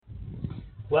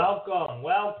Welcome,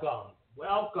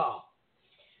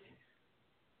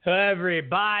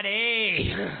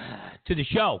 everybody, to the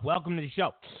show. Welcome to the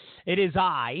show. It is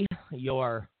I,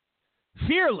 your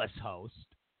fearless host.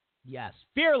 Yes,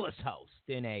 fearless host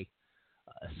in a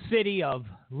city of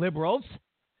liberals,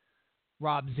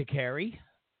 Rob Zicari,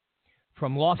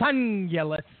 from Los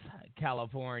Angeles,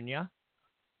 California.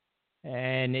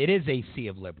 And it is a sea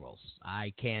of liberals.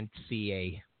 I can't see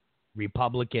a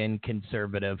Republican,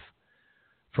 conservative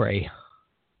for a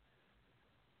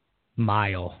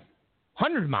mile,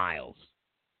 100 miles,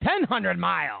 1,000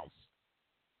 miles.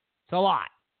 It's a lot.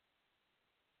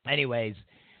 Anyways,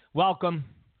 welcome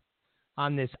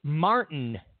on this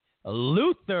Martin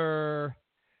Luther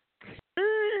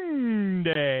King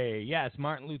Day. Yes,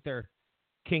 Martin Luther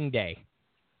King Day.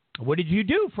 What did you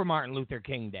do for Martin Luther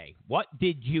King Day? What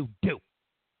did you do?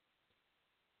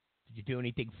 Did you do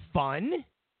anything fun?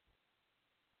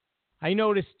 I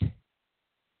noticed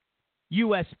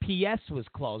USPS was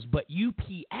closed, but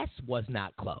UPS was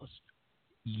not closed.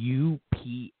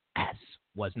 UPS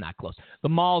was not closed. The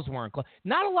malls weren't closed.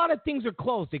 Not a lot of things are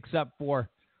closed except for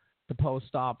the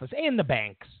post office and the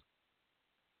banks.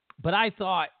 But I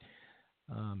thought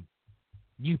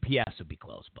UPS would be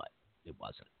closed, but it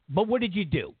wasn't. But what did you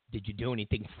do? Did you do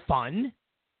anything fun?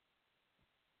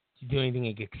 Did you do anything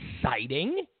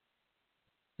exciting?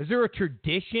 Is there a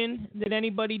tradition that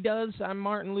anybody does on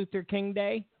Martin Luther King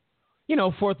Day? You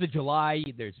know, 4th of July,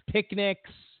 there's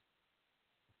picnics.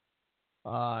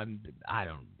 What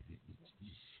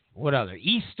other?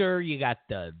 Easter, you got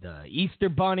the Easter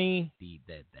bunny, the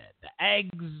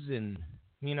eggs, and,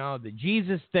 you know, the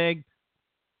Jesus thing.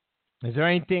 Is there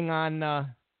anything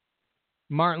on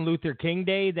Martin Luther King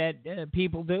Day that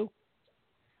people do?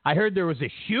 I heard there was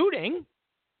a shooting.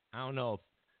 I don't know if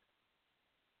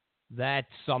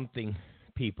that's something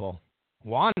people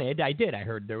wanted. I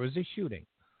heard there was a shooting.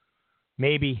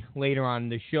 Maybe later on in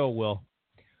the show we'll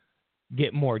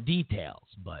get more details.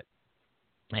 But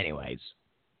anyways,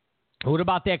 what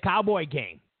about that Cowboy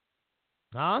game?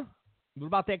 Huh? What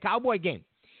about that Cowboy game?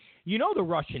 You know the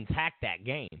Russians hacked that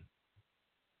game.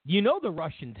 You know the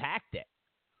Russians hacked it.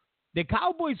 The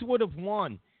Cowboys would have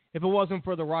won if it wasn't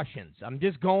for the Russians. I'm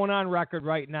just going on record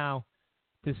right now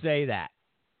to say that.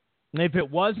 And if it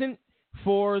wasn't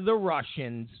for the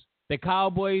Russians, the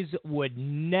Cowboys would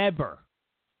never,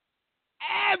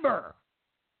 ever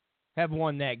have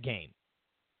won that game.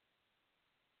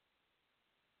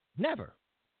 Never.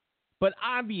 But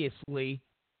obviously,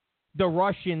 the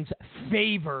Russians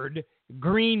favored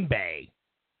Green Bay.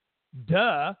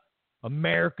 Duh.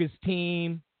 America's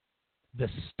team, the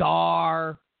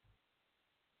star,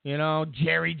 you know,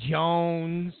 Jerry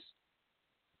Jones,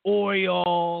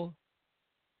 oil,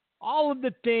 all of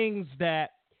the things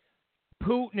that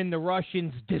Putin and the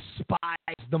Russians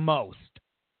despise the most.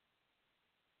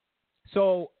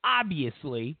 So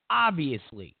obviously,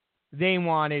 they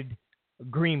wanted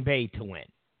Green Bay to win.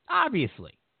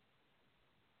 Obviously.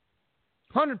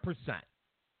 100%.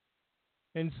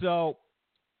 And so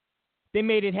they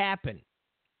made it happen.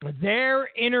 Their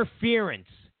interference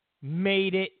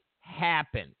made it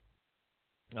happen.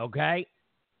 Okay?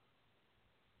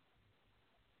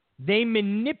 They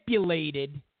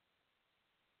manipulated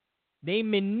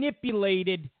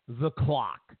the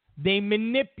clock. They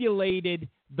manipulated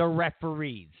the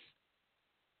referees.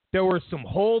 There were some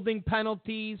holding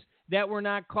penalties that were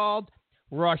not called.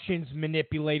 Russians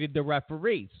manipulated the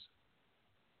referees.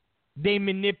 They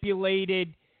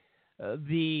manipulated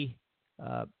the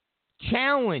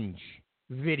challenge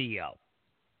video.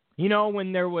 You know,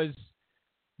 when there was,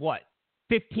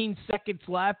 15 seconds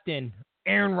left and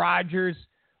Aaron Rodgers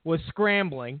was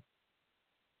scrambling.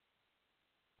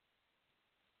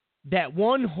 That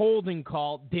one holding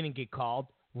call didn't get called.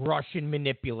 Russian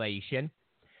manipulation.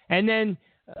 And then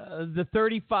the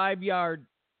 35-yard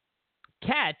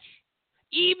catch,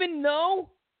 even though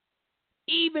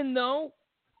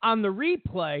on the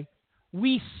replay,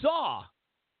 we saw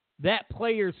that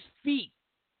player's feet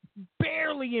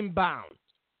barely in bounds.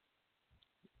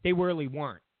 They really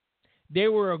weren't. They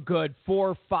were a good 4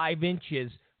 or 5 inches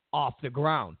off the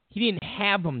ground. He didn't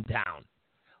have them down.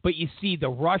 But you see, the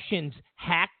Russians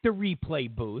hacked the replay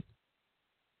booth.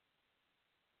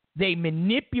 They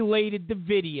manipulated the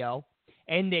video,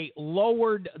 and they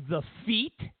lowered the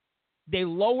feet. They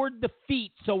lowered the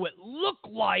feet so it looked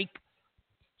like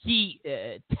he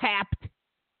tapped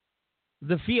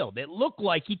the field. It looked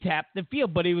like he tapped the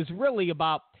field, but it was really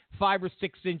about 5 or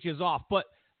 6 inches off. But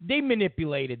they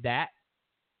manipulated that.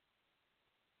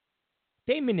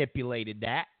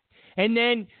 And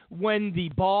then when the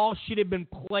ball should have been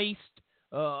placed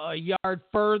a yard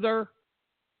further,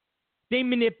 They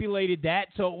manipulated that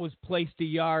so it was placed a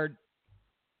yard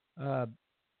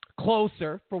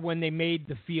closer for when they made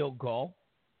the field goal.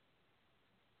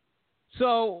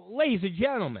 So, ladies and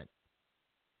gentlemen,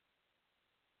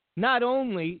 not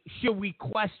only should we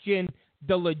question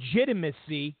the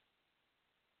legitimacy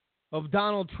of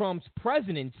Donald Trump's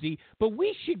presidency, but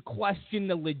we should question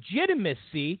the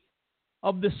legitimacy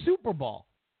of the Super Bowl.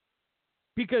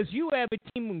 Because you have a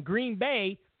team in Green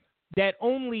Bay that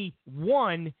only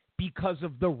won because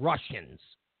of the Russians.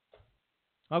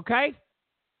 Okay?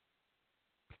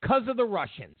 Because of the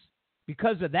Russians.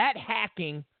 Because of that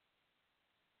hacking.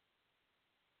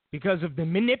 Because of the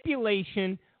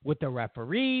manipulation with the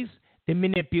referees, the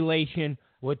manipulation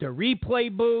with the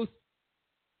replay booth,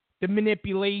 the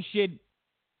manipulation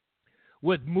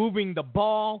with moving the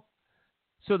ball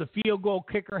so the field goal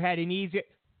kicker had an easier.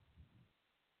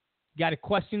 Got to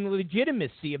question the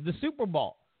legitimacy of the Super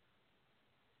Bowl.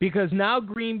 Because now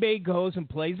Green Bay goes and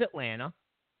plays Atlanta.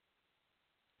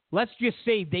 Let's just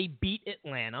say they beat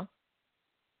Atlanta.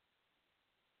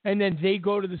 And then they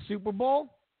go to the Super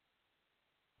Bowl.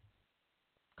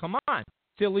 Come on.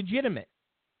 It's illegitimate.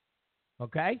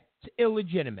 Okay? It's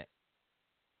illegitimate.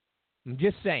 I'm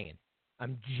just saying.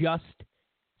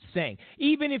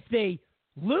 Even if they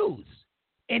lose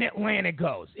and Atlanta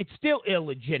goes, it's still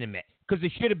illegitimate because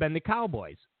it should have been the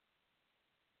Cowboys.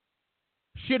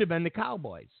 Should have been the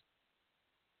Cowboys.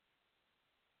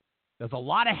 There's a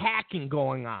lot of hacking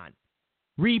going on.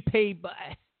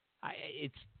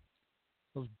 It's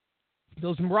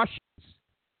those Russians.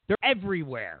 They're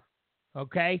everywhere.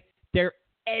 Okay? They're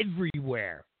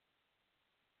everywhere.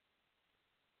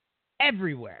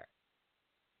 Everywhere.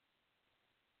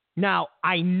 Now,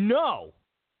 I know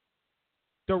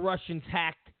the Russians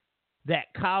hacked that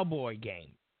Cowboy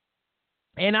game.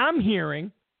 And I'm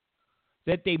hearing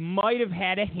that they might have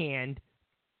had a hand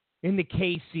in the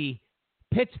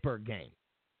KC-Pittsburgh game.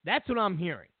 That's what I'm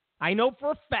hearing. I know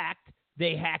for a fact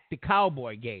they hacked the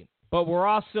Cowboy game. But we're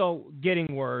also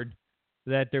getting word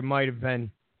that there might have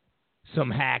been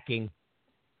some hacking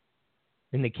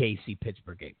in the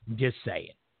KC-Pittsburgh game. I'm just saying.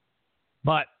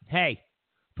 But, hey,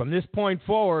 from this point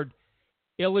forward,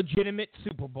 illegitimate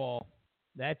Super Bowl.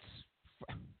 That's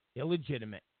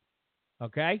illegitimate.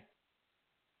 Okay?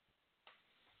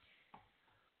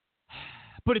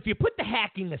 But if you put the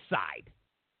hacking aside,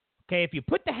 okay, if you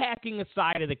put the hacking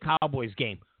aside of the Cowboys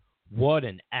game, what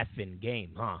an effing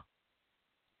game, huh?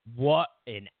 What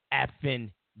an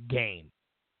effing game.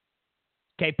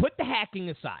 Okay, put the hacking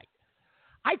aside.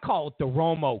 I call it the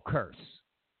Romo curse.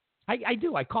 I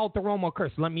do. I call it the Romo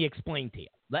curse. Let me explain to you.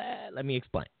 Let me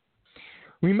explain.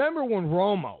 Remember when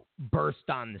Romo burst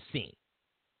on the scene?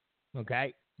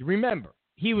 Okay? You remember.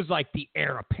 He was like the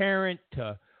heir apparent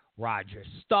to Roger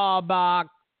Staubach.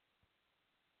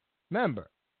 Remember.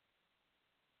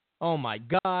 Oh, my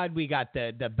God. We got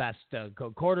the best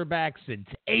quarterback since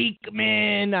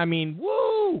Aikman. I mean,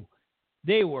 woo!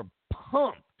 They were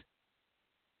pumped.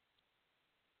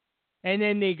 And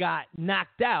then they got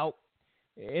knocked out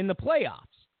in the playoffs.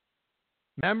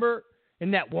 Remember in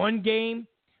that one game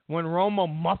when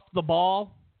Romo muffed the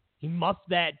ball? He muffed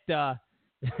that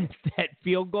that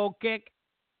field goal kick.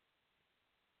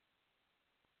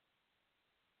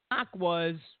 Knock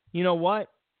was, you know what?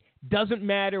 Doesn't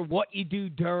matter what you do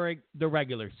during the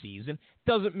regular season.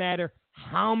 Doesn't matter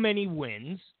how many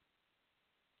wins.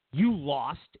 You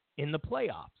lost in the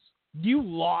playoffs. You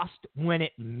lost when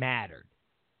it mattered.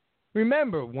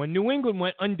 Remember, when New England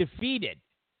went undefeated,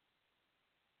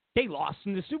 they lost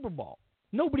in the Super Bowl.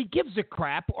 Nobody gives a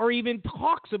crap or even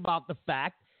talks about the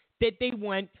fact that they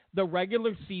went the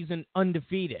regular season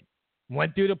undefeated,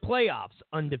 went through the playoffs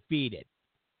undefeated.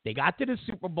 They got to the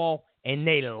Super Bowl and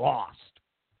they lost.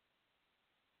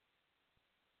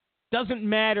 Doesn't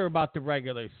matter about the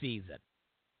regular season.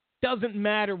 Doesn't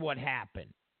matter what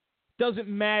happened. Doesn't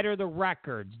matter the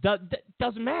records.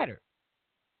 Doesn't matter.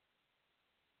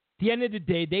 At the end of the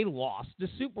day, they lost the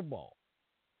Super Bowl.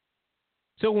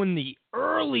 So in the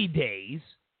early days,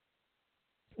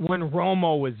 when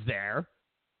Romo was there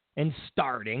and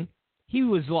starting, he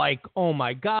was like, oh,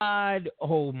 my God,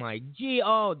 oh, my gee,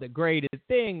 oh, the greatest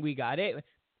thing, we got it.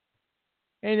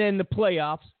 And then the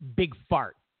playoffs, big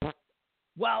fart.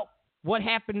 Well, what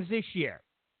happens this year?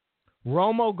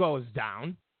 Romo goes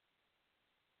down.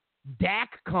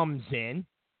 Dak comes in.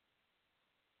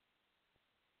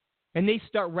 And they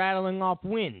start rattling off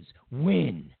wins.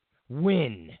 Win,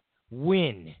 win,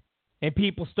 win. And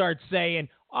people start saying,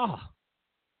 oh,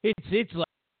 it's like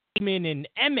Aikman and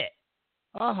Emmett.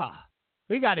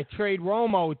 We got to trade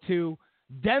Romo to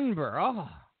Denver.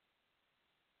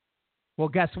 Well,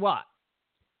 guess what?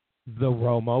 The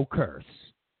Romo curse.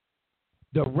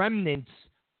 the remnants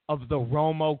of the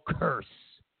Romo curse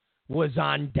was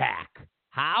on Dak.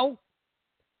 How?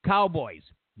 Cowboys,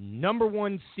 number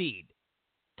 1 seed.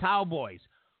 Cowboys,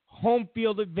 home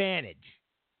field advantage.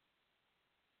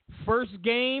 First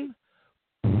game,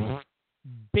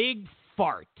 big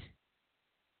fart.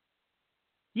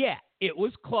 Yeah, it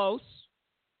was close.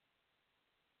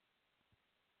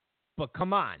 But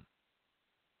come on.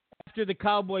 After the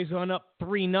Cowboys went up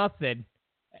 3-0,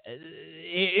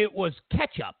 it was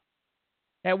catch-up.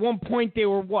 At one point, they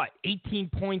were, 18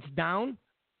 points down?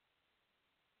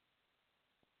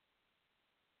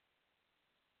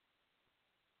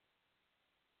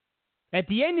 At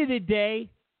the end of the day,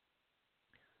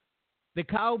 the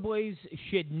Cowboys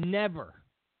should never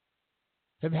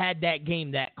have had that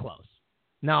game that close.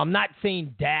 Now, I'm not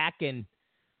saying Dak and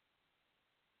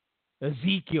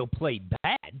Ezekiel played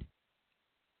bad,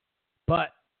 but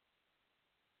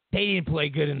they didn't play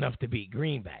good enough to beat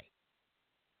Green Bay.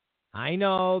 I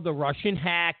know the Russian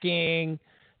hacking,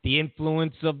 the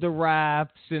influence of the refs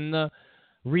and the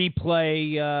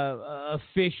replay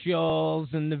officials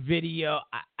and the video.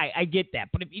 I get that.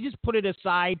 But if you just put it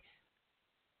aside,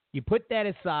 you put that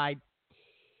aside,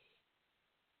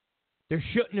 there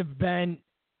shouldn't have been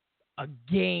a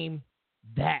game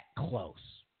that close.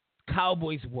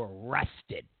 Cowboys were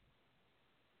rested.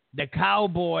 The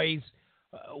Cowboys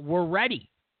were ready.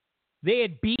 They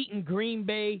had beaten Green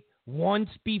Bay once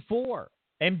before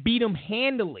and beat them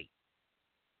handily.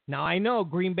 Now, I know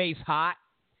Green Bay's hot,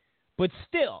 but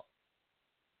still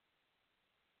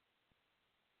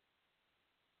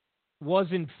was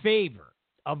in favor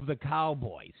of the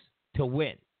Cowboys to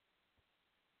win.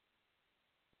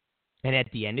 And at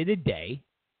the end of the day,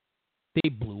 they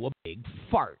blew a big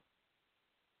fart.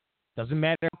 Doesn't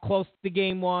matter how close the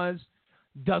game was.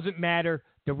 Doesn't matter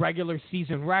the regular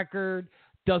season record.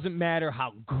 Doesn't matter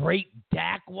how great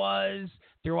Dak was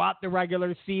throughout the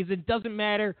regular season. Doesn't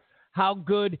matter how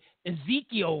good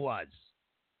Ezekiel was.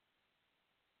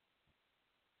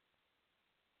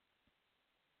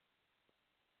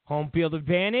 Home field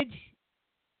advantage.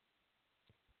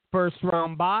 First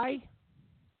round bye.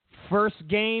 First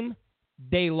game,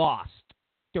 they lost.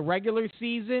 The regular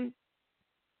season,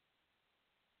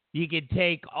 you could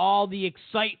take all the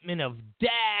excitement of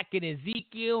Dak and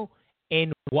Ezekiel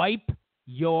and wipe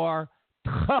your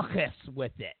tuchus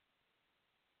with it.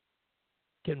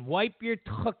 Can wipe your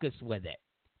tuchus with it.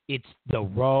 It's the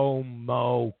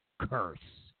Romo curse.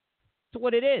 That's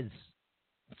what it is.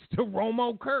 It's the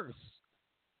Romo curse.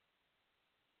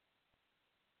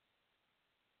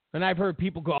 And I've heard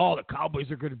people go, "Oh, the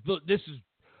Cowboys are going to.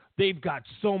 They've got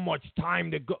so much time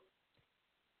to go."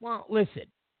 Well, listen.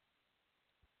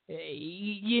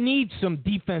 You need some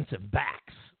defensive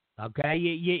backs, okay?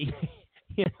 You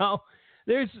know,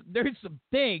 there's some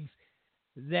things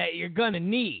that you're gonna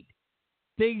need.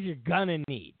 Things you're gonna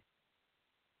need.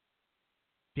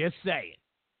 Just saying.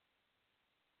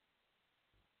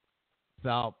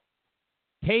 So,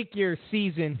 take your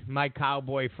season, my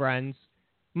Cowboy friends.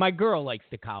 My girl likes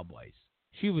the Cowboys.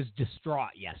 She was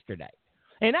distraught yesterday.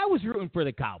 And I was rooting for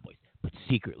the Cowboys. But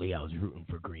secretly, I was rooting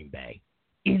for Green Bay.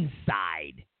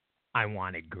 Inside, I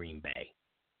wanted Green Bay.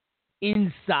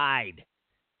 Inside,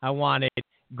 I wanted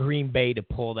Green Bay to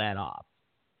pull that off.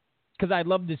 Because I'd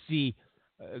love to see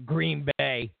Green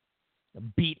Bay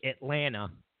beat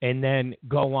Atlanta and then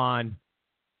go on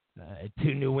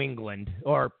to New England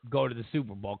or go to the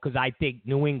Super Bowl. Because I think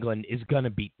New England is going to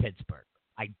beat Pittsburgh.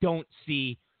 I don't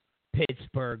see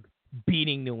Pittsburgh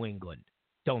beating New England.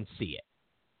 Don't see it.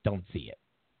 Don't see it.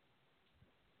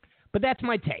 But that's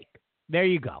my take. There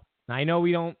you go. I know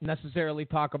we don't necessarily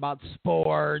talk about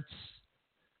sports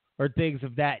or things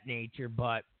of that nature,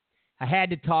 but I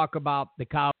had to talk about the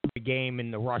Cowboy game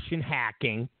and the Russian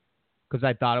hacking because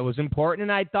I thought it was important,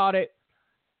 and I thought it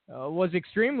was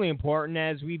extremely important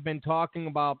as we've been talking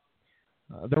about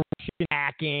the Russian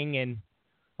hacking. And,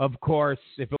 of course,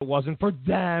 if it wasn't for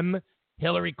them,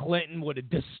 Hillary Clinton would have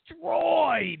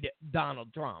destroyed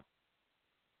Donald Trump.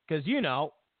 Because, you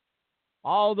know,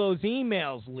 all those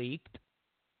emails leaked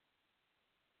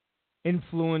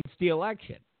influenced the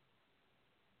election.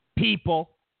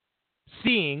 People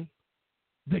seeing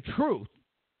the truth.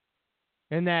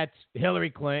 And that's Hillary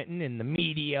Clinton and the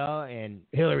media and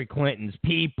Hillary Clinton's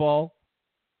people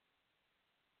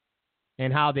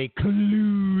and how they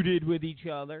colluded with each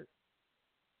other.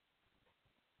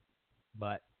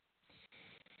 But,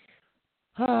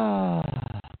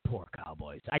 poor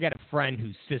Cowboys. I got a friend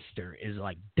whose sister is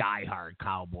like diehard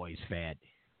Cowboys fan.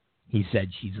 He said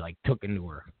she's like took into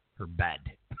her bed.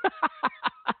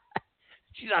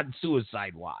 She's on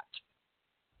suicide watch.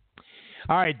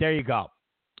 All right, there you go.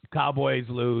 Cowboys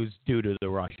lose due to the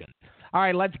Russians. All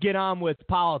right, let's get on with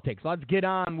politics. Let's get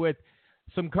on with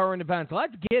some current events.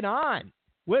 Let's get on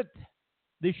with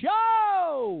the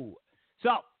show.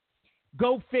 So,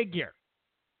 go figure.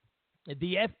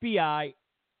 The FBI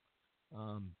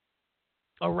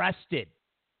arrested.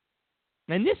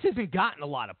 And this hasn't gotten a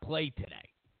lot of play today.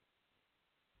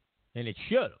 And it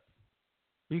should have.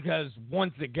 Because,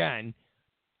 once again,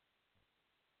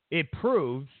 it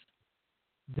proves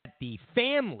that the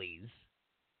families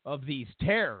of these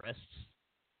terrorists,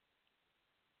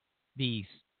 these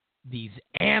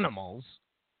animals,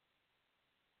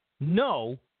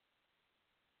 know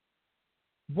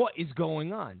what is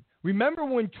going on. Remember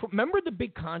the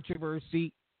big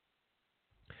controversy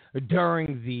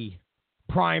during the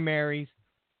primaries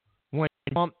when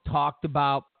Trump talked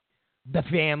about the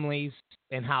families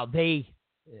and how they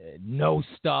know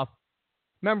stuff?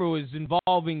 Remember, it was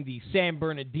involving the San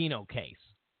Bernardino case.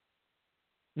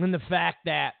 And the fact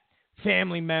that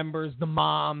family members, the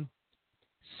mom,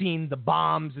 seen the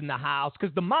bombs in the house.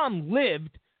 Because the mom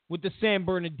lived with the San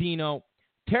Bernardino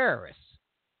terrorists.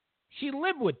 She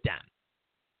lived with them.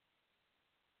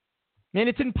 And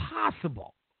it's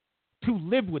impossible to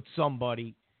live with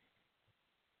somebody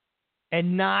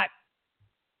and not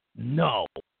know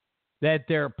that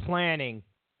they're planning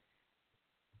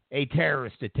a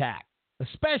terrorist attack.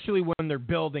 Especially when they're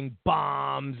building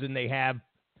bombs and they have,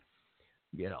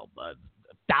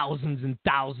 thousands and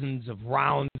thousands of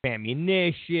rounds of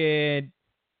ammunition.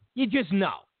 You just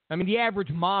know. I mean, the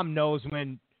average mom knows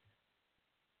when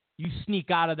you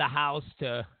sneak out of the house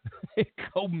to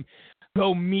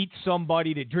go meet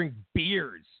somebody to drink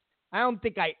beers. I don't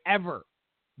think I ever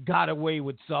got away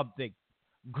with something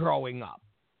growing up.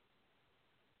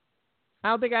 I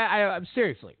don't think I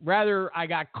seriously, rather I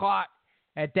got caught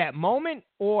at that moment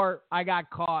or I got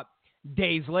caught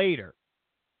days later.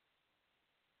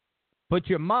 But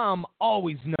your mom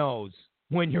always knows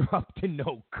when you're up to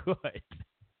no good.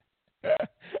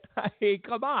 I mean,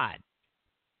 come on.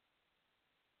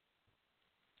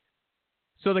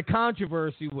 So the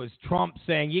controversy was Trump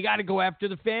saying, you got to go after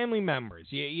the family members.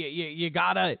 You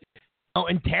got to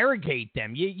interrogate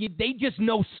them. They just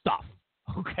know stuff,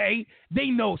 okay? They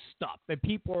know stuff. And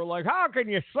people are like, how can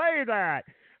you say that?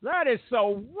 That is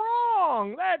so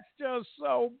wrong. That's just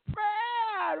so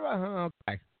bad.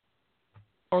 Okay.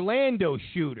 Orlando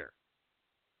shooter.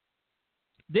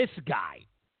 This guy,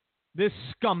 this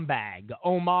scumbag,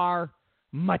 Omar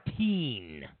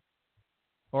Martin.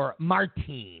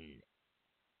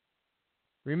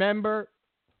 Remember?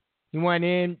 He went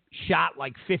in, shot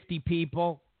like 50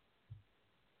 people.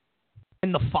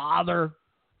 And the father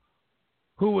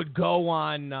who would go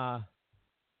on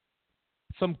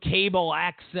some cable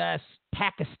access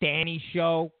Pakistani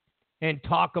show and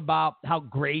talk about how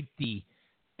great the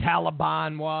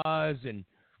Taliban was and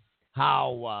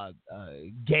how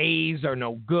gays are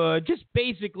no good. Just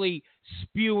basically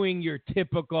spewing your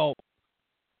typical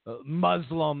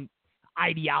Muslim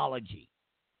ideology.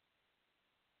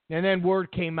 And then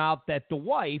word came out that the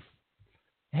wife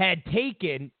had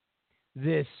taken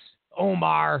this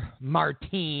Omar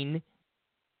Martin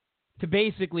to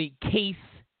basically case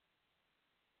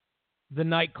the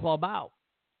nightclub out.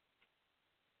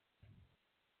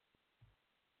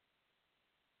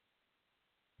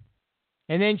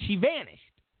 And then she vanished.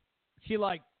 She,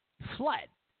 fled.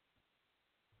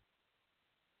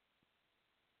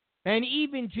 And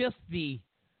even just the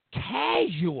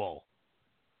casual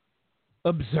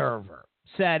observer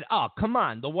said, oh, come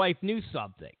on, the wife knew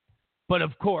something. But,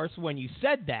 of course, when you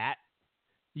said that,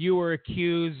 you were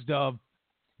accused of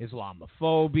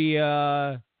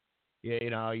Islamophobia.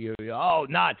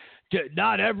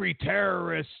 Not every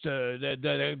terrorist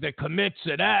that commits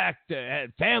an act,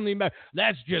 family member,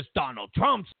 that's just Donald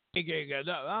Trump's.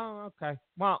 Oh, okay.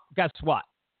 Well, guess what?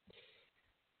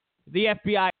 The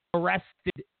FBI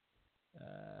arrested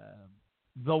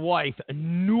the wife,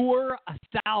 Noor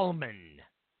Salman,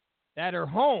 at her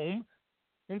home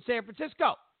in San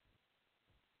Francisco.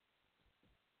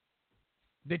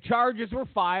 The charges were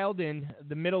filed in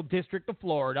the Middle District of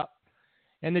Florida,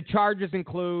 and the charges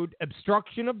include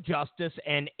obstruction of justice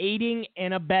and aiding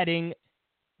and abetting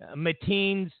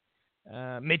Matin's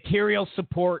material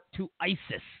support to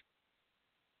ISIS.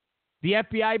 The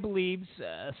FBI believes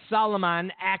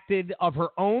Salman acted of her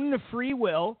own free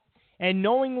will and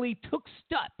knowingly took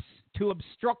steps to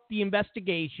obstruct the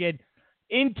investigation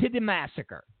into the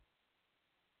massacre.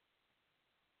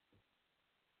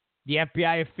 The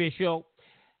FBI official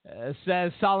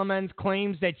says Solomon's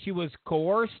claims that she was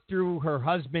coerced through her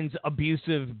husband's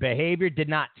abusive behavior did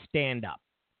not stand up.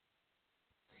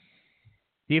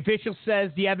 The official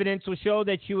says the evidence will show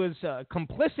that she was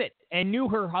complicit and knew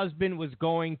her husband was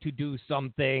going to do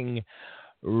something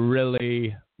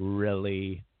really,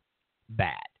 really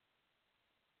bad.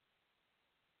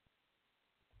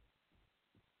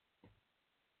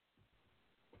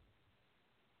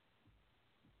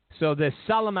 So the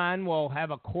Solomon will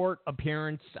have a court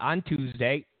appearance on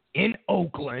Tuesday in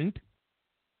Oakland.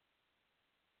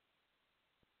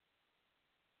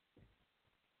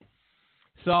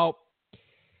 So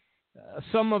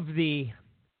some of the,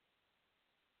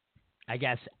 I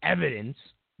guess, evidence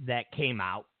that came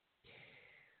out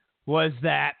was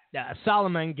that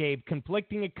Solomon gave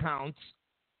conflicting accounts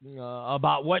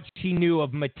about what she knew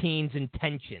of Mateen's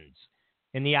intentions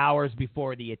in the hours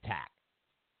before the attack.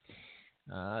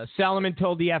 Solomon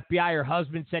told the FBI her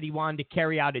husband said he wanted to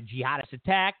carry out a jihadist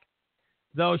attack,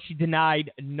 though she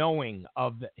denied knowing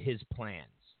of his plans.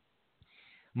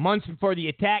 Months before the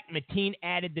attack, Mateen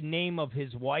added the name of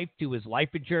his wife to his life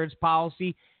insurance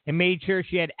policy and made sure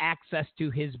she had access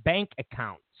to his bank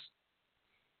accounts.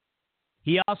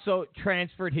 He also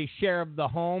transferred his share of the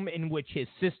home in which his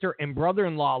sister and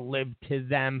brother-in-law lived to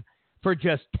them for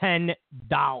just $10.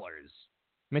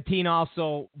 Mateen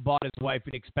also bought his wife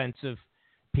an expensive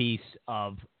piece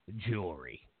of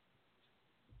jewelry.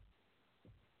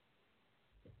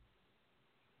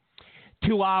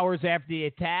 2 hours after the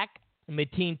attack,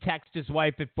 Mateen texted his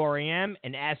wife at 4 a.m.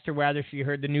 and asked her whether she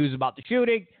heard the news about the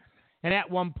shooting. And at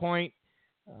one point,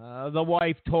 the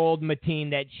wife told Mateen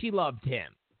that she loved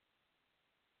him.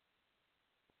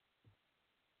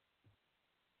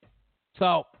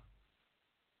 So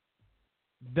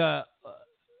the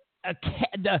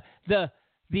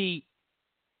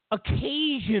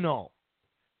occasional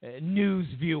news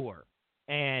viewer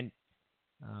and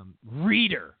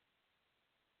reader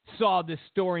saw this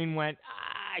story and went,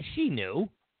 she knew.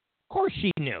 Of course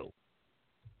she knew.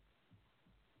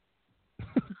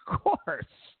 Of course.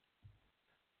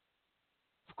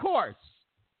 Of course.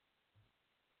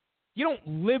 You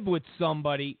don't live with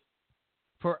somebody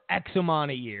for X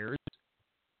amount of years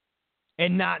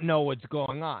and not know what's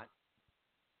going on.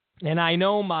 And I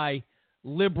know my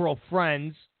liberal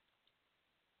friends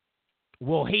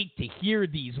will hate to hear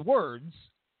these words,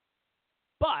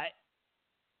 but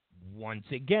once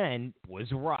again,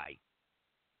 was right.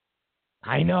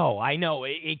 I know.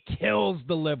 It kills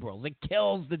the liberals. It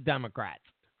kills the Democrats.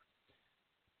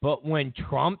 But when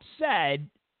Trump said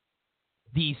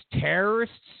these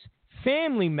terrorists'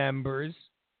 family members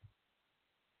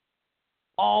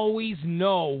always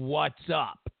know what's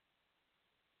up,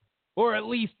 or at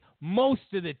least most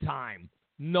of the time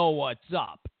know what's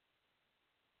up,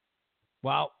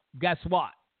 well, guess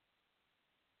what?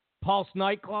 Pulse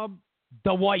nightclub,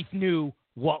 the wife knew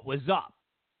what was up.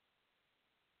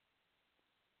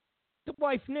 The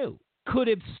wife knew, could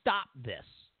have stopped this.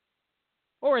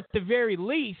 Or at the very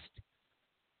least,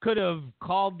 could have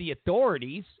called the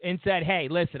authorities and said, hey,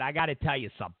 listen, I got to tell you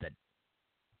something.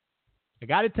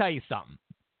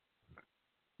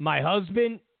 My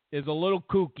husband is a little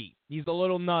kooky. He's a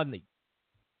little nutty.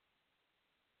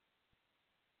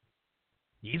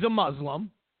 He's a Muslim.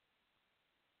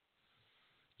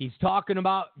 He's talking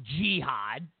about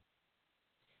jihad.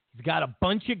 He's got a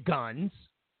bunch of guns.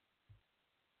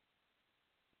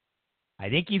 I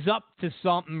think he's up to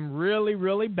something really,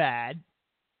 really bad.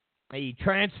 He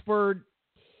transferred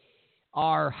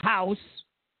our house,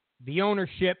 the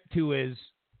ownership, to his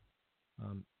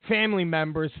family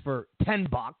members for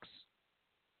 $10.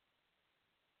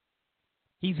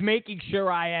 He's making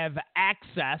sure I have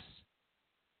access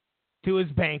to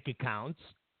his bank accounts.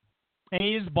 And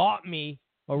he just bought me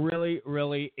a really,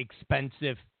 really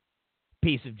expensive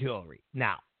piece of jewelry.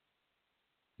 Now,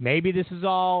 maybe this is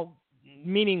all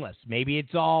meaningless. Maybe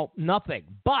it's all nothing.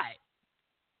 But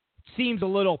it seems a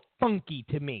little funky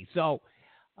to me. So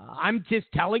I'm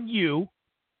just telling you,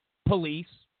 police,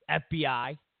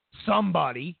 FBI,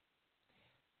 somebody,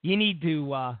 you need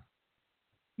to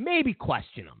maybe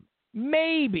question them.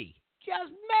 Maybe.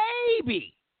 Just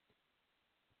maybe.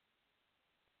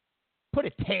 Put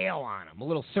a tail on them, a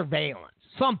little surveillance,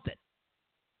 something.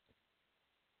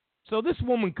 So this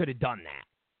woman could have done that.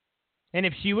 And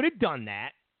if she would have done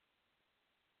that,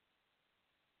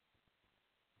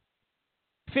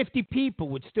 50 people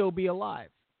would still be alive.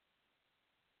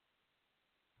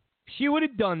 If she would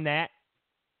have done that,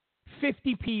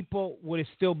 50 people would have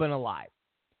still been alive.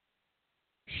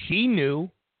 She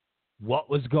knew what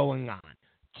was going on,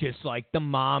 just like the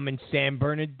mom in San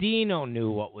Bernardino knew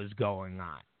what was going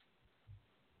on.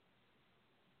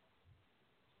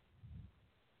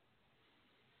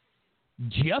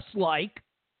 Just like,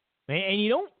 and you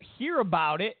don't hear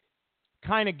about it,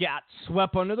 kind of got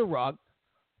swept under the rug,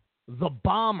 the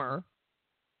bomber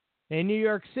in New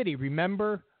York City.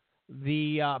 Remember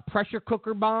the pressure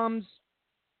cooker bombs?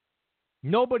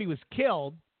 Nobody was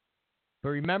killed, but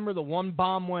remember the one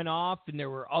bomb went off and there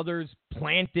were others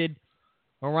planted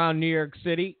around New York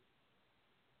City?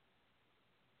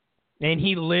 And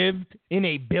he lived in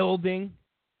a building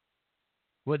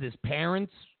with his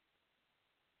parents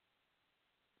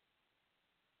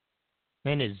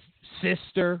and his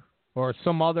sister or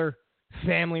some other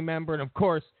family member. And, of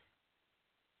course,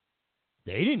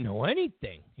 they didn't know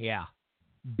anything. Yeah,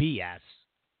 BS.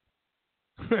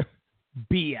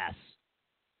 BS.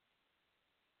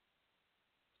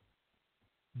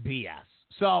 BS.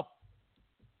 So,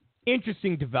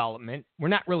 interesting development. We're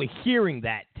not really hearing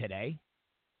that today.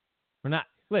 We're not.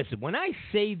 Listen, when I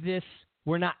say this,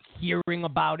 we're not hearing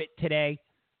about it today,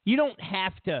 you don't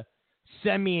have to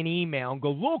send me an email and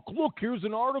go, look, here's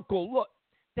an article. Look,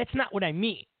 that's not what I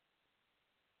mean.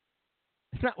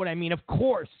 That's not what I mean. Of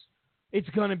course, it's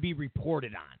going to be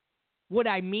reported on. What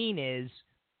I mean is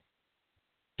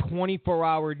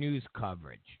 24-hour news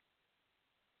coverage.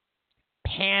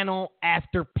 Panel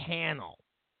after panel.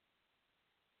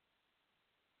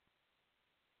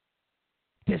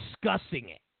 Discussing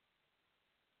it.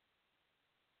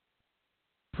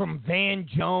 From Van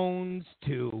Jones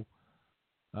to,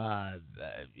 Don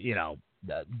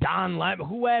Lemon,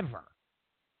 whoever.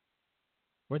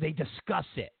 Where they discuss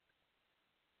it.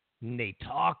 And they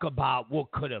talk about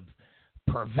what could have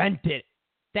prevented.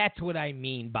 That's what I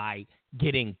mean by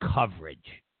getting coverage.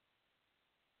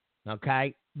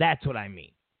 Okay? That's what I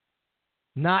mean.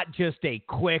 Not just a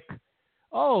quick,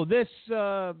 Omar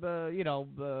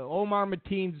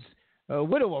Mateen's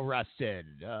widow arrested,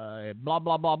 blah,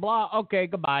 blah, blah, blah. Okay,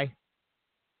 goodbye.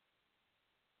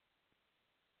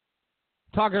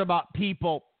 Talking about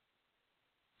people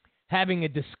having a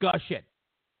discussion.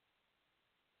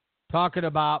 Talking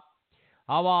about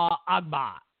Allah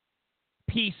Akbar,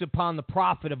 peace upon the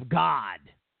prophet of God.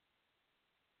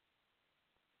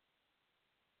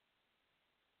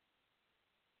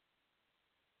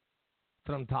 That's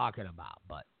what I'm talking about,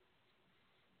 but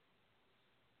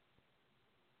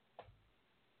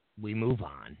we move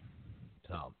on.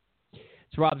 So,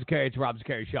 it's Rob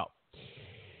Zicari Show.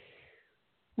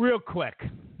 Real quick,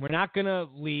 we're not going to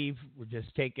leave. We're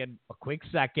just taking a quick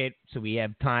second so we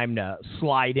have time to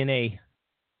slide in a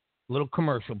little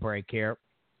commercial break here.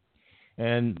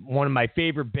 And one of my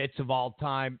favorite bits of all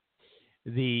time,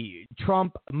 the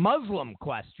Trump Muslim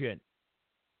question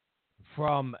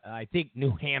from, I think,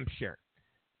 New Hampshire,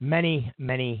 many,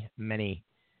 many, many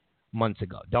months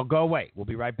ago. Don't go away. We'll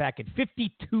be right back in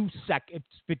 53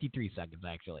 seconds,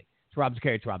 actually. It's Rob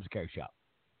Zicari Show.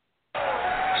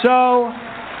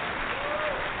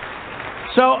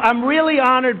 So I'm really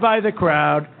honored by the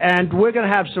crowd, and we're going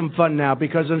to have some fun now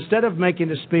because instead of making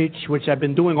a speech, which I've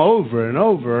been doing over and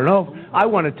over and over, I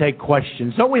want to take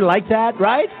questions. Don't we like that,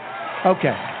 right?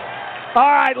 Okay.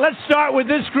 All right, let's start with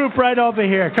this group right over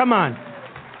here. Come on.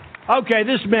 Okay,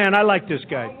 this man, I like this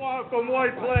guy. I'm from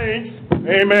White Plains.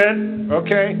 Amen.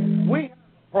 Okay? We have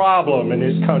a problem in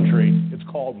this country. It's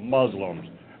called Muslims.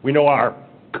 We know our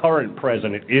current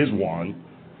president is one.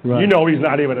 Right. You know he's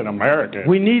not even an American.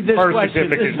 We need this birth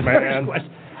question. certificates, man.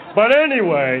 But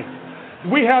anyway,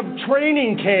 we have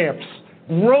training camps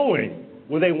growing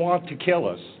where they want to kill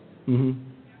us. Mm-hmm.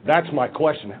 That's my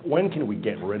question. When can we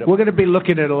get rid of We're going to be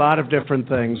looking at a lot of different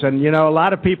things. And, a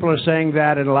lot of people are saying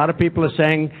that, and a lot of people are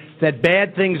saying that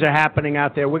bad things are happening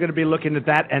out there. We're going to be looking at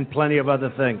that and plenty of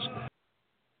other things.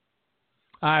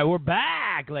 All right, we're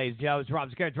back, ladies and gentlemen. It's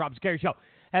Rob Zicari Show.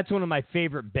 That's one of my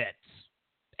favorite bits.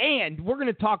 And we're going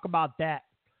to talk about that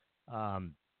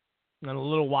in a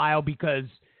little while because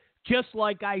just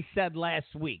like I said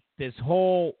last week, this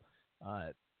whole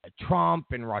Trump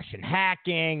and Russian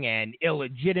hacking and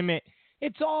illegitimate,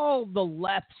 it's all the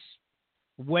left's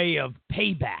way of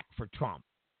payback for Trump.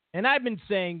 And I've been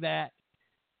saying that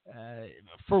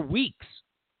for weeks.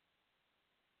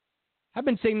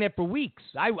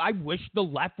 I wish the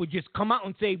left would just come out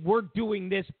and say, we're doing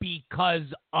this because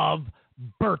of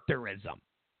birtherism.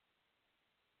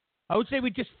 I would say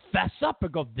we just fess up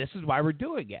and go, this is why we're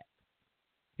doing it.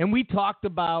 And we talked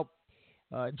about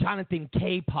Jonathan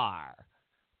Capehart,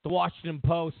 the Washington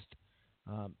Post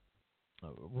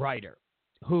writer,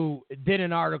 who did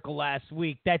an article last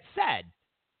week that said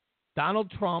Donald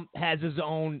Trump has his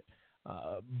own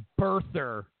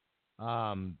birther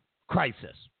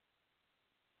crisis.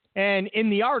 And in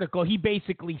the article, he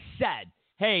basically said,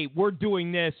 hey, we're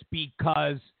doing this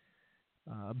because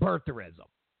birtherism.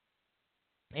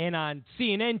 And on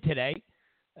CNN today,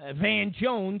 Van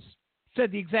Jones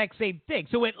said the exact same thing.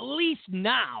 So at least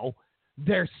now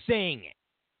they're saying it.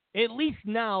 At least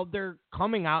now they're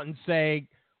coming out and saying,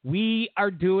 we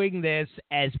are doing this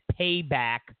as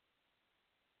payback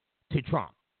to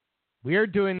Trump. We are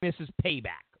doing this as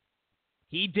payback.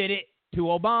 He did it to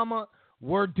Obama.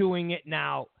 We're doing it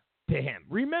now to him.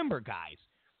 Remember, guys,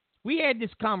 we had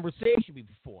this conversation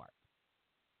before.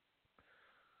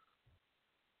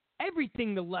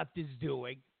 Everything the left is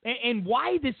doing, and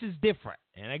why this is different.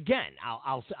 And again,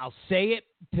 I'll say it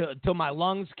till my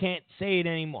lungs can't say it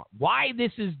anymore. Why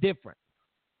this is different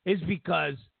is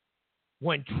because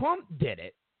when Trump did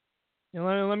it,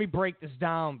 let me break this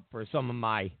down for some of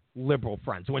my liberal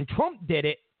friends. When Trump did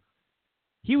it,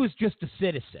 he was just a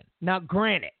citizen. Now,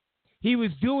 granted, he was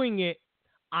doing it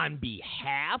on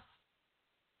behalf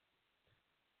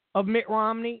of Mitt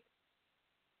Romney,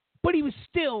 but he was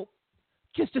still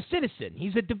just a citizen.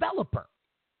 He's a developer.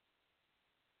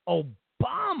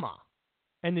 Obama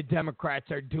and the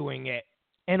Democrats are doing it,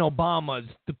 and Obama's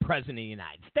the president of the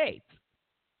United States.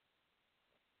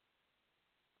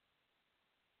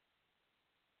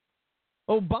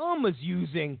 Obama's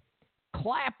using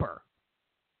Clapper.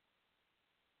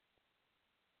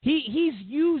 He's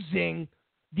using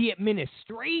the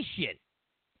administration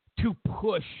to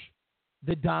push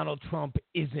the Donald Trump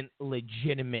isn't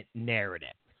legitimate narrative.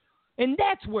 And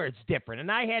that's where it's different.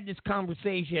 And I had this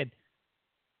conversation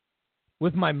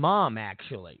with my mom,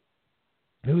 actually,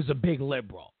 who's a big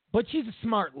liberal. But she's a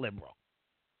smart liberal.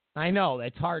 I know,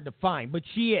 that's hard to find, but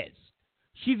she is.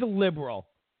 She's a liberal,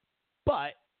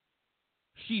 but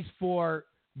she's for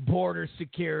border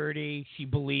security. She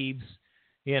believes,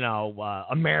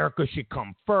 America should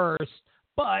come first,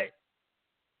 but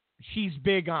she's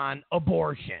big on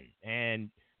abortion, and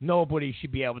nobody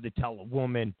should be able to tell a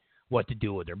woman what to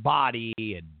do with her body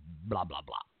and blah, blah,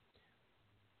 blah.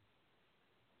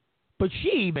 But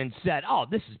she even said,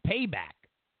 this is payback.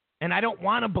 And I don't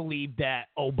want to believe that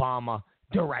Obama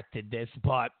directed this,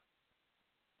 but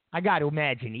I got to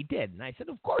imagine he did. And I said,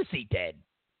 of course he did.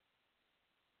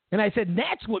 And I said,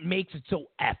 that's what makes it so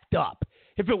effed up.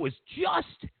 If it was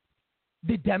just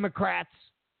the Democrats,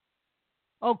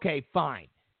 okay, fine.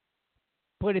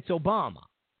 But it's Obama.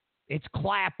 It's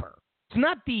Clapper. It's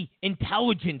not the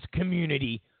intelligence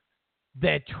community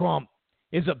that Trump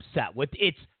is upset with.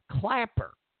 It's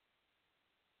Clapper.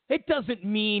 It doesn't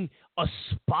mean a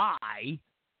spy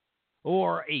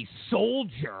or a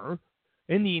soldier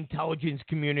in the intelligence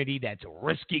community that's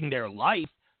risking their life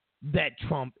that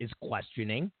Trump is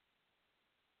questioning.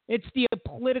 It's the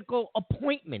political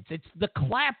appointments. It's the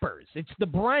Clappers. It's the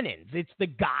Brennans. It's the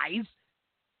guys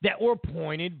that were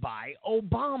appointed by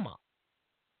Obama.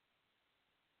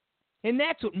 And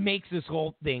that's what makes this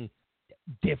whole thing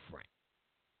different.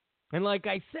 And like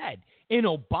I said, in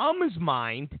Obama's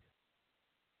mind,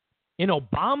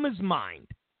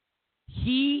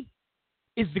 he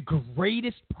is the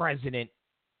greatest president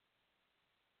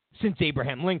since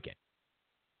Abraham Lincoln.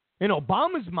 In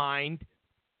Obama's mind,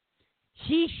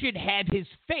 he should have his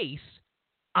face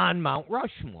on Mount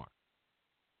Rushmore.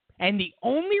 And the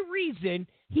only reason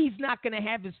he's not going to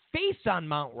have his face on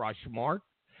Mount Rushmore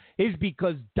is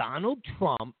because Donald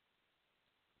Trump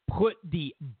put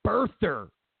the birther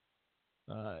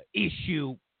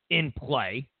issue in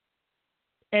play.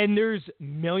 And there's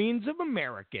millions of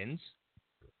Americans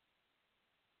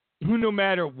who, no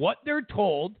matter what they're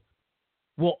told,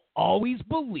 will always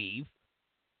believe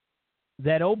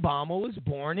that Obama was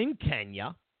born in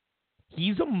Kenya,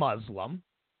 he's a Muslim,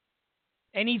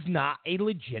 and he's not a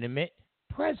legitimate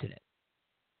president.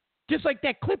 Just like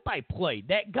that clip I played,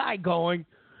 that guy going,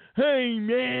 hey,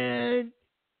 man,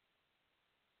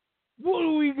 what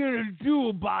are we going to do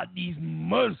about these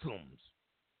Muslims?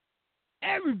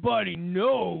 Everybody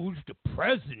knows the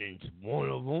president's one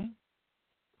of them.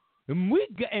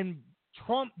 And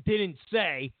Trump didn't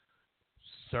say,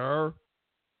 sir,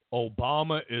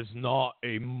 Obama is not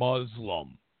a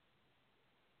Muslim.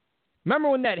 Remember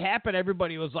when that happened?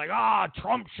 Everybody was like,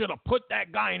 Trump should have put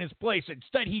that guy in his place.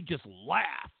 Instead, he just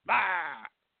laughed.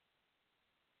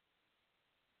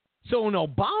 So in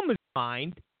Obama's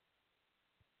mind,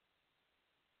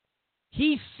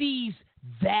 he sees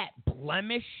that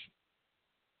blemish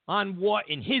on what,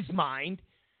 in his mind,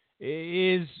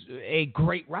 is a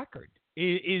great record,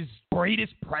 is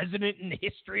greatest president in the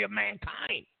history of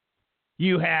mankind.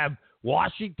 You have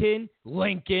Washington,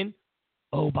 Lincoln,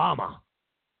 Obama.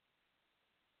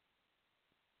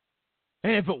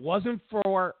 And if it wasn't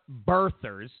for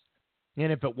birthers,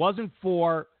 and if it wasn't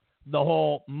for the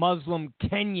whole Muslim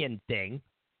Kenyan thing,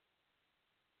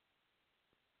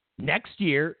 next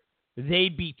year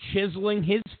they'd be chiseling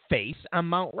his face on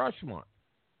Mount Rushmore.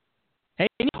 And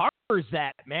he harbors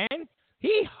that, man.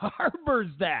 He harbors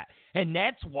that. And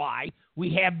that's why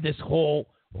we have this whole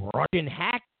Russian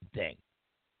hack thing.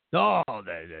 Oh,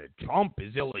 the Trump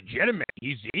is illegitimate.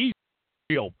 He's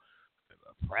real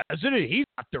president. He's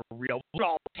not the real.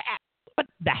 But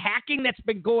the hacking that's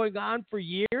been going on for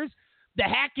years, the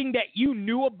hacking that you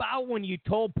knew about when you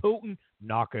told Putin,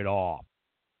 knock it off.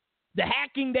 The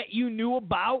hacking that you knew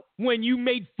about when you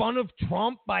made fun of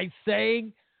Trump by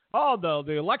saying, oh,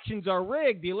 the elections are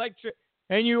rigged,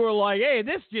 and you were like, hey,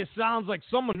 this just sounds like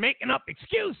someone making up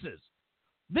excuses.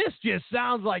 This just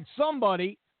sounds like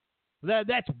somebody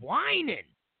that's whining.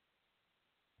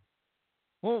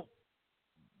 Well,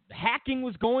 hacking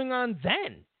was going on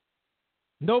then.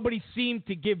 Nobody seemed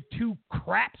to give two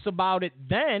craps about it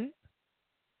then.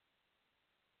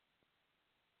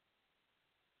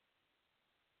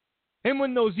 And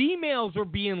when those emails were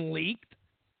being leaked,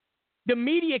 the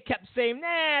media kept saying,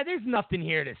 nah, there's nothing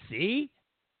here to see.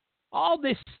 All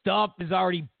this stuff is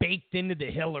already baked into the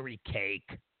Hillary cake.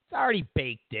 It's already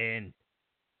baked in.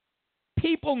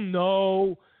 People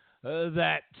know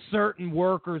that certain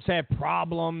workers have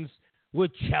problems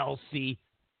with Chelsea.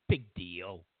 Big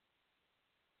deal.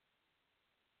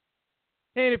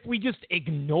 And if we just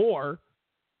ignore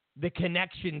the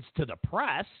connections to the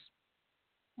press,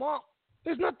 well,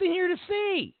 there's nothing here to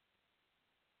see.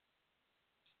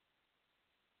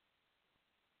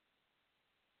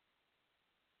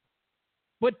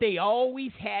 But they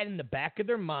always had in the back of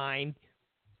their mind,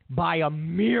 by a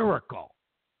miracle,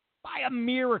 by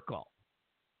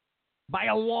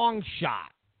a long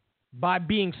shot, by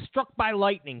being struck by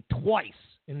lightning twice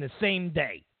in the same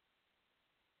day,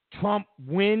 Trump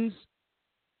wins.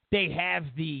 They have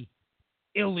the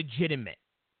illegitimate.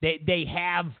 They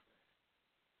have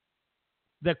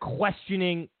the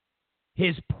questioning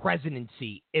his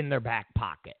presidency in their back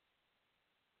pocket.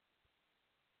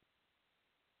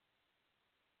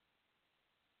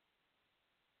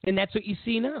 And that's what you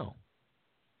see now.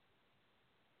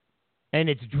 And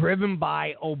it's driven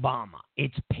by Obama.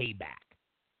 It's payback.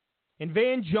 And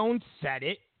Van Jones said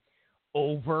it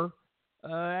over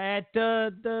at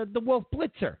the Wolf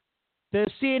Blitzer, the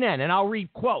CNN. And I'll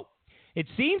read, quote, it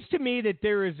seems to me that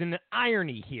there is an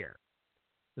irony here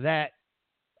that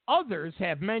others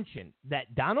have mentioned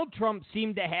that Donald Trump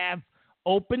seemed to have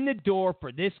opened the door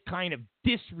for this kind of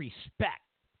disrespect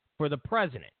for the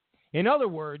president. In other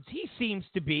words,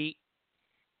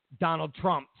 Donald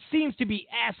Trump seems to be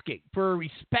asking for a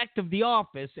respect of the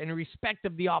office and a respect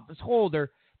of the office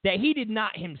holder that he did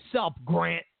not himself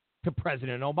grant to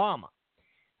President Obama.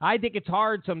 I think it's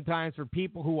hard sometimes for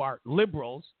people who are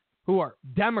liberals, who are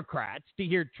Democrats, to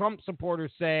hear Trump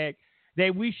supporters say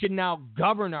that we should now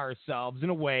govern ourselves in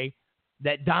a way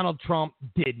that Donald Trump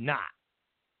did not.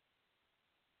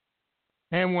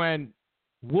 And when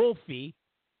Wolfie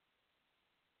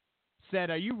said,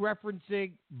 are you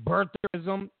referencing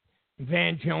birtherism?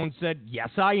 Van Jones said, yes,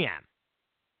 I am.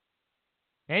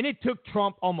 And it took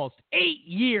Trump almost 8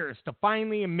 years to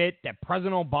finally admit that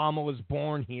President Obama was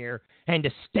born here and to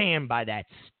stand by that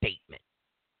statement.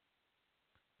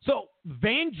 So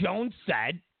Van Jones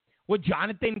said what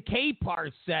Jonathan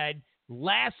Capehart said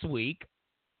last week.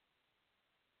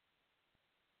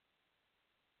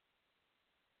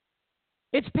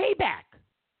 It's payback.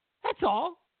 That's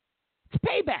all. It's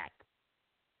payback.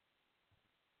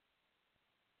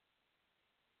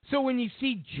 So when you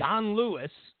see John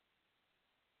Lewis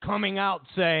coming out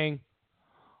saying,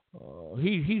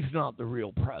 he's not the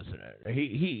real president.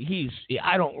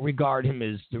 I don't regard him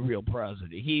as the real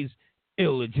president. He's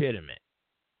illegitimate.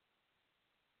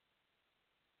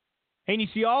 And you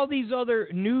see all these other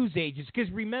news agents,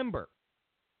 because remember,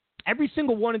 every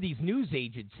single one of these news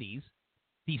agencies,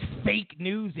 these fake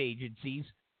news agencies,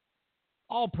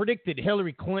 all predicted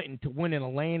Hillary Clinton to win in a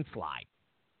landslide.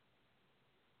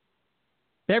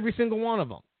 Every single one of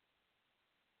them.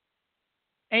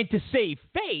 And to save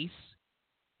face,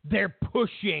 they're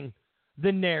pushing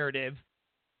the narrative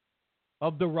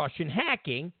of the Russian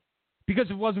hacking, because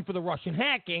if it wasn't for the Russian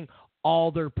hacking,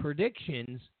 all their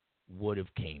predictions would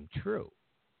have came true.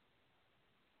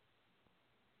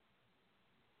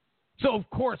 So, of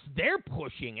course, they're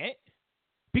pushing it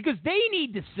because they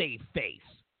need to save face.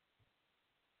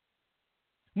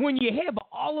 When you have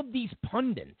all of these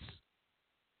pundits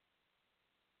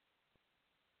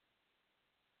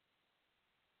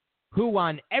who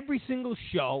on every single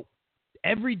show,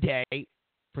 every day,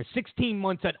 for 16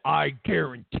 months said, I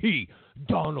guarantee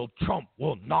Donald Trump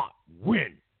will not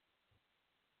win.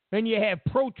 And you have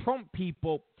pro-Trump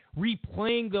people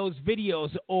replaying those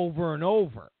videos over and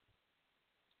over.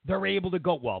 They're able to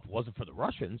go, well, if it wasn't for the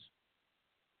Russians.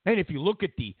 And if you look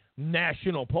at the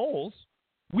national polls,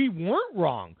 we weren't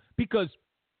wrong because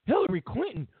Hillary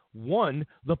Clinton won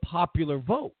the popular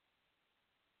vote.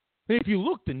 And if you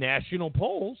look, the national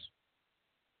polls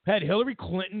had Hillary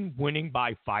Clinton winning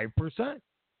by 5%.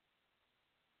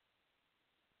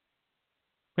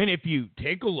 And if you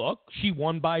take a look, she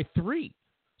won by 3%.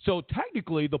 So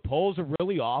technically, the polls are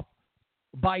really off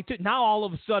by 2%. Now, all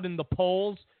of a sudden, the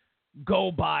polls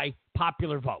go by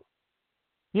popular vote.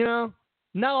 You know?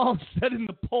 Now, all of a sudden,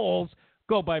 the polls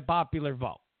go by popular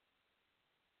vote.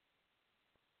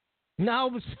 Now, all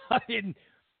of a sudden,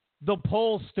 the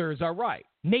pollsters are right.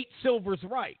 Nate Silver's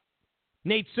right.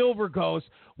 Nate Silver goes,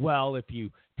 well, if you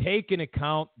take into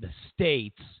account the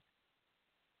states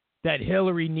that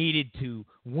Hillary needed to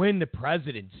win the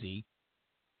presidency,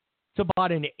 it's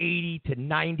about an 80 to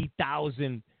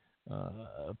 90,000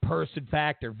 person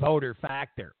factor, voter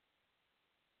factor.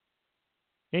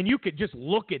 And you could just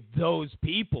look at those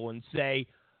people and say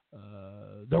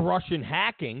the Russian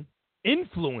hacking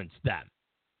influenced them.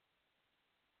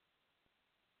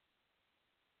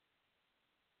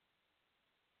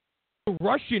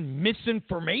 Russian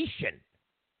misinformation,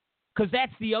 because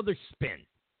that's the other spin.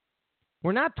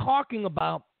 We're not talking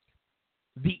about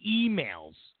the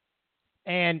emails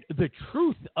and the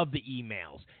truth of the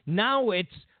emails. Now it's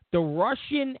the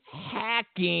Russian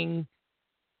hacking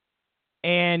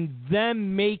and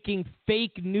them making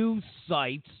fake news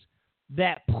sites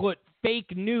that put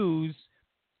fake news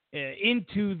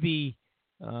into the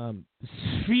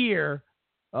sphere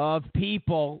of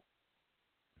people,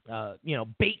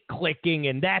 bait clicking,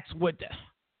 and that's what.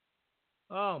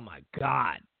 Oh my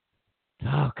God.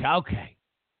 Okay.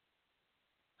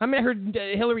 I mean, I heard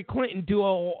Hillary Clinton do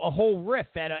a whole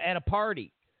riff at a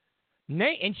party.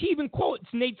 And she even quotes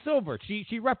Nate Silver.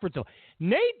 She referenced him.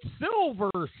 Nate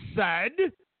Silver said.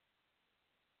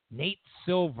 Nate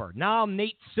Silver. Now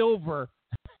Nate Silver.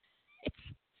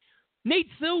 Nate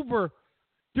Silver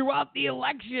throughout the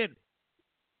election.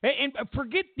 And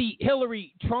forget the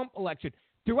Hillary Trump election.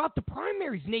 Throughout the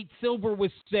primaries, Nate Silver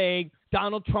was saying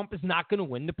Donald Trump is not going to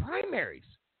win the primaries.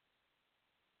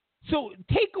 So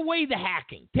take away the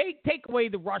hacking. Take away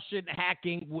the Russian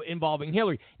hacking involving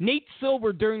Hillary. Nate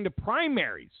Silver during the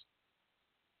primaries.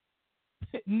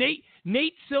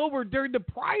 Nate Silver during the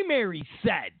primaries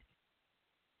said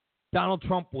Donald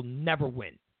Trump will never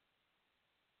win.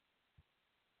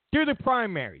 During the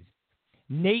primaries,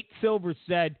 Nate Silver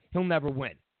said he'll never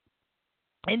win.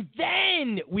 And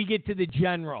then we get to the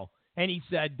general, and he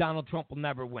said Donald Trump will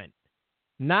never win.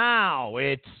 Now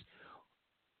it's,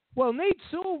 well, Nate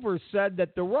Silver said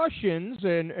that the Russians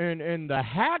and the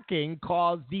hacking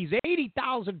caused these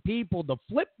 80,000 people to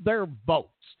flip their votes.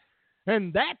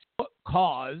 And that's what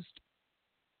caused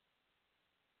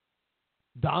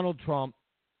Donald Trump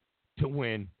to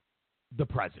win the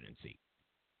presidency.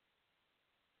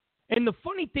 And the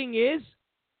funny thing is,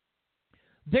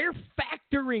 they're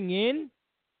factoring in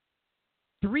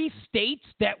 3 states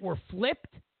that were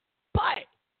flipped, but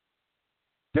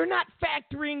they're not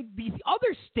factoring the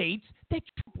other states that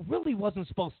Trump really wasn't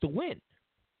supposed to win.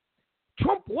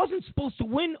 Trump wasn't supposed to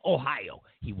win Ohio.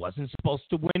 He wasn't supposed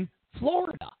to win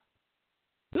Florida.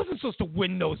 He wasn't supposed to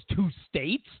win those 2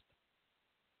 states.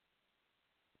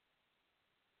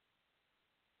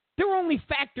 They're only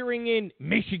factoring in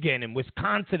Michigan and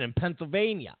Wisconsin and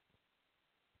Pennsylvania.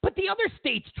 But the other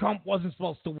states Trump wasn't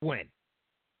supposed to win.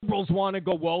 Liberals want to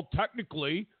go, well,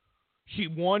 technically, she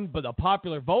won by the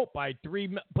popular vote by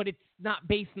 3, but it's not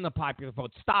based on the popular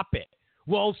vote. Stop it.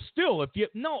 Well, still,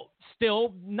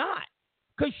 still not,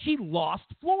 because she lost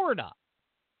Florida.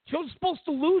 She wasn't supposed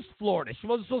to lose Florida. She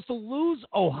wasn't supposed to lose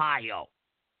Ohio.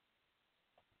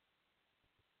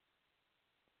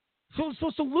 She was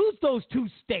supposed to lose those 2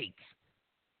 states.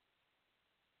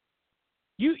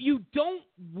 You don't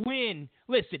win.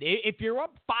 Listen, if you're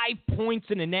up 5 points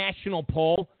in a national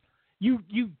poll,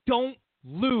 you don't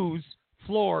lose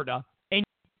Florida and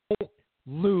you don't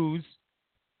lose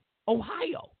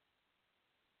Ohio.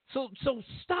 So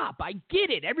stop. I get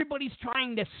it. Everybody's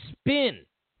trying to spin.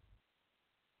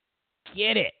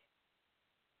 Get it.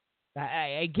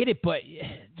 I get it, but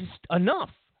just enough.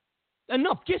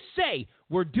 Enough. Just say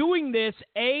we're doing this,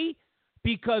 A,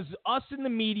 because us in the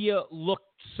media look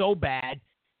so bad.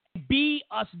 B,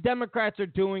 us Democrats are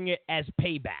doing it as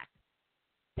payback.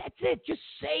 That's it. Just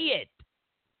say it.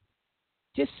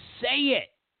 Just say it.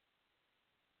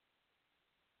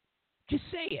 Just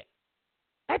say it.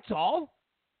 That's all.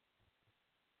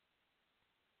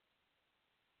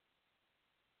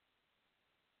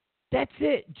 That's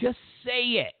it. Just say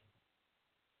it.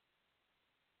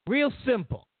 Real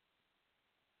simple.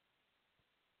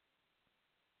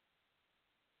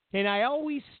 And I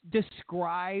always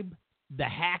describe the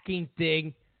hacking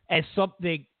thing as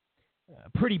something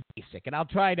pretty basic, and I'll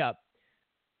try to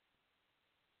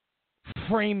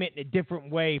frame it in a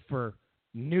different way for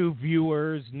new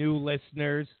viewers, new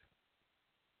listeners.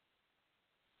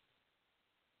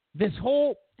 This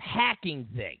whole hacking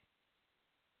thing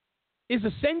is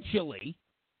essentially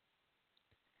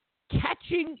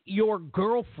catching your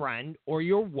girlfriend or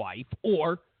your wife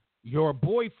or your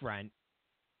boyfriend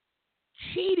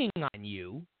cheating on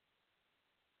you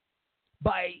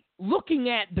by looking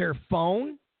at their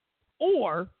phone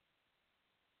or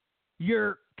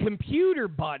your computer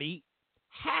buddy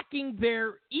hacking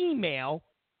their email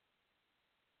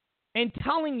and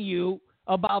telling you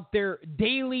about their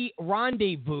daily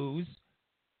rendezvous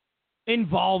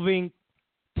involving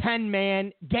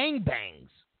 10-man gangbangs.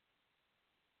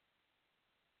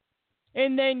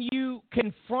 And then you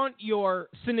confront your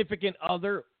significant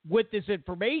other with this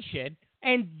information,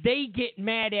 and they get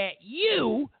mad at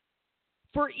you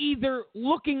for either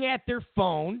looking at their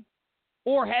phone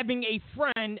or having a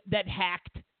friend that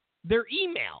hacked their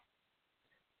email.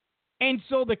 And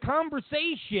so the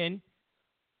conversation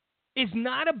is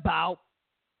not about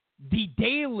the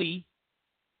daily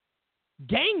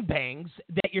gangbangs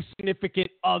that your significant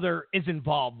other is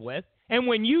involved with. And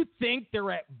when you think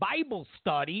they're at Bible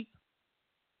study,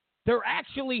 they're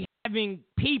actually having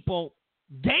people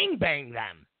gangbang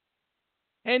them.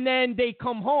 And then they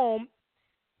come home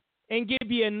and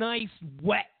give you a nice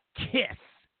wet kiss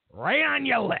right on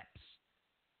your lips.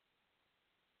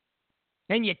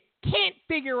 And you can't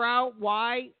figure out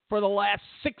why for the last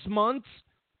 6 months,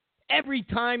 every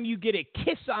time you get a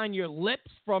kiss on your lips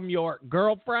from your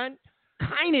girlfriend,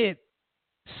 kind of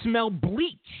smell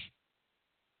bleach.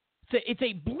 It's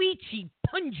a bleachy,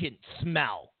 pungent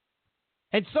smell.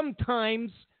 And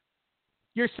sometimes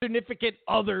your significant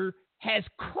other has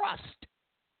crust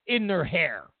in their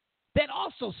hair that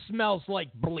also smells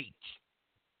like bleach.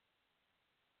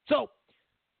 So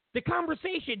the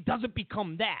conversation doesn't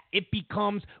become that. It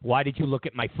becomes, why did you look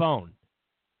at my phone?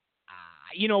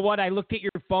 You know what? I looked at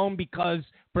your phone because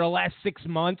for the last 6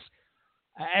 months,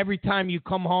 every time you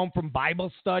come home from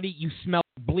Bible study, you smell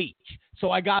bleach.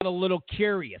 So I got a little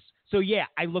curious. So, yeah,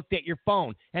 I looked at your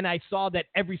phone, and I saw that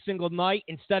every single night,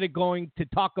 instead of going to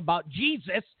talk about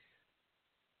Jesus,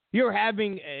 you're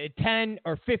having 10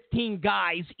 or 15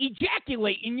 guys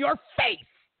ejaculate in your face.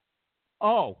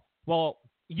 Oh, well,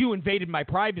 you invaded my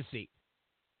privacy.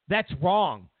 That's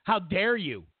wrong. How dare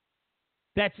you?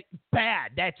 That's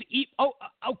bad.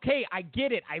 Okay, I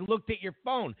get it. I looked at your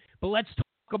phone. But let's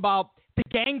talk about the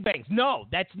gangbangs. No,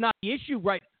 that's not the issue,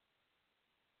 right?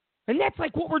 And that's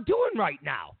like what we're doing right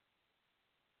now.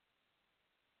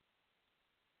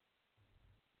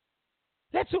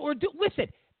 That's what we're doing. Listen,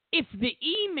 if the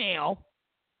email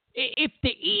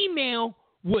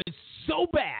was so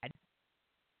bad,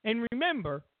 and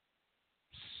remember,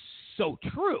 so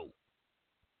true,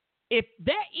 if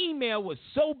that email was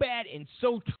so bad and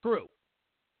so true,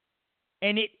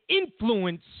 and it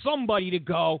influenced somebody to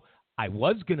go, I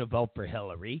was going to vote for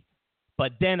Hillary,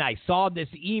 but then I saw this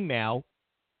email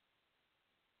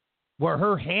where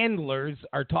her handlers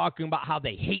are talking about how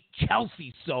they hate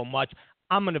Chelsea so much,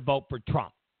 I'm going to vote for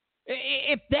Trump.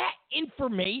 If that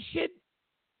information,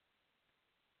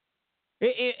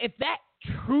 if that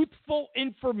truthful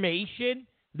information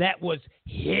that was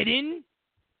hidden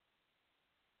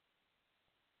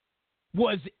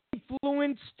was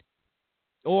influenced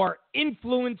or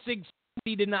influencing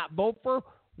somebody to not vote for,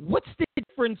 what's the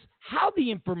difference how the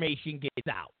information gets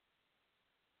out?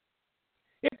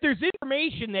 If there's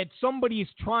information that somebody is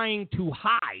trying to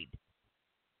hide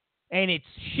and it's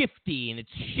shifty and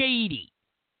it's shady,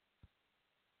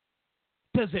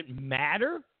 does it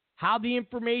matter how the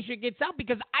information gets out?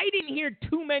 Because I didn't hear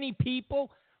too many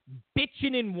people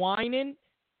bitching and whining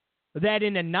that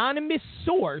an anonymous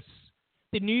source,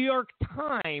 the New York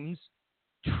Times,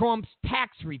 trumps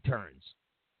tax returns.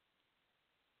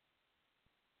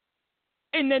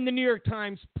 And then the New York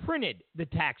Times printed the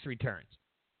tax returns.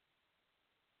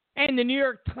 And the New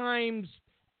York Times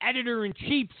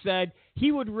editor-in-chief said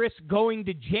he would risk going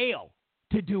to jail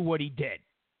to do what he did.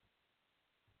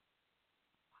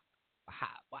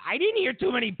 I didn't hear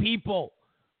too many people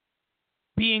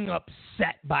being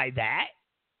upset by that.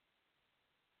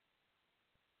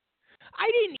 I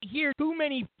didn't hear too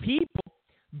many people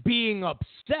being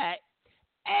upset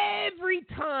every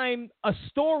time a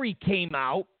story came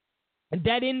out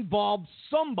that involved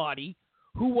somebody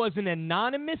who was an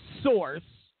anonymous source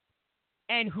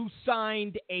and who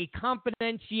signed a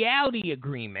confidentiality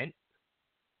agreement,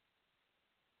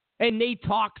 and they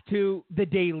talked to the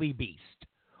Daily Beast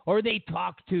or they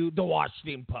talked to the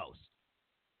Washington Post.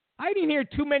 I didn't hear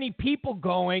too many people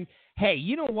going, hey,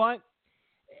 you know what?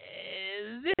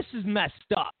 This is messed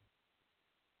up.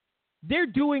 They're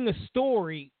doing a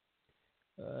story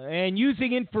and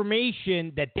using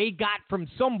information that they got from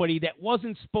somebody that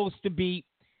wasn't supposed to be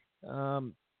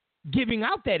giving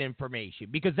out that information,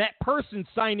 because that person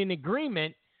signed an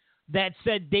agreement that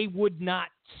said they would not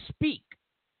speak.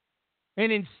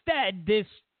 And instead, this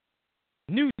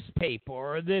newspaper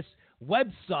or this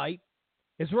website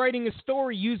is writing a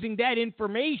story using that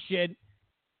information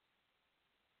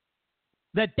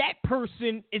that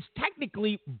person is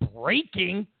technically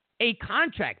breaking a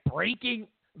contract, breaking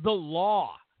the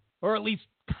law, or at least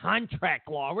contract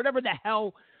law, whatever the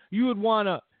hell you would want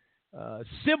to,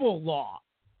 civil law,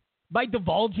 by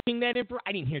divulging that information.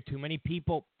 I didn't hear too many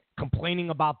people complaining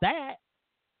about that.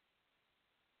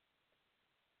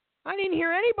 I didn't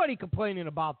hear anybody complaining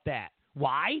about that.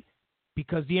 Why?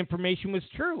 Because the information was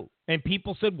true. And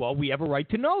people said, well, we have a right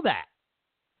to know that.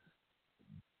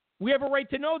 We have a right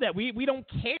to know that. We don't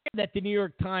care that the New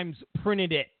York Times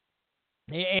printed it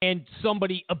and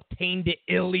somebody obtained it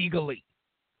illegally.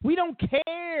 We don't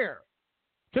care.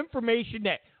 It's information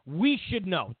that we should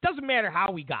know. It doesn't matter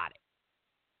how we got it.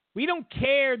 We don't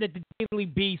care that the Daily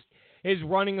Beast is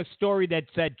running a story that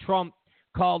said Trump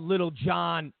called Little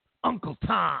John Uncle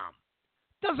Tom.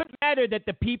 Doesn't matter that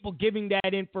the people giving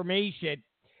that information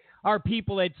are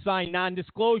people that sign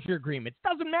non-disclosure agreements.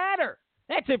 Doesn't matter.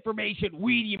 That's information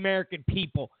we, the American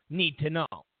people, need to know.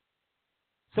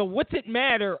 So what's it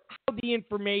matter how the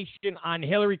information on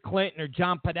Hillary Clinton or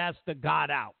John Podesta got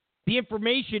out? The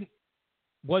information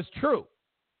was true.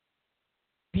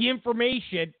 The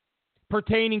information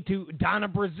pertaining to Donna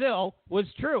Brazile was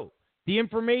true. The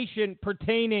information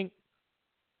pertaining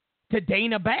to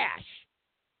Dana Bash,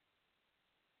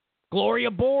 Gloria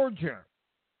Borger,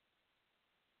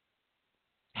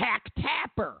 Hack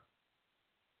Tapper,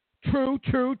 true.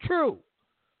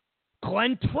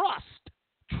 Glenn Trust,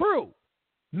 true.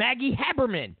 Maggie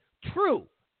Haberman, true.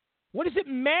 What does it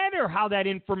matter how that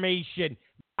information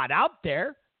got out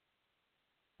there?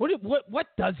 What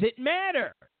does it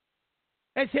matter?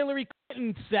 As Hillary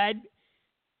Clinton said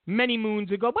many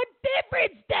moons ago, what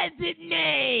difference does it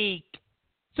make?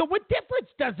 So what difference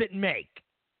does it make?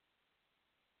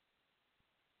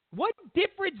 What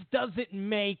difference does it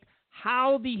make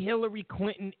how the Hillary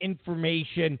Clinton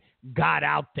information got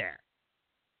out there?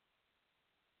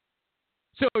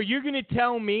 So you're going to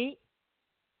tell me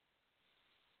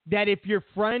that if your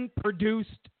friend produced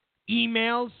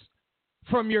emails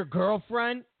from your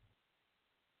girlfriend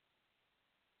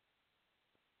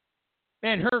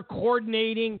and her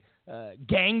coordinating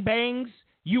gangbangs,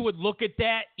 you would look at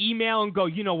that email and go,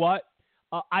 you know what?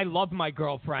 I love my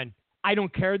girlfriend. I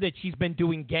don't care that she's been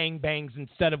doing gangbangs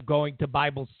instead of going to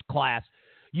Bible class.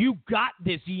 You got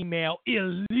this email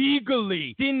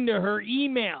illegally into her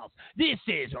emails. This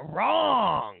is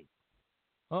wrong.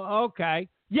 Okay.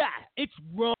 Yeah, it's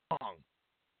wrong.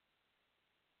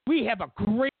 We have a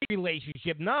great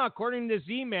relationship. Now, according to this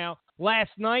email,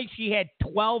 last night she had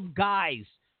 12 guys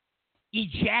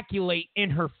ejaculate in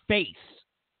her face.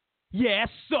 Yeah,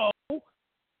 so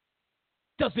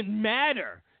doesn't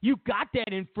matter. You got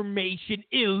that information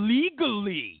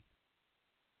illegally.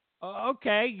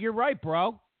 Okay, you're right,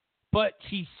 bro. But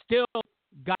she still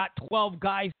got 12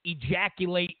 guys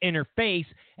ejaculate in her face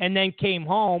and then came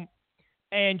home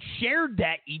and shared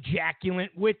that ejaculant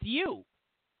with you.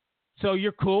 So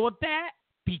you're cool with that?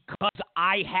 Because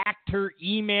I hacked her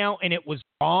email and it was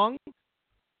wrong?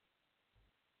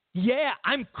 Yeah,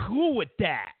 I'm cool with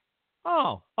that.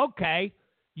 Oh, okay.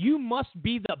 You must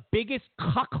be the biggest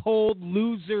cuckold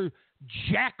loser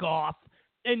jack-off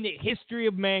in the history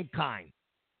of mankind.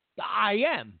 I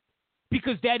am.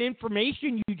 Because that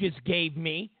information you just gave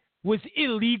me was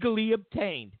illegally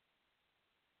obtained.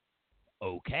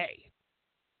 Okay.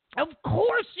 Of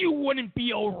course you wouldn't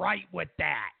be all right with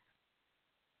that.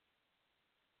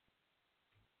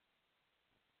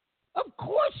 Of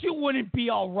course you wouldn't be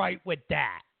all right with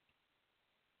that.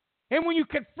 And when you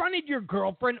confronted your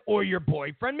girlfriend or your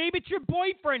boyfriend, maybe it's your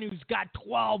boyfriend who's got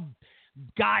 12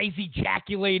 guys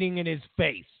ejaculating in his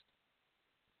face.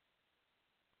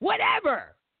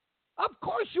 Whatever. Of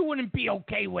course you wouldn't be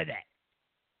okay with it.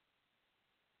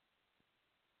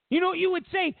 You know, you would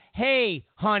say, hey,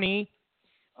 honey,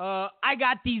 I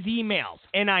got these emails,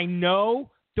 and I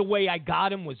know the way I got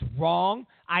them was wrong.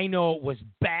 I know it was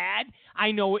bad.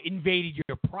 I know it invaded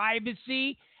your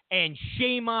privacy, and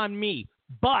shame on me.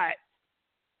 But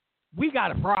we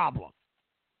got a problem.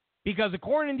 Because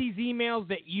according to these emails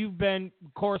that you've been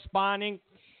corresponding,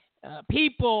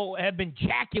 people have been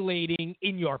ejaculating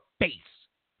in your face.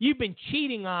 You've been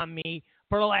cheating on me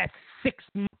for the last 6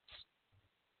 months.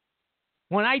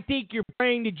 When I think you're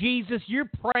praying to Jesus, you're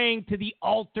praying to the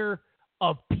altar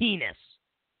of penis.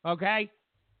 Okay?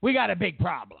 We got a big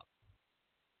problem.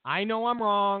 I know I'm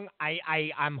wrong.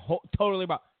 I'm totally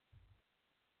wrong.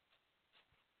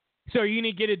 So are you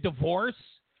going to get a divorce?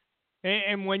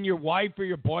 And when your wife or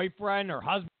your boyfriend or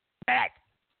husband,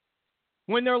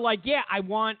 when they're like, yeah, I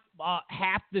want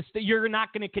half this, you're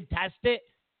not going to contest it?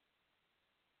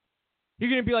 You're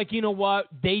going to be like, you know what?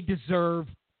 They deserve.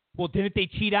 Well, didn't they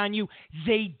cheat on you?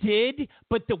 They did,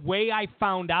 but the way I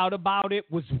found out about it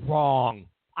was wrong.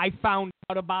 I found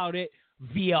out about it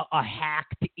via a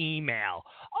hacked email.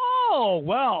 Oh,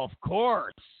 well, of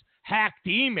course. Hacked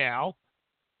email?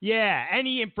 Yeah,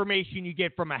 any information you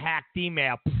get from a hacked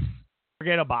email,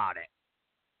 forget about it.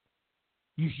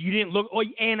 You didn't look. Oh,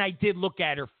 and I did look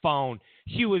at her phone.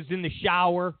 She was in the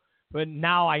shower, but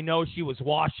now I know she was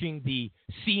washing the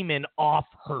semen off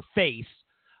her face.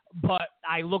 But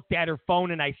I looked at her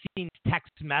phone and I seen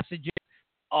text messages.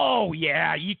 Oh,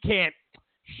 yeah, you can't.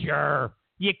 Sure,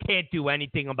 you can't do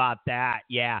anything about that.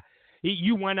 Yeah.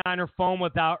 You went on her phone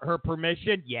without her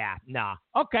permission? Yeah, nah.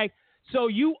 Okay, so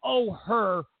you owe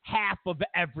her half of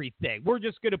everything. We're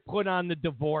just going to put on the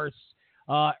divorce,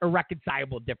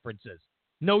 irreconcilable differences.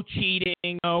 No cheating,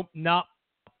 no.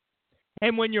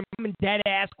 And when your mom and dad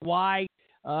ask why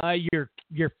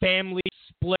your family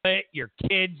split, your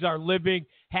kids are living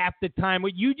half the time,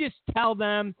 well, you just tell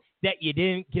them that you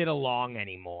didn't get along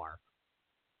anymore.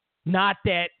 Not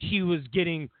that she was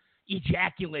getting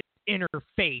ejaculate in her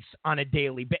face on a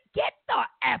daily basis. Get the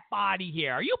F out of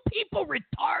here. Are you people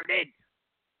retarded?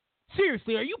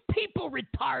 Seriously, are you people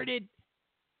retarded?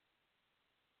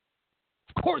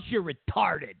 Of course you're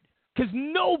retarded. Because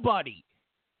no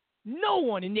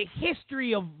one in the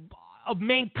history of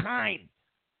mankind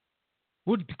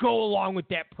would go along with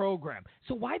that program.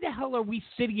 So why the hell are we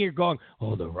sitting here going,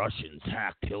 oh, the Russians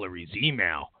hacked Hillary's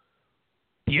email?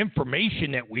 The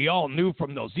information that we all knew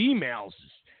from those emails,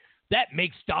 that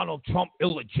makes Donald Trump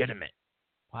illegitimate.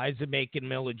 Why does it make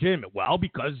him illegitimate? Well,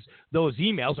 because those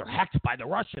emails are hacked by the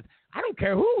Russians. I don't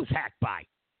care who it was hacked by.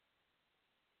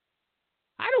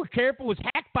 I don't care if it was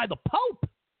hacked by the Pope.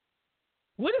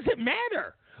 What does it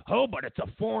matter? Oh, but it's a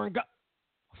foreign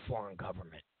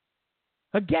government.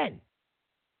 Again,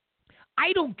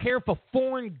 I don't care if a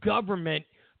foreign government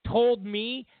told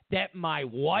me that my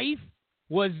wife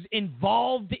was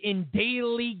involved in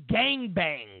daily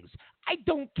gangbangs. I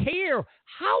don't care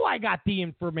how I got the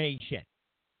information.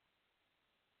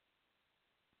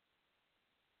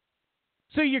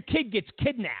 So your kid gets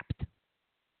kidnapped.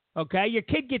 Okay? Your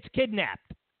kid gets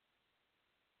kidnapped.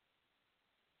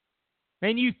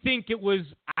 And you think it was,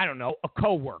 I don't know, a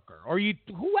coworker or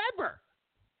whoever.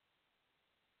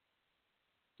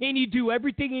 And you do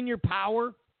everything in your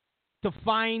power to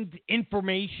find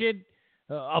information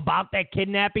about that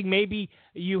kidnapping. Maybe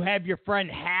you have your friend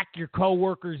hack your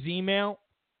coworker's email.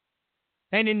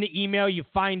 And in the email, you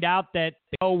find out that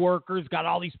the coworker's got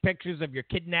all these pictures of your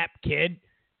kidnapped kid.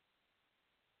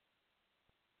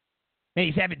 And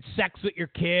he's having sex with your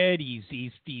kid.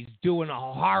 He's doing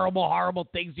horrible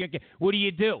things to your kid. What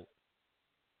do?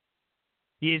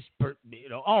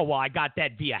 Oh, well, I got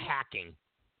that via hacking.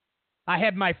 I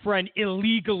had my friend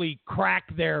illegally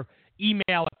crack their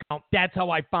email account. That's how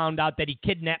I found out that he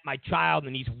kidnapped my child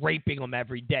and he's raping him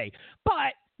every day.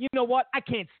 But you know what? I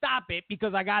can't stop it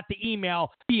because I got the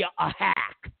email via a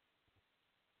hack.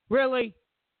 Really?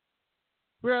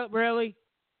 Really?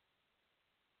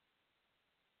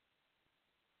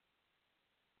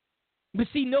 But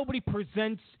see, nobody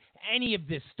presents any of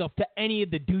this stuff to any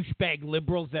of the douchebag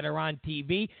liberals that are on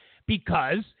TV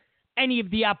because any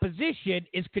of the opposition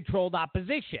is controlled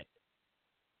opposition.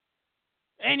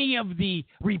 Any of the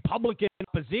Republican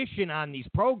opposition on these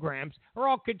programs are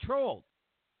all controlled.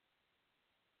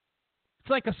 It's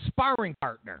like a sparring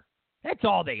partner. That's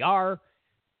all they are.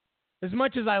 As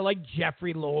much as I like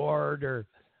Jeffrey Lord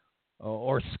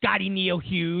or Scotty Neal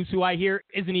Hughes, who I hear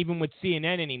isn't even with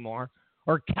CNN anymore,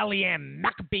 or Kellyanne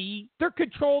McAbee, they're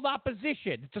controlled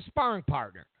opposition. It's a sparring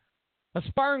partner. A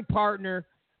sparring partner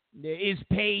is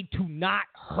paid to not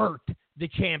hurt the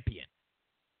champion.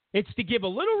 It's to give a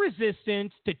little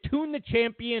resistance, to tune the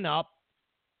champion up,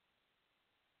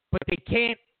 but they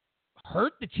can't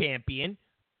hurt the champion.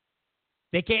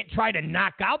 They can't try to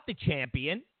knock out the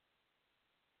champion.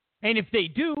 And if they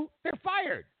do, they're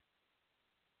fired.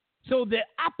 So the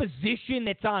opposition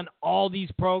that's on all these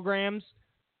programs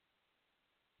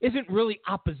isn't really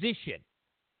opposition.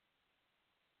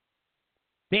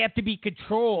 They have to be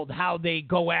controlled how they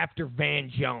go after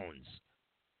Van Jones.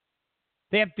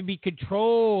 They have to be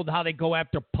controlled how they go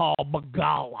after Paul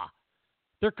Begala.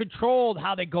 They're controlled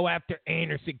how they go after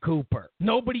Anderson Cooper.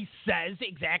 Nobody says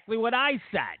exactly what I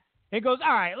said. It goes,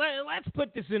 all right, let's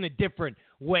put this in a different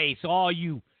way so all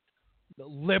you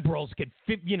liberals can,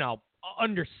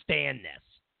 understand this.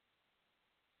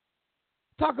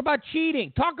 Talk about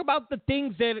cheating. Talk about the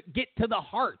things that get to the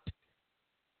heart.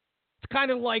 It's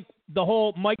kind of like the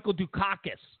whole Michael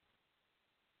Dukakis,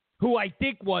 who I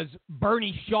think was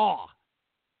Bernie Shaw,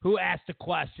 who asked a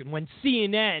question when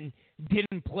CNN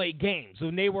didn't play games,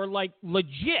 when they were like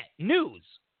legit news.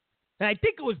 And I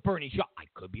think it was Bernie Shaw. I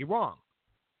could be wrong.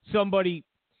 Somebody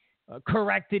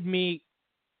corrected me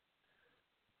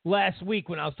last week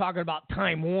when I was talking about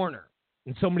Time Warner.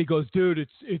 And somebody goes, dude,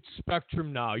 it's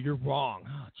Spectrum now. You're wrong.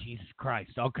 Oh, Jesus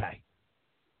Christ. Okay.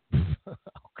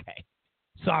 Okay.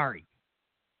 Sorry.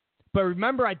 But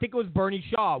remember, I think it was Bernie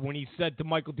Shaw when he said to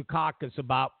Michael Dukakis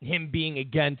about him being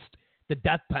against the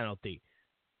death penalty.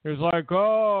 He was like,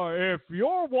 oh, if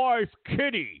your wife,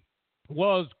 Kitty,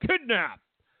 was kidnapped,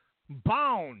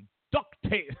 bound, duct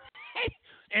taped,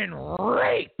 and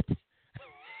raped,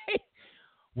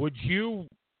 would you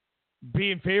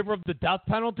be in favor of the death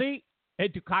penalty?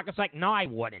 And Dukakis like, no, I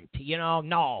wouldn't.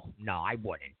 No, I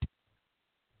wouldn't.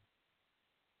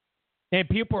 And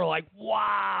people are like,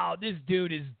 wow, this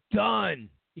dude is done.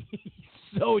 He's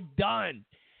so done.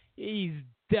 He's,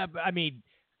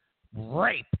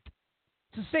 raped.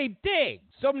 It's the same thing.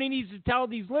 Somebody needs to tell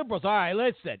these liberals, all right,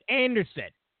 listen,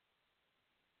 Anderson,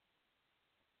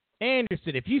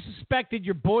 if you suspected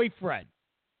your boyfriend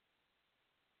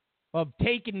of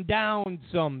taking down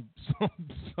some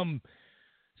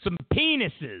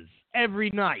penises every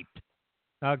night,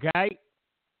 okay?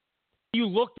 You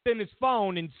looked in his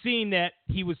phone and seen that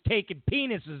he was taking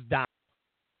penises down.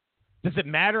 Does it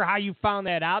matter how you found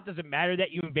that out? Does it matter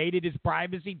that you invaded his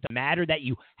privacy? Does it matter that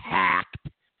you hacked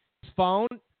his phone?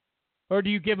 Or do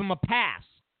you give him a pass?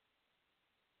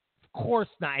 Of course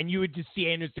not. And you would just see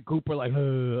Anderson Cooper like,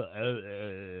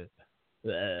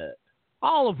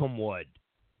 all of them would.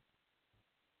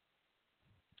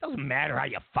 Doesn't matter how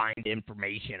you find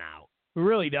information out. It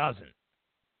really doesn't.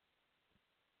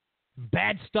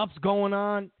 Bad stuff's going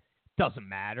on. Doesn't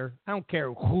matter. I don't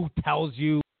care who tells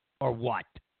you or what.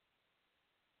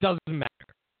 Doesn't matter.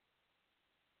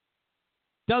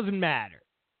 Doesn't matter.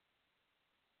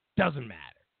 Doesn't matter.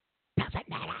 Doesn't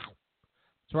matter.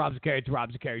 It's Rob Zicari. It's the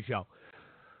Rob Zicari Show.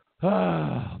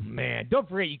 Oh, man. Don't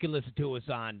forget you can listen to us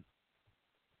on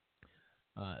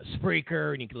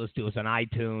Spreaker, and you can listen to us on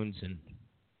iTunes, and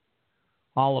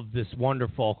all of this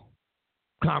wonderful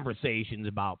conversations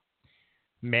about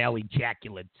male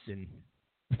ejaculates and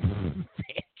Van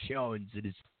Jones in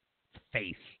his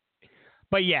face.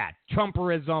 But yeah,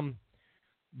 Trumperism,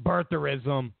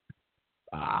 birtherism,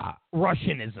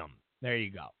 Russianism. There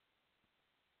you go.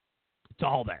 It's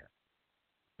all there.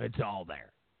 It's all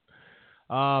there.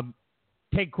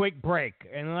 Take a quick break,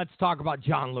 and let's talk about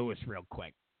John Lewis real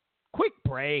quick. Quick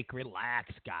break. Relax,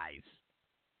 guys.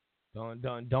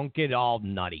 Don't get all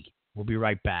nutty. We'll be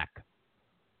right back.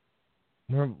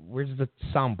 Where's the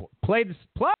soundboard? Play this.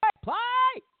 Play.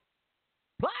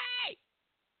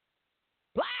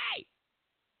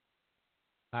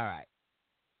 All right.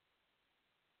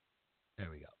 There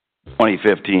we go.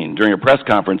 2015. During a press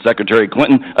conference, Secretary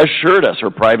Clinton assured us her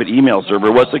private email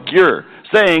server was secure,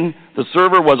 saying the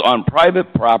server was on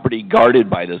private property guarded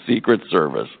by the Secret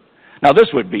Service. Now, this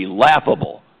would be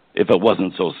laughable if it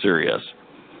wasn't so serious.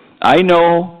 I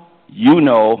know, you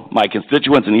know, my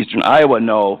constituents in eastern Iowa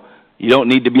know you don't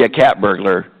need to be a cat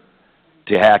burglar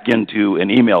to hack into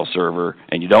an email server,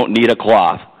 and you don't need a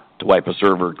cloth to wipe a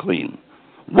server clean.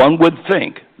 One would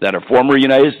think that a former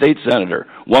United States Senator,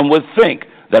 one would think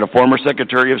that a former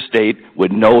Secretary of State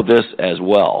would know this as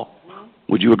well.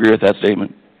 Would you agree with that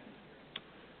statement?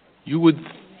 You would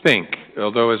think,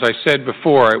 although as I said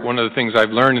before, one of the things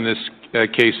I've learned in this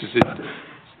case is that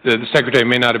the Secretary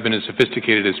may not have been as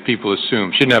sophisticated as people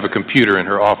assume. She didn't have a computer in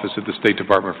her office at the State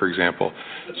Department, for example.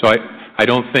 So I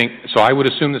don't think, so I would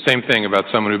assume the same thing about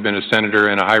someone who'd been a senator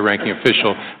and a high-ranking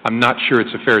official. I'm not sure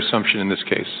it's a fair assumption in this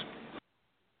case.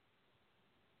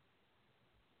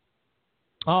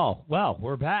 Oh, well,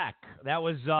 we're back. That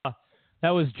was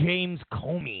James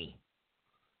Comey.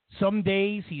 Some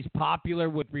days he's popular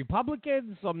with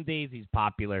Republicans, some days he's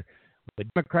popular with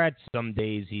Democrats, some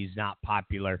days he's not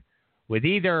popular with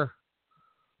either.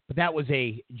 But that was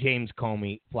a James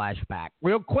Comey flashback.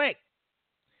 Real quick,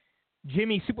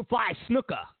 Jimmy Superfly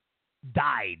Snuka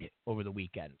died over the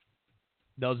weekend.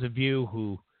 Those of you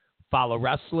who follow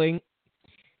wrestling,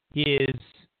 he is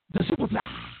the Superfly.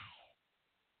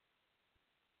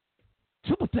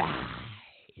 Superfly.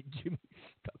 Jimmy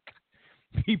Snuka.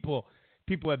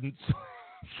 People have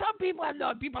Some people have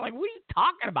no. People are like, what are you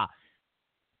talking about?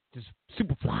 Just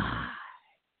Superfly.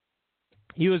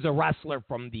 He was a wrestler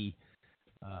from the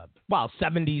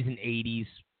 70s and 80s,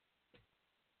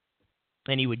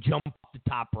 and he would jump off the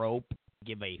top rope,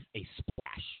 give a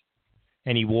splash,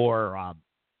 and he wore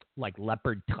like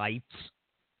leopard tights,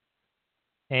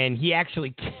 and he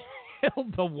actually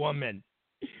killed a woman.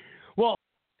 Well,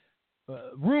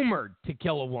 rumored to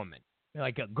kill a woman,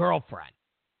 like a girlfriend,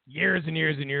 years and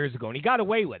years and years ago, and he got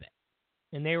away with it.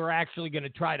 And they were actually going to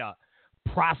try to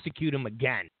prosecute him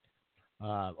again,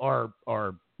 or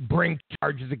bring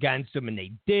charges against him, and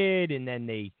they did, and then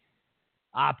they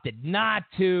opted not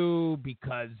to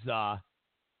because, the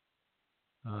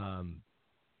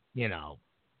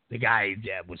guy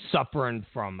was suffering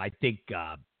from, I think,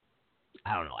 I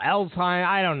don't know, Alzheimer's.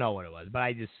 I don't know what it was,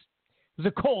 but it was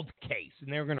a cold case,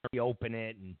 and they were going to reopen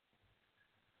it, and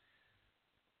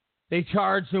they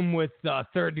charged him with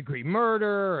third-degree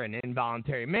murder and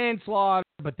involuntary manslaughter,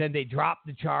 but then they dropped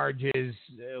the charges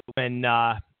when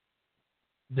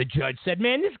the judge said,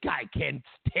 man, this guy can't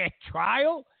stand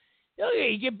trial. Look at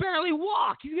him, he can barely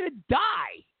walk. He's going to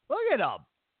die. Look at him.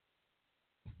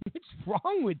 What's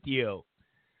wrong with you?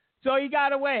 So he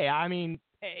got away. I mean,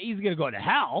 he's going to go to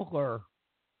hell or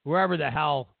wherever the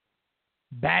hell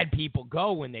bad people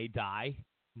go when they die.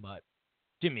 But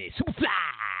Jimmy Superfly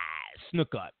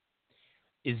Snuka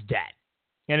is dead.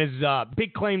 And his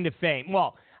big claim to fame.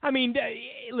 Well, I mean,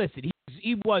 listen,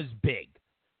 he was big.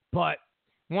 But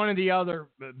one of the other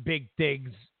big things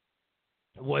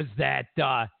was that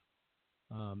The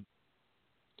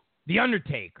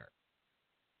Undertaker,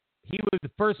 he was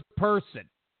the first person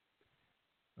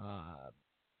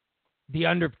The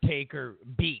Undertaker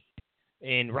beat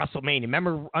in WrestleMania.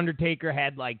 Remember, Undertaker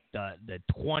had like the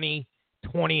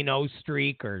 20-0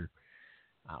 streak or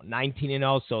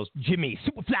 19-0. So Jimmy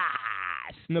Superfly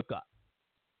Snuka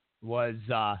was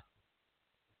the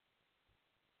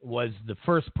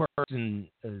first person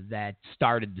that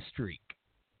started the streak.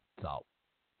 So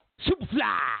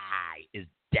Superfly is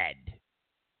dead.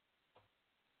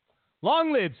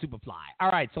 Long live Superfly. All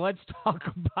right, so let's talk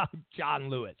about John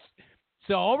Lewis.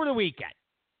 So over the weekend,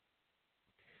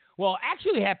 well,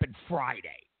 actually happened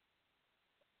Friday,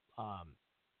 and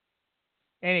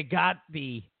it got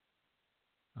the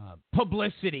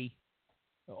publicity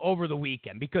over the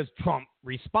weekend because Trump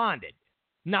responded.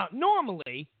 Now,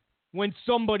 normally, when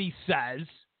somebody says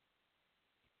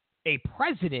a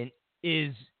president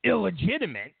is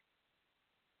illegitimate,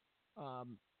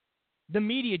 the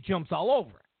media jumps all over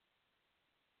it.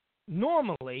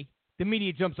 Normally, the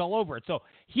media jumps all over it. So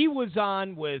he was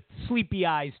on with Sleepy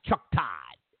Eyes Chuck Todd,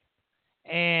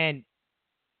 and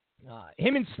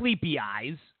him and Sleepy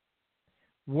Eyes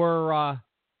were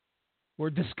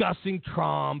discussing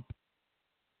Trump,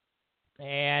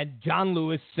 and John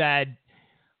Lewis said,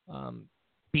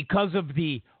 because of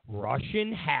the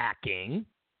Russian hacking,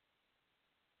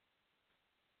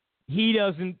 he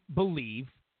doesn't believe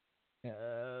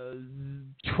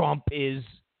Trump is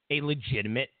a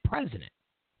legitimate president.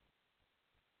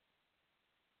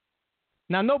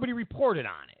 Now, nobody reported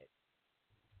on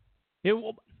it.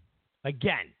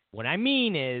 Again, what I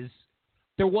mean is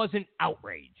there wasn't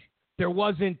outrage. There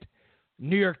wasn't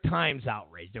New York Times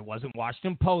outrage. There wasn't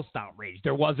Washington Post outrage.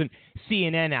 There wasn't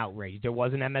CNN outrage. There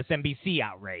wasn't MSNBC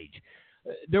outrage.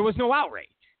 There was no outrage.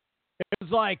 It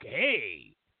was like,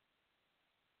 hey,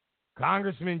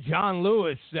 Congressman John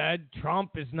Lewis said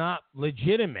Trump is not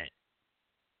legitimate.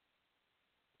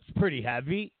 It's pretty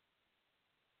heavy.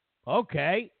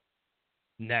 Okay.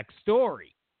 Next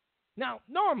story. Now,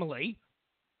 normally,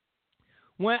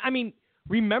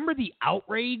 remember the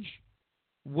outrage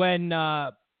when,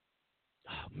 what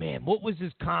was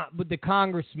with the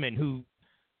congressman who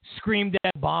screamed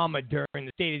at Obama during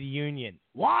the State of the Union?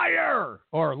 Liar!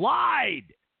 Or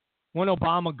lied! When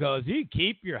Obama goes, you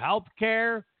keep your health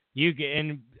care,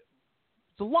 and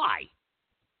it's a lie.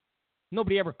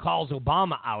 Nobody ever calls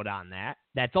Obama out on that.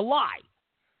 That's a lie.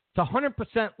 It's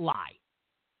 100% lie.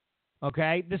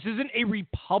 Okay? This isn't a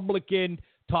Republican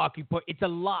talking point. It's a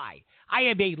lie. I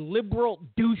have a liberal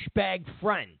douchebag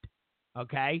friend,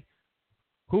 okay,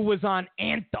 who was on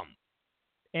Anthem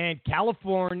in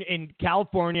California,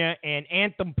 and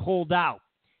Anthem pulled out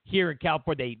here in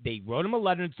California. They wrote him a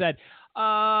letter and said,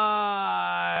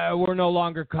 we're no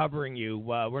longer covering you.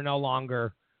 We're no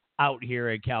longer out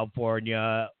here in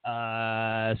California.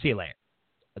 See you later.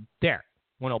 There.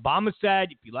 When Obama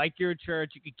said, if you like your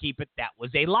church, you can keep it, that was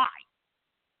a lie.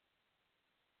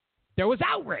 There was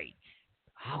outrage.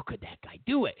 How could that guy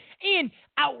do it? And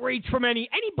outrage from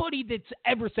anybody that's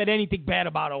ever said anything bad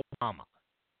about Obama.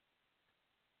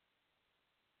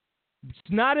 It's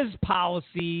not his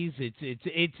policies.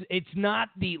 It's not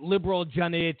the liberal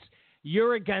agenda. It's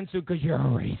you're against it because you're a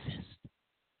racist.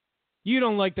 You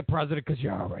don't like the president because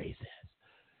you're a racist.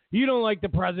 You don't like the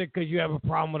president because you have a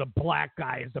problem with a black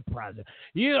guy as the president.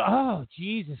 Oh,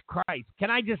 Jesus Christ.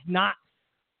 Can I just not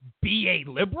be a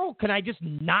liberal? Can I just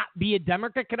not be a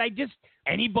Democrat? Can I just,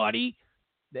 anybody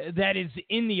that is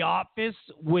in the office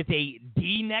with a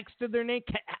D next to their name,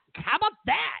 how about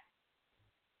that?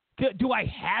 Do I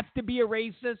have to be a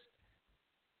racist?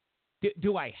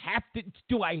 Do I have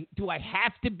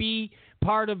to be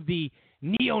part of the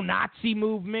neo-Nazi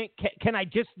movement? Can I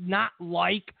just not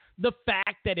like the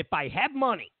fact that if I have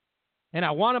money and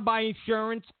I want to buy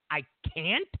insurance, I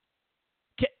can't?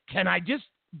 Can I just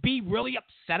be really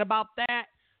upset about that?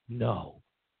 No.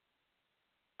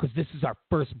 Because this is our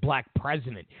first black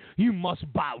president. You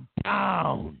must bow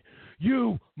down.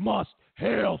 You must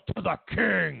hail to the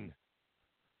king.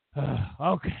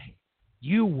 Okay.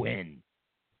 You win.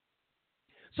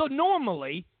 So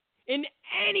normally, in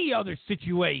any other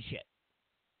situation,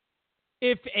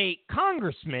 if a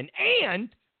congressman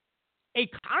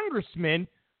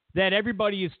that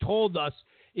everybody has told us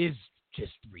is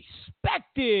just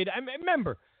respected. I mean,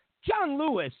 remember, John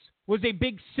Lewis was a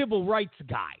big civil rights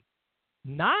guy.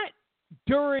 Not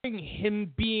during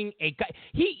him being a guy.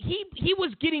 He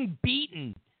was getting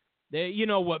beaten.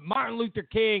 What Martin Luther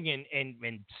King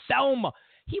and Selma.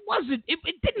 He wasn't.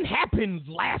 It didn't happen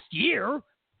last year.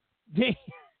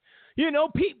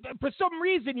 For some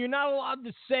reason, you're not allowed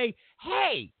to say,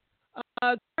 hey,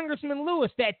 Congressman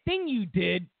Lewis, that thing you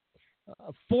did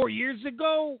 4 years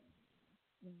ago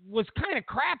was kind of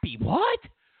crappy. What?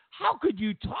 How could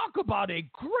you talk about a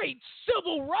great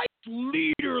civil rights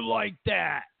leader like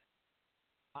that?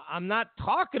 I'm not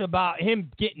talking about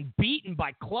him getting beaten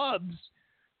by clubs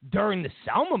during the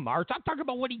Selma March. I'm talking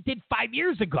about what he did 5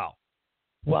 years ago.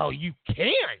 Well, you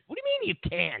can't. What do you mean you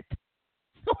can't?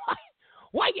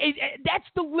 Why? That's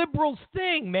the liberals'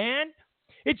 thing, man.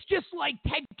 It's just like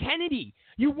Ted Kennedy.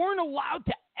 You weren't allowed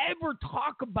to ever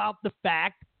talk about the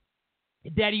fact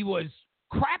that he was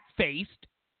crap-faced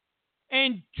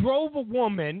and drove a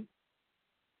woman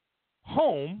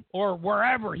home or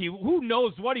wherever who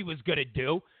knows what he was going to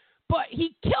do, but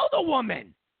he killed a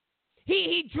woman.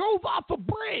 He drove off a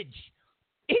bridge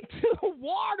into the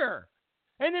water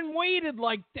and then waited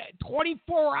like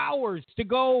 24 hours to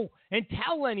go and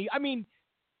tell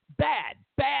bad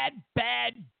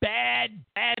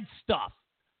stuff.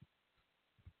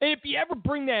 And if you ever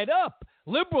bring that up,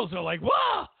 liberals are like,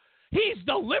 whoa, he's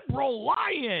the liberal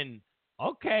lion.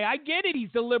 Okay, I get it.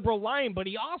 He's the liberal lion, but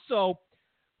he also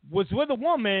was with a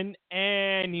woman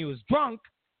and he was drunk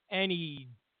and he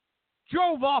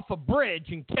drove off a bridge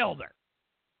and killed her.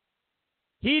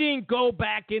 He didn't go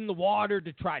back in the water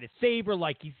to try to save her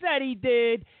like he said he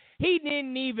did. He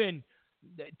didn't even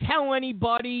tell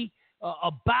anybody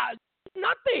about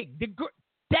nothing.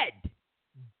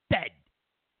 Dead.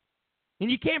 And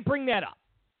you can't bring that up.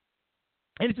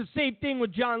 And it's the same thing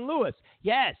with John Lewis.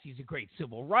 Yes, he's a great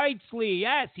civil rights leader.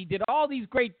 Yes, he did all these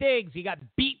great things. He got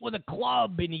beat with a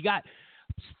club and he got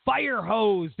fire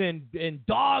hosed and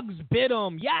dogs bit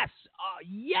him. Yes.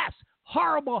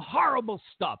 Horrible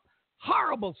stuff.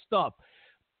 Horrible stuff.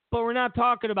 But we're not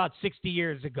talking about 60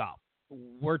 years ago.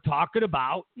 We're talking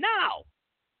about now.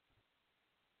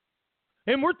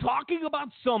 And we're talking about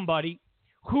somebody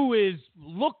who is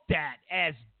looked at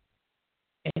as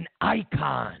an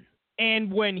icon.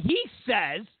 And when he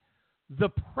says the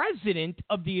president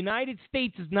of the United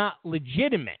States is not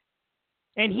legitimate,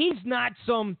 and he's not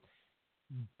some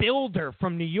builder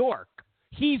from New York,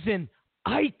 he's an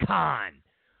icon.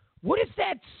 What does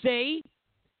that say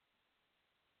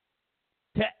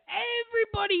to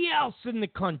everybody else in the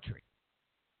country?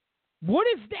 What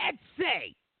does that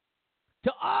say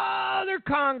to other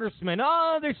congressmen,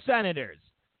 other senators?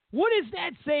 What does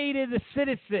that say to the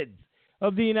citizens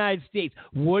of the United States?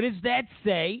 What does that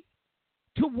say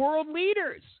to world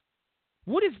leaders?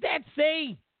 What does that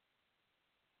say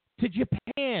to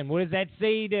Japan? What does that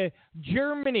say to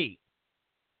Germany?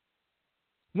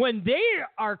 When they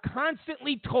are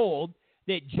constantly told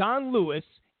that John Lewis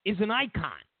is an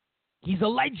icon, he's a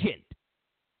legend,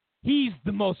 he's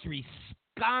the most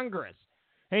Congress.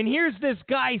 And here's this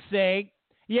guy saying,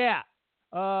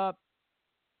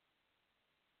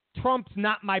 Trump's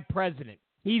not my president.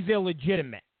 He's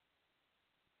illegitimate.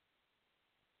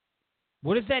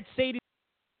 What does that say to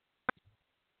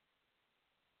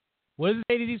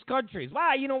these countries?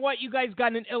 Wow, you know what? You guys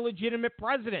got an illegitimate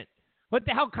president. What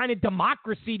the hell kind of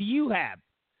democracy do you have?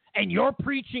 And you're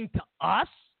preaching to us?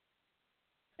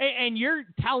 And you're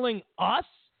telling us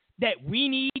that we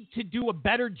need to do a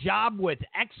better job with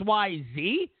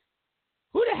XYZ?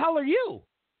 Who the hell are you?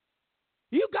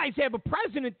 You guys have a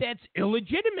president that's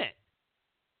illegitimate.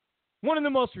 One of the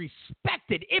most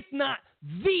respected, if not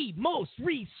the most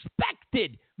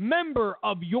respected member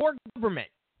of your government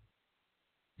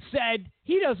said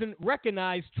he doesn't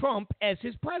recognize Trump as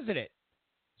his president.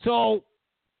 So,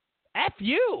 F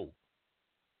you.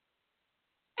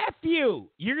 F you.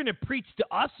 You're going to preach to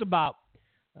us about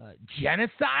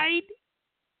genocide?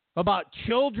 About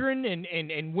children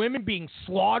and women being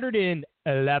slaughtered in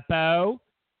Aleppo?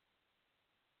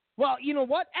 Well, you know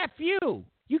what? F you.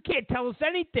 You can't tell us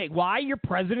anything. Why? Your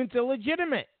president's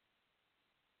illegitimate.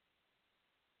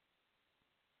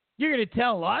 You're going to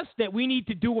tell us that we need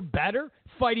to do a better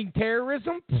fighting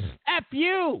terrorism? F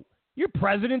you. Your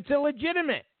president's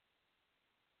illegitimate.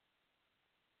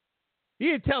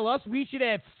 You're going to tell us we should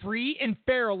have free and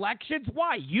fair elections?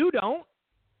 Why? You don't.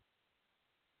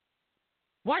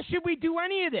 Why should we do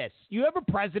any of this? You have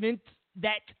a president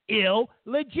that's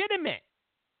illegitimate,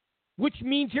 which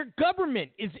means your government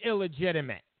is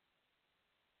illegitimate.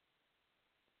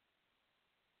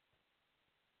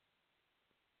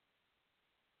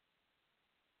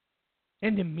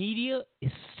 And the media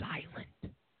is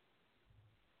silent.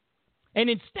 And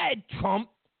instead, Trump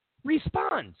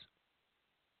responds.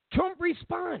 Trump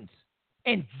responds.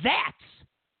 And that's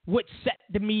what set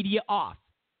the media off.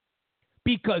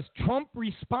 Because Trump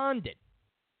responded.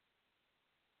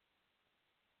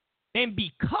 And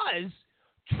because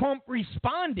Trump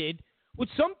responded with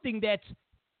something that's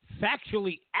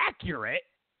factually accurate,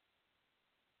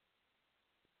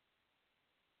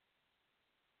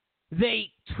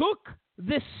 they took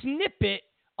the snippet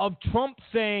of Trump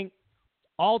saying,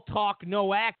 all talk,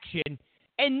 no action,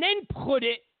 and then put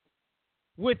it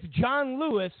with John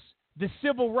Lewis, the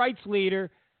civil rights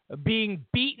leader, being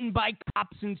beaten by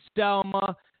cops in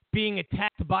Selma, being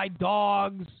attacked by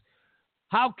dogs.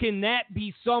 How can that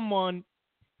be someone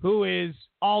who is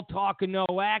all talk and no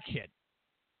action?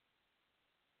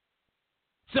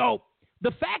 So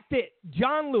the fact that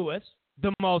John Lewis,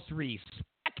 the most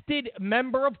respected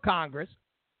member of Congress,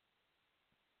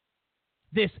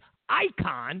 this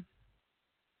icon,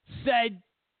 said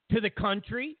to the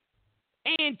country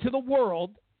and to the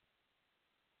world,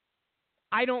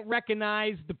 I don't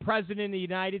recognize the President of the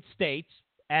United States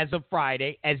as of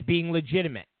Friday as being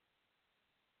legitimate.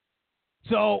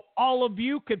 So all of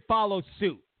you could follow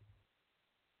suit.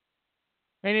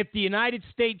 And if the United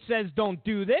States says don't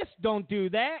do this, don't do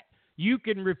that, you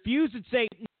can refuse and say,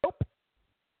 nope,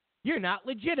 you're not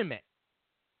legitimate.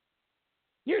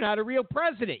 You're not a real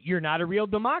president. You're not a real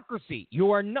democracy.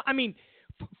 You are not. I mean,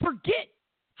 forget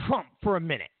Trump for a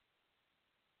minute.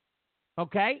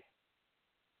 Okay?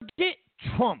 Forget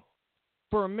Trump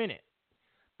for a minute.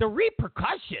 The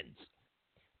repercussions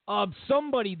of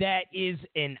somebody that is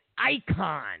an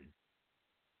icon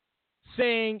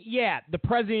saying, yeah, the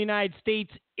President of the United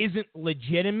States isn't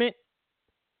legitimate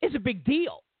is a big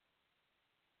deal.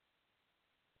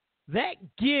 That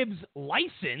gives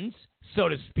license, so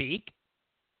to speak,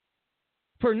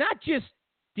 for not just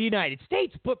the United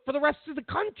States, but for the rest of the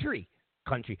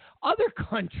other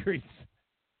countries,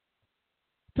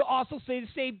 to also say the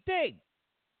same thing.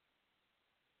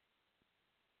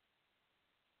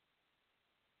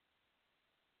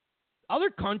 Other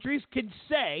countries can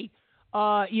say,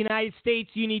 United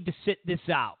States, you need to sit this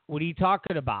out. What are you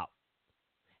talking about?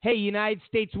 Hey, United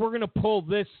States, we're going to pull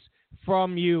this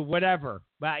from you, whatever.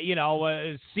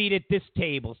 Seat at this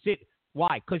table.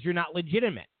 Why? Because you're not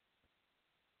legitimate.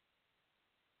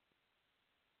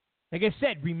 Like I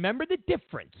said, remember the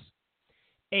difference.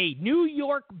 A New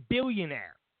York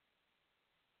billionaire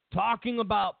talking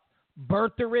about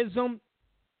birtherism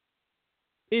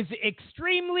is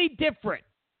extremely different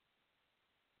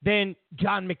than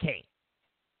John McCain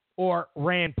or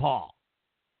Rand Paul.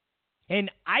 And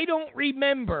I don't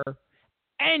remember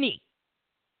any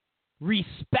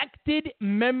respected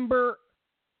member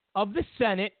of the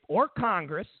Senate or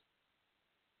Congress.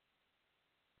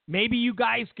 Maybe you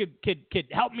guys could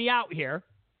help me out here.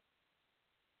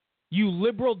 You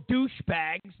liberal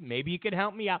douchebags, maybe you could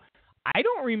help me out. I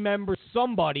don't remember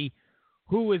somebody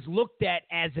who is looked at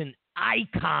as an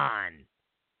icon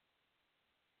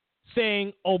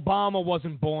saying Obama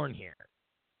wasn't born here.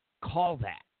 Call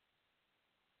that.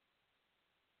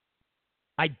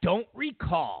 I don't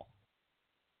recall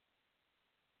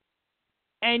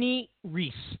any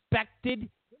respected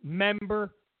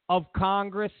member of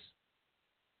Congress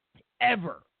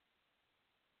ever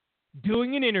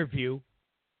doing an interview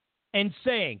and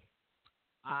saying,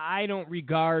 I don't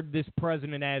regard this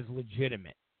president as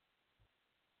legitimate.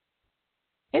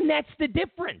 And that's the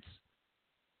difference.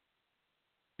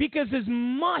 Because as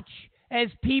much as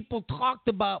people talked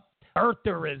about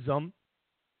birtherism,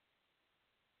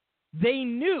 they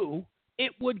knew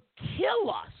it would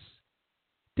kill us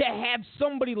to have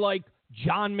somebody like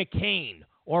John McCain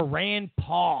or Rand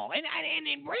Paul. And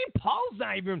Rand Paul's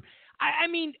not even,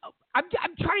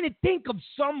 I'm trying to think of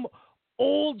some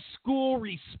old school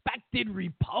respected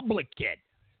Republican.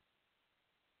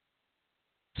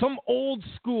 Some old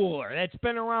schooler that's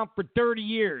been around for 30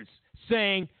 years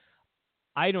saying,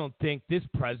 I don't think this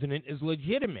president is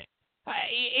legitimate.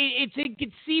 It's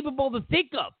inconceivable to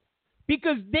think of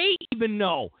because they even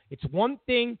know it's one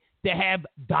thing to have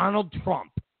Donald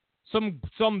Trump,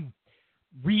 some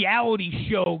reality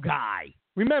show guy.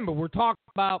 Remember, we're talking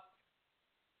about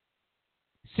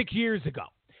 6 years ago.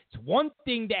 It's one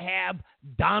thing to have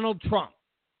Donald Trump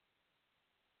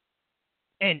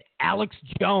and Alex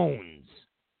Jones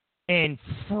and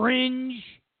fringe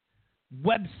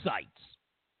websites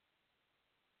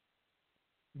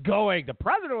going, the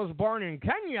president was born in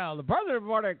Kenya, the president was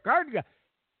born in Kenya.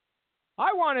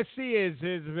 I want to see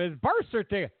his birth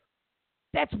certificate.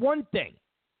 That's one thing.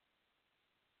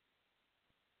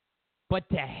 But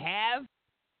to have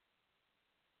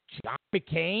John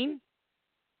McCain,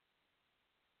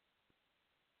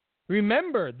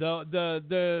 remember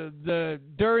the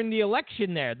during the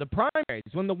election there, the primaries,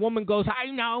 when the woman goes, I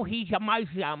know he's a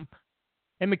Muslim,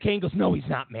 and McCain goes, no, he's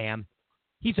not, ma'am.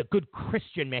 He's a good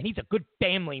Christian man. He's a good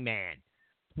family man.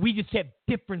 We just have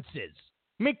differences.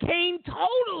 McCain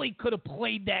totally could have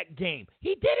played that game.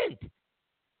 He didn't.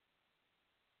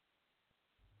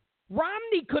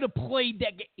 Romney could have played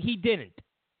that game. He didn't.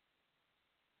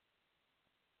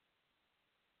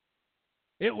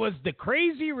 It was the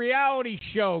crazy reality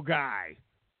show guy.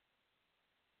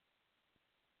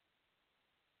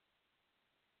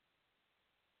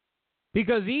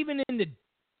 Because even in the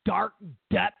dark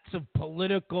depths of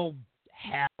political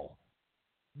hell,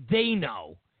 they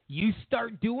know you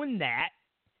start doing that,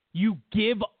 you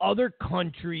give other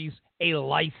countries a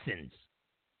license.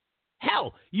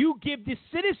 Hell, you give the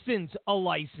citizens a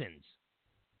license.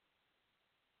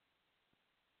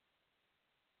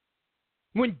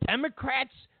 When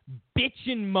Democrats bitch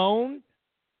and moan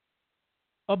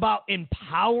about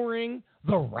empowering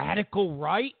the radical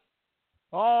right,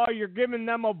 oh, you're giving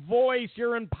them a voice.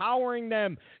 You're empowering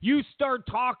them. You start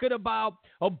talking about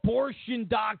abortion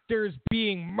doctors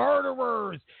being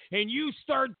murderers, and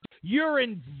you're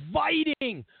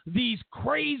inviting these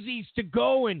crazies to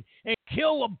go and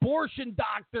kill abortion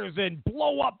doctors and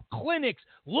blow up clinics.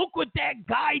 Look what that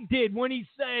guy did when he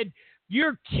said,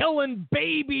 you're killing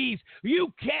babies.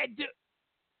 You can't do...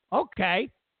 Okay.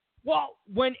 Well,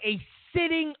 when a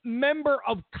sitting member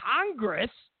of Congress,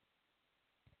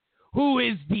 who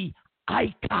is the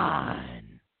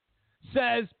icon,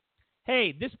 says,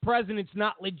 hey, this president's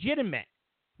not legitimate,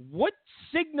 what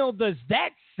signal does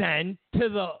that send to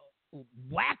the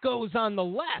wackos on the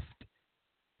left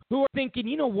who are thinking,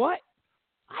 you know what?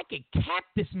 I could cap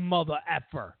this mother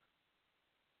effer.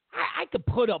 I could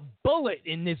put a bullet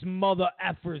in this mother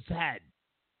effer's head.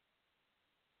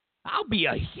 I'll be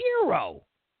a hero.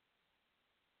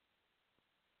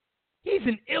 He's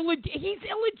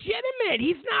illegitimate.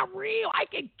 He's not real. I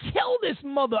can kill this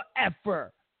mother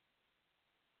effer.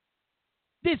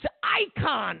 This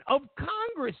icon of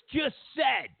Congress just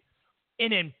said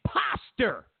an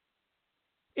imposter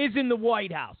is in the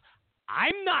White House.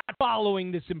 I'm not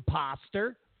following this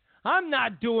imposter. I'm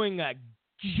not doing a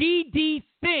GD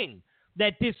thing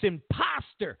that this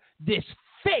imposter, this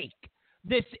fake,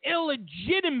 this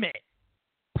illegitimate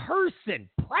person,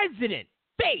 president,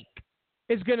 fake,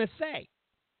 is going to say.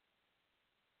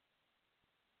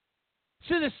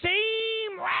 So the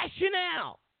same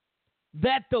rationale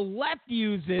that the left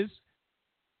uses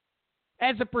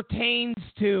as it pertains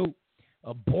to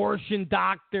abortion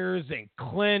doctors and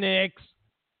clinics.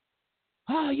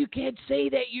 Oh, you can't say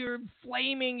that you're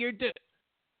inflaming your...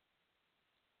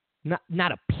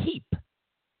 Not a peep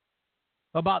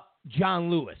about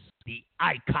John Lewis, the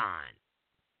icon.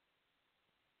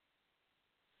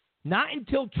 Not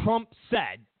until Trump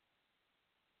said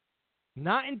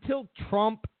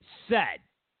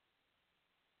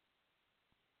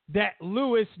that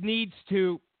Lewis needs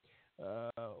to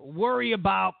worry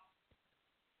about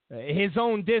his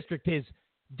own district, his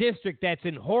district that's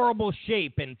in horrible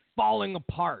shape and falling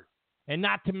apart, and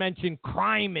not to mention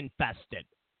crime infested.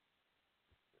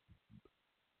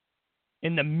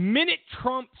 And the minute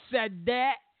Trump said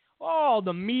that, oh,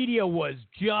 the media was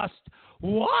just,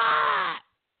 what?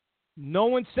 No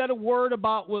one said a word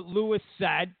about what Lewis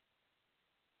said.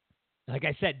 Like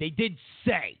I said, they did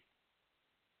say,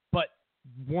 but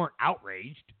weren't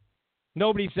outraged.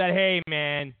 Nobody said, hey,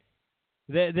 man,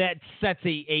 that sets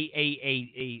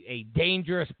a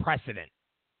dangerous precedent.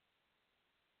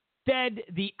 Instead,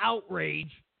 the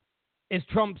outrage is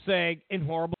Trump saying in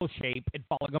horrible shape and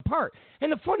falling apart.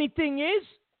 And the funny thing is,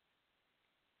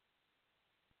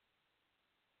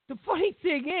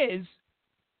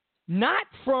 not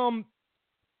from,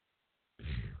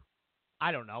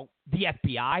 I don't know, the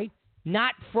FBI,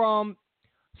 not from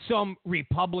some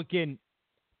Republican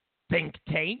think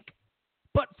tank,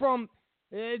 but from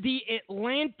the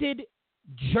Atlanta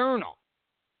Journal,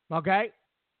 okay?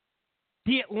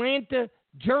 The Atlanta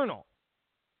Journal.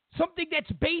 Something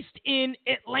that's based in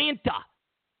Atlanta.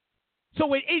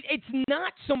 So it's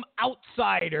not some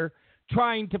outsider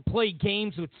trying to play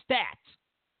games with stats,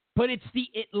 but it's the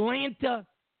Atlanta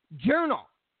Journal.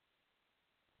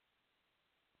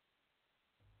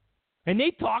 And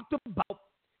they talked about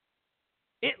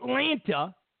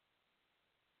Atlanta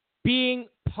being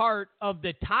part of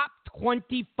the top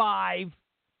 25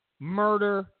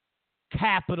 murder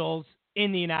capitals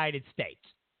in the United States.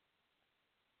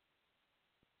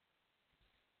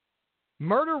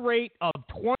 Murder rate of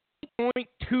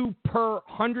 20.2 per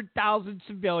 100,000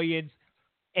 civilians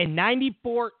and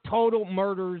 94 total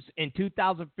murders in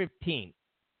 2015.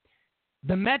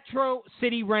 The Metro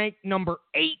City ranked number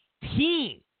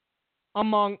 18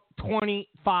 among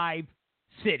 25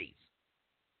 cities.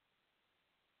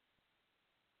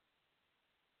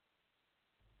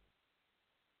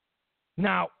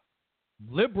 Now,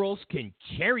 liberals can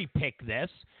cherry pick this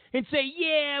and say,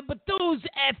 yeah, but those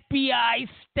FBI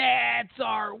stats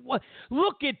are,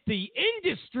 look at the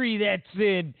industry that's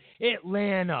in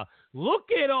Atlanta. Look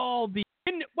at all the,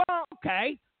 well,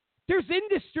 okay, there's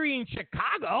industry in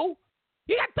Chicago.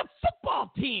 You got the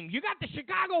football team. You got the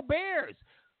Chicago Bears.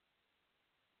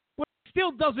 But it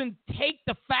still doesn't take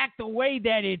the fact away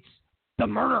that it's the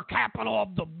murder capital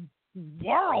of the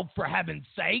world, for heaven's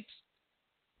sakes.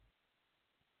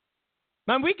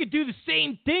 Man, we could do the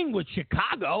same thing with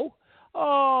Chicago.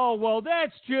 Oh, well,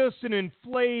 that's just an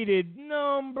inflated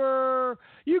number.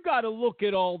 You got to look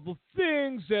at all the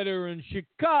things that are in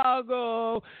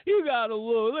Chicago. You got to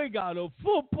look, they got a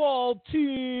football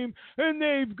team, and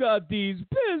they've got these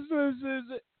businesses.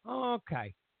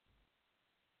 Okay.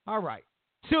 All right.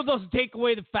 Still doesn't take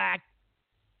away the fact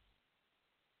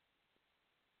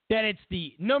that it's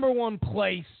the number one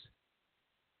place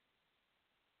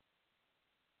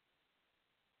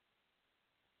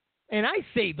and I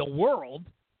say the world,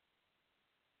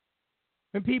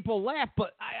 and people laugh,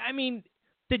 but I mean,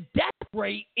 the death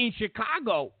rate in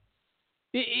Chicago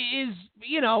is,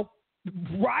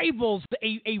 rivals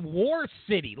a war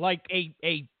city, like a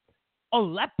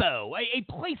Aleppo, a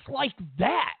place like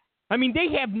that. I mean,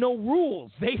 they have no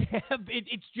rules. They have,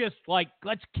 it's just like,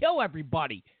 let's kill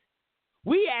everybody.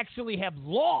 We actually have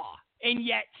law, and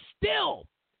yet still,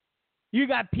 you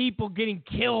got people getting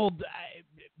killed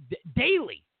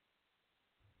daily.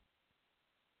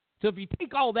 So if you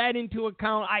take all that into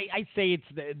account, I say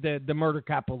it's the murder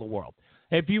capital of the world.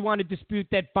 If you want to dispute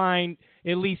that, fine,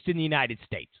 at least in the United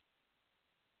States.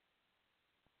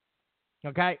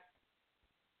 Okay?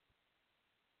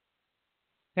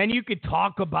 And you could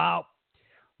talk about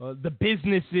the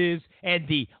businesses and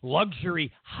the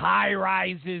luxury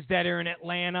high-rises that are in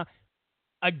Atlanta.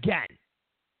 Again,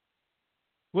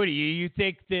 what do you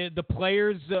think the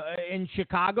players in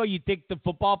Chicago, you think the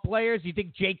football players, you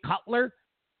think Jay Cutler,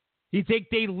 you think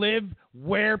they live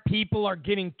where people are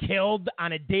getting killed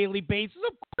on a daily basis?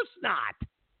 Of course not.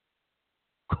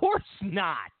 Of course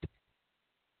not.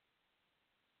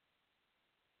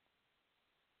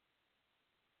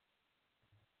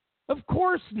 Of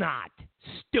course not.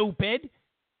 Stupid.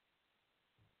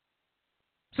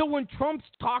 So when Trump's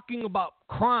talking about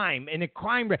crime and the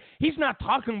crime rate, he's not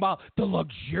talking about the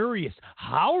luxurious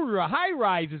high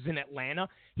rises in Atlanta.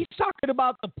 He's talking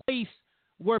about the place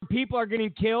where people are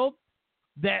getting killed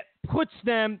that puts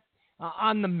them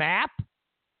on the map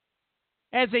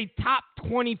as a top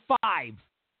 25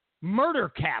 murder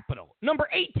capital. Number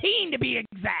 18 to be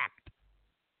exact.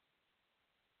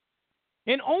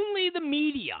 And only the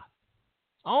media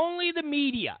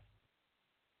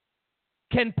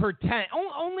can pretend,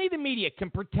 only the media can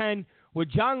pretend what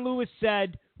John Lewis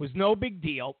said was no big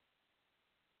deal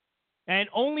and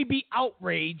only be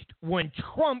outraged when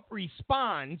Trump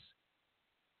responds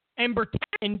and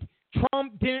pretend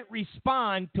Trump didn't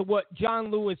respond to what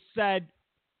John Lewis said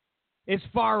as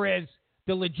far as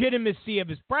the legitimacy of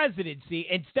his presidency.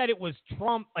 Instead, it was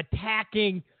Trump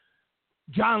attacking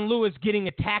John Lewis getting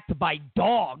attacked by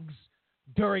dogs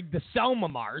during the Selma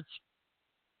March,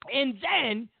 and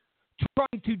then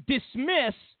trying to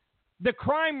dismiss the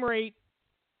crime rate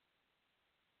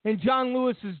in John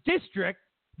Lewis's district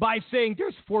by saying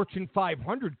there's Fortune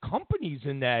 500 companies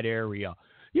in that area.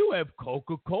 You have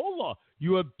Coca-Cola.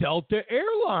 You have Delta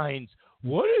Airlines.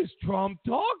 What is Trump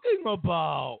talking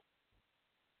about?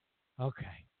 Okay.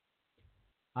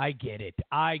 I get it.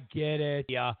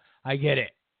 Yeah, I get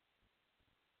it.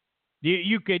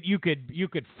 You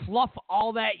could fluff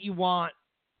all that you want.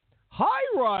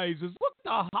 High rises. Look at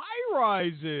the high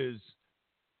rises.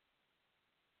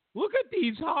 Look at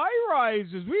these high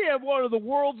rises. We have one of the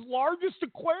world's largest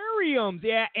aquariums.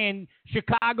 Yeah, and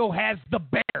Chicago has the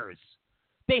Bears.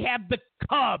 They have the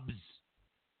Cubs.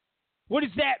 What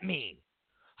does that mean?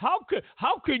 How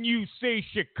can you say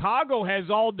Chicago has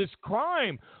all this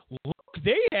crime? Look,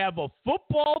 they have a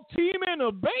football team and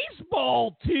a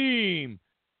baseball team.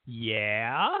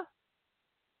 Yeah.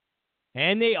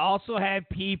 And they also have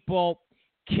people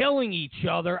killing each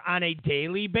other on a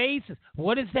daily basis.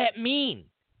 What does that mean?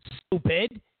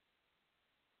 Stupid.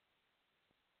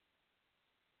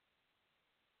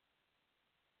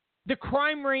 The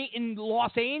crime rate in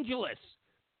Los Angeles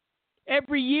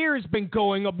every year has been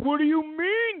going up. What do you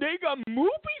mean? They got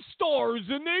movie stars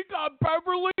and they got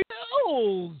Beverly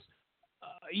Hills.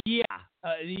 Yeah,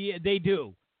 they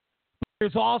do.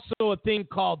 There's also a thing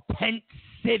called Tent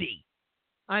City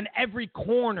on every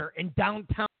corner in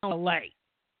downtown LA.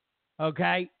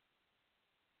 Okay?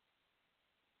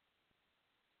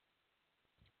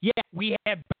 Yeah, we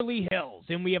have Beverly Hills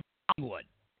and we have Hollywood.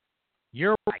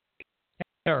 You're right.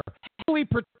 They're heavily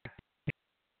protected.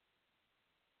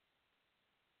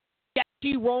 Yeah,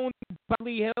 you roll into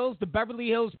Beverly Hills, the Beverly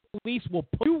Hills police will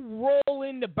put you roll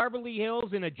into Beverly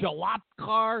Hills in a jalop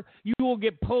car, you will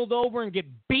get pulled over and get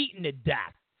beaten to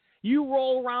death. You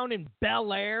roll around in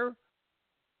Bel Air.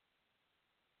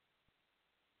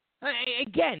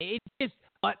 Again, it's just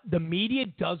the media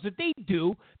does what they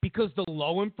do because the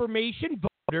low information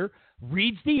voter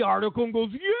reads the article and goes,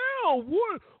 yeah,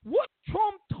 what's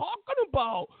Trump talking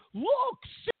about? Look,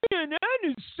 CNN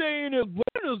is saying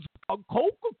Atlanta's got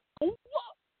Coca-Cola,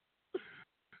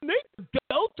 and they got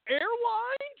Delta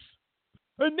Airlines,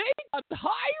 and they got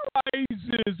high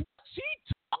rises. What's he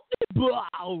talking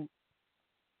about?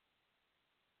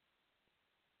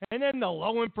 And then the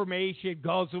low information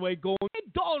goes away going,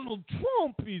 Donald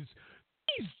Trump he's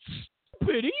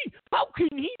stupid. How can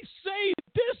he say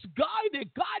this guy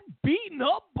that got beaten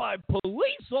up by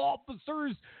police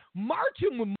officers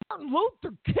marching with Martin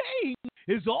Luther King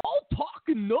is all talk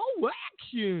and no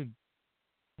action?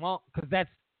 Well, because that's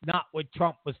not what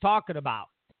Trump was talking about.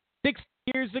 6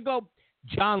 years ago,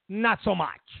 John, not so much.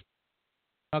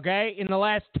 Okay? In the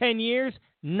last 10 years,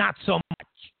 not so much.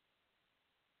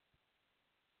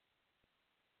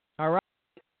 All right?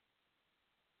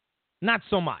 Not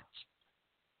so much.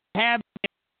 Have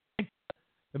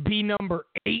be number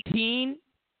 18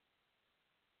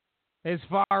 as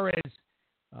far as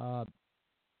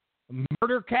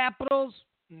murder capitals,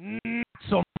 not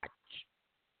so much.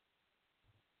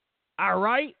 All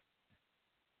right?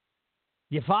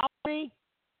 You follow me?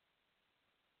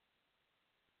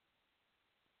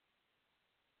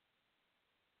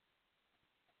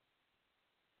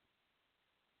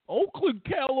 Oakland,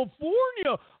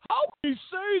 California. How can you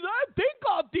say that? They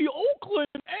got the Oakland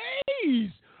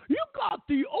A's. You got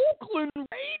the Oakland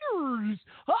Raiders.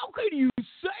 How can you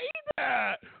say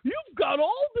that? You've got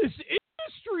all this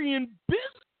industry and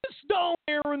business down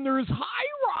there, and there's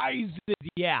high rises.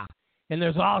 Yeah, and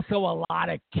there's also a lot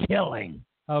of killing,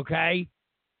 okay?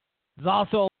 There's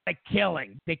also a lot of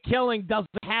killing. The killing doesn't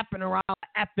happen around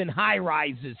effing high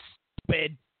rises,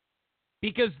 stupid,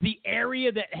 because the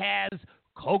area that has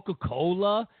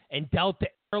Coca-Cola and Delta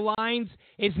Airlines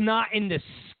is not in the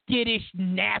skittish,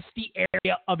 nasty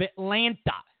area of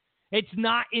Atlanta. It's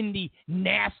not in the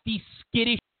nasty,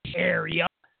 skittish area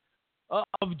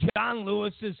of John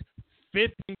Lewis's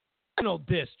 5th Congressional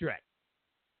District.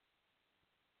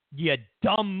 You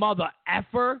dumb mother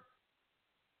effer.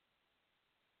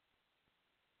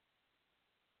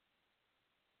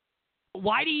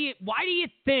 Why do you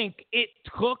think it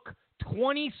took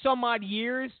 20 some odd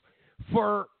years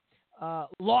for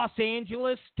Los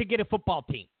Angeles to get a football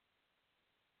team?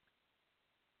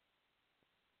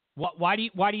 Why do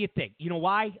you think? You know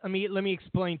why? Let me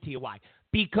explain to you why.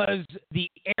 Because the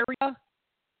area,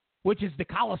 which is the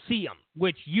Coliseum,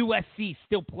 which USC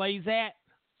still plays at,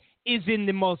 is in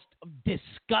the most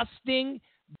disgusting,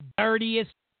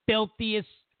 dirtiest, filthiest,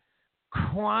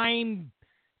 crime-ridden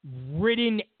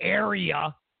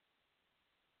area.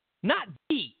 Not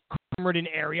the crime-ridden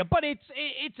area, but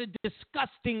it's a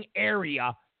disgusting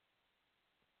area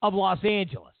of Los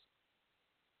Angeles.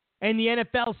 And the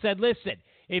NFL said, listen,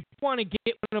 if you want to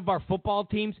get one of our football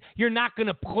teams, you're not going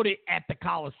to put it at the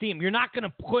Coliseum. You're not going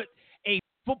to put a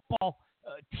football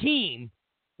team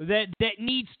that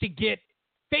needs to get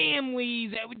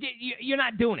families. You're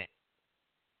not doing it.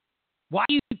 Why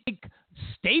do you think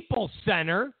Staples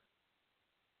Center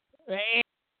and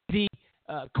the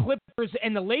Clippers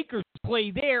and the Lakers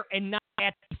play there and not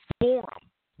at the Forum,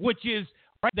 which is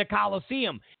right the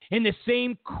Coliseum, in the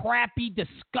same crappy,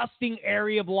 disgusting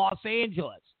area of Los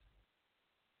Angeles?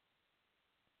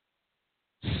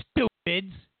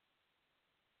 Stupids.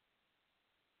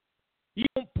 You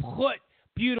don't put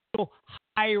beautiful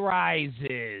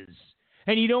high-rises,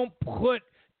 and you don't put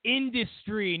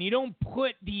industry, and you don't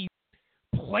put these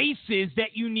places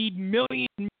that you need millions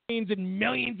and millions and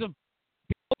millions of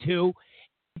people to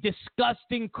in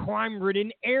disgusting,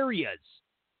 crime-ridden areas.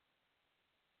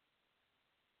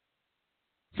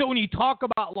 So when you talk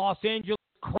about Los Angeles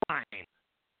crime, and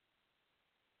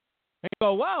you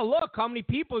go, wow, look how many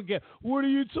people get. What are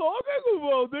you talking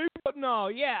about? No,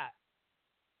 yeah.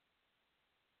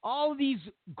 All these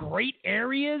great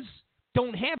areas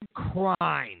don't have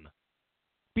crime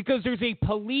because there's a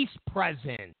police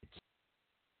presence.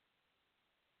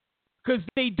 Because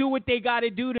they do what they got to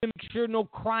do to make sure no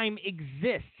crime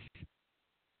exists.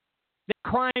 The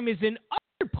crime is in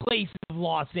other places of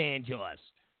Los Angeles.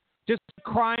 Just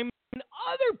crime in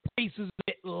other places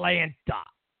of Atlanta.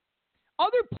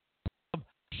 Other places of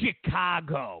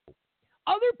Chicago.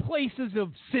 Other places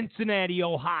of Cincinnati,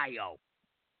 Ohio.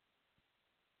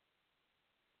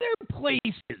 Other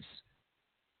places.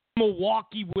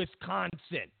 Milwaukee,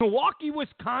 Wisconsin. Milwaukee,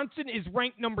 Wisconsin is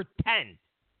ranked number 10.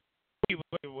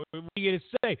 What are you going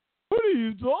to say? What are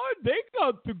you doing? They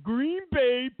got the Green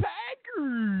Bay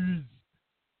Packers.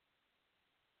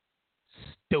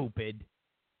 Stupid.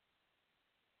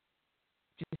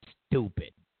 Just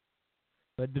stupid.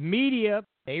 But the media,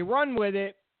 they run with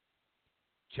it.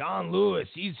 John Lewis,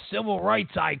 he's a civil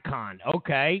rights icon.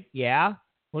 Okay, yeah.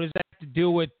 What does that have to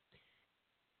do with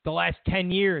the last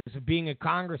 10 years of being a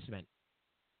congressman?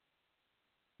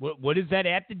 What does that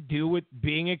have to do with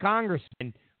being a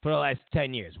congressman for the last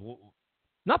 10 years?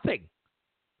 Nothing.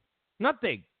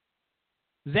 Nothing.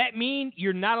 Does that mean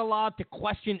you're not allowed to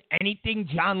question anything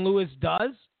John Lewis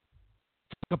does?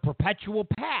 It's like a perpetual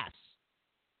pass.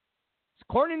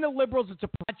 According to liberals, it's a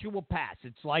perpetual pass.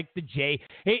 It's like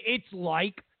it's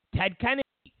like Ted Kennedy.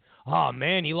 Oh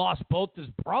man, he lost both his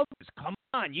brothers. Come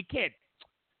on, you can't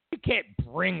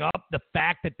bring up the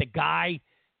fact that the guy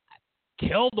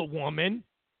killed a woman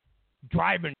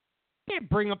driving. You can't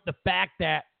bring up the fact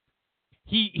that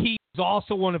he's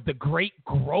also one of the great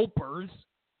gropers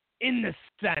in the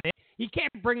Senate. You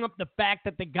can't bring up the fact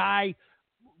that the guy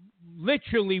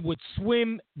literally would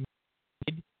swim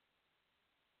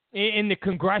in the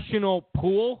congressional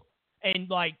pool and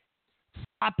like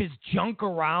flop his junk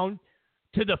around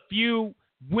to the few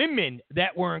women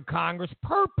that were in Congress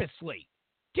purposely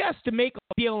just to make them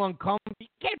feel uncomfortable. You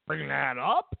can't bring that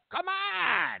up. Come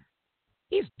on.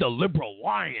 He's the liberal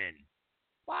lion.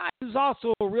 Why? He's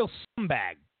also a real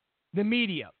scumbag. The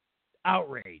media.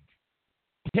 Outrage.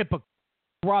 Hypocrite.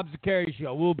 Rob Zicari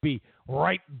Show. We'll be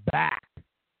right back.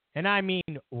 And I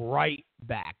mean right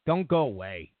back. Don't go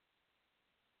away.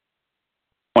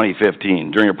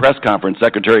 2015. During a press conference,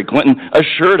 Secretary Clinton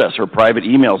assured us her private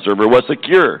email server was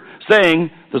secure, saying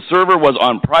the server was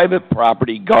on private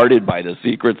property guarded by the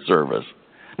Secret Service.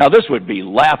 Now, this would be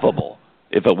laughable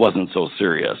if it wasn't so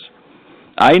serious.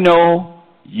 I know,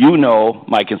 you know,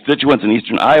 my constituents in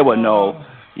eastern Iowa know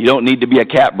you don't need to be a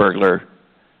cat burglar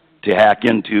to hack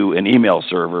into an email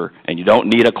server, and you don't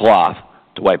need a cloth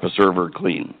to wipe a server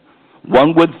clean.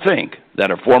 One would think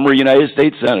that a former United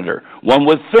States Senator, one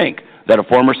would think that a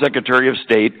former Secretary of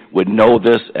State would know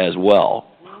this as well.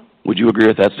 Would you agree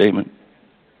with that statement?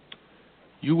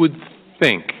 You would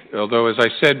think, although as I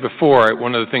said before,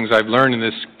 one of the things I've learned in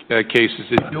this case is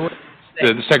that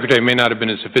the Secretary may not have been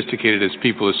as sophisticated as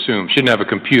people assume. She didn't have a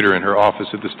computer in her office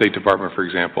at the State Department, for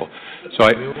example. So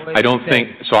I don't think,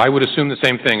 so I would assume the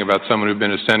same thing about someone who'd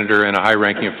been a senator and a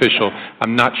high-ranking official.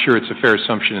 I'm not sure it's a fair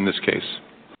assumption in this case.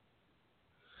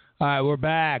 All right, we're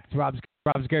back. It's Rob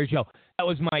Zicari Show. That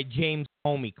was my James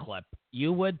Comey clip.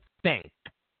 You would think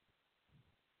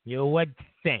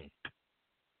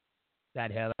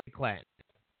that Hillary Clinton.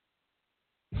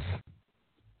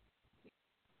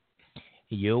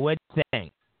 You would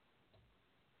think.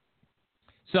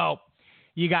 So,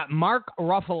 you got Mark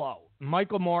Ruffalo,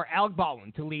 Michael Moore, Alec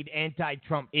Baldwin to lead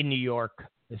anti-Trump in New York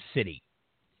City.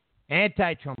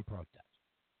 Anti-Trump protest.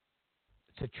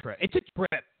 It's a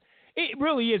trip. It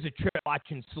really is a trip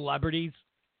watching celebrities.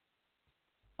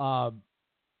 A,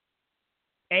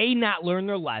 not learn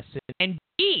their lesson, and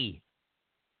B,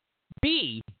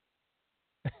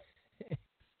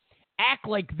 act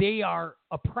like they are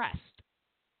oppressed.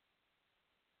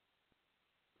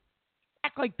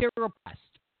 Act like they're oppressed.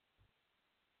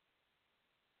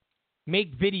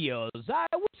 Make videos. I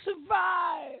will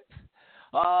survive.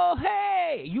 Oh,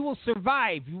 hey. You will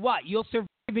survive. What? You'll survive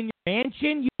in your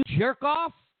mansion, you jerk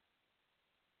off?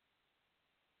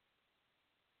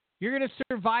 You're going to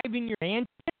survive in your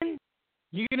mansion?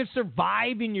 You're going to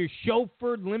survive in your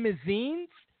chauffeured limousines?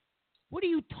 What are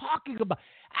you talking about?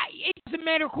 It doesn't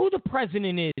matter who the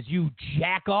president is, you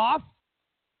jack off.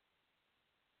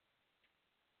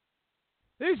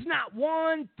 There's not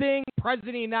one thing the president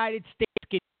of the United States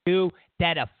can do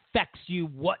that affects you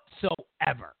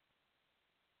whatsoever.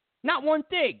 Not one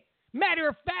thing. Matter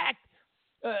of fact,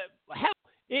 hell,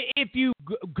 if you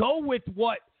go with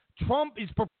what Trump is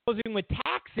proposing with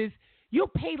taxes, you'll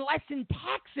pay less in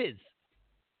taxes.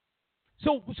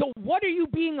 So what are you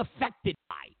being affected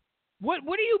by? What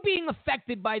are you being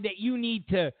affected by that you need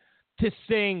to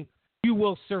sing "You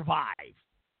Will Survive"?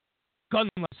 Gun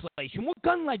legislation. What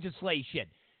gun legislation?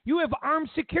 You have armed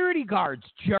security guards,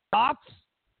 jerk-offs.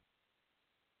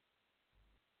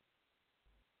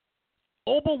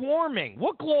 Global warming.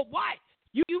 What?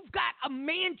 You've got a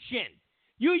mansion.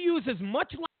 You use as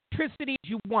much electricity as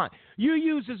you want. You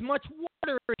use as much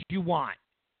water as you want.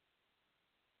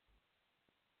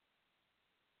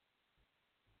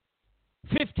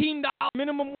 $15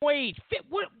 minimum wage.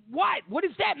 What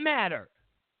does that matter?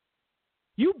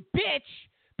 You bitch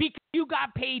because you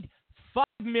got paid $5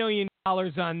 million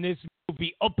on this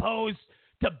movie opposed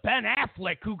to Ben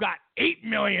Affleck who got $8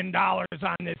 million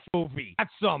on this movie.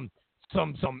 That's some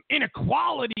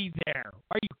inequality there.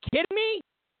 Are you kidding me?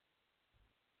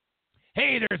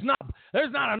 Hey, there's not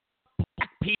enough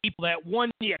black people that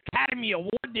won the Academy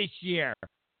Award this year.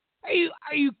 Are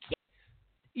you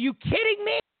kidding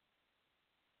me?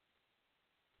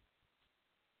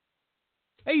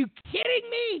 Are you kidding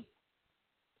me?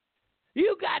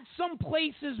 You got some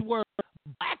places where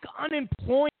black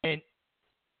unemployment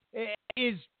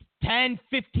is 10,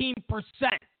 15%.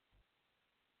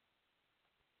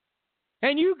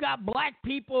 And you got black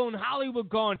people in Hollywood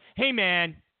going, hey,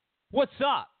 man, what's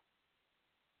up?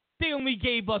 They only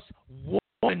gave us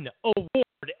one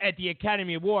award at the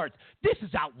Academy Awards. This is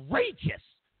outrageous.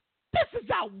 This is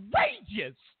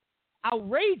outrageous.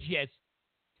 Outrageous.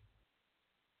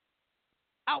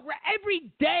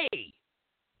 Every day,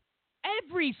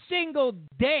 every single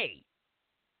day,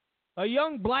 a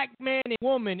young black man and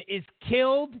woman is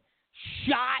killed,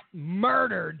 shot,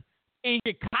 murdered in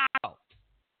Chicago.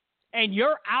 And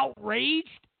you're outraged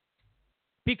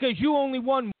because you only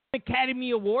won one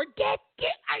Academy Award?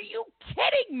 Are you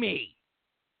kidding me?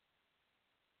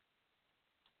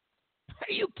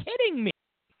 Are you kidding me?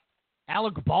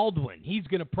 Alec Baldwin, he's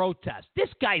going to protest. This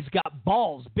guy's got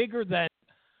balls bigger than...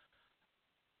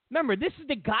 Remember, this is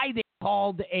the guy they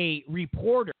called a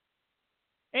reporter.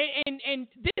 And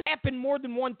this happened more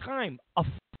than one time. A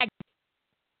faggot.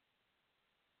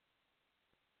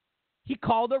 He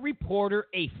called a reporter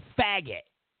a faggot.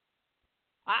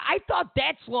 I thought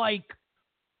that's like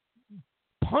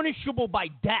punishable by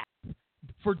death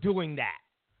for doing that.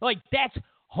 Like, that's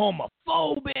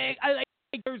homophobic.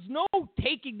 There's no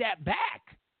taking that back.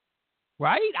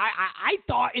 Right? I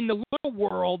thought in the little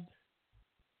world,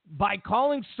 by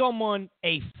calling someone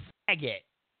a faggot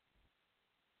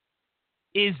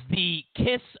is the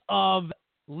kiss of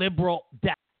liberal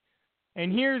death.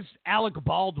 And here's Alec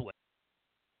Baldwin.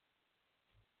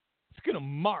 He's going to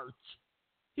march.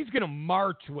 He's going to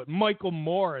march with Michael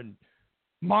Moore and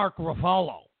Mark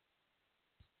Ruffalo.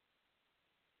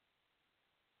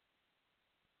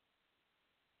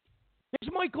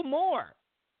 There's Michael Moore,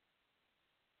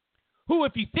 who,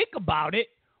 if you think about it,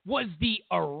 was the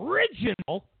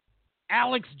original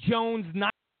Alex Jones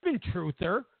not even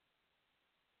truther.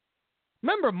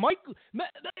 Remember,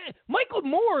 Michael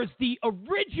Moore is the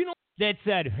original that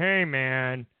said, hey,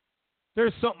 man,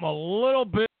 there's something a little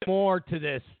bit more to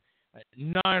this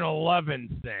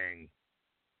 9/11 thing.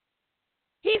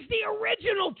 He's the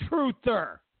original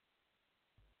truther.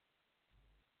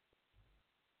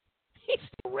 He's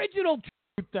the original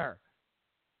truther.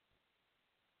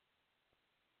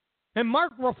 And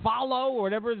Mark Ruffalo, or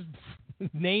whatever his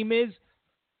name is,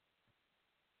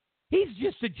 he's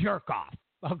just a jerk off.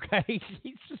 Okay,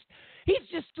 he's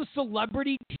just a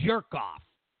celebrity jerk off.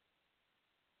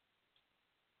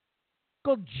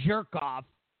 Jerk off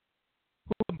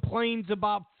who complains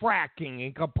about fracking.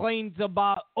 He complains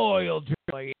about oil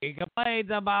drilling. He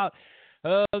complains about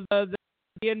the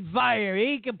environment.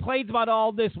 He complains about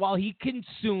all this while he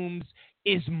consumes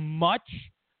as much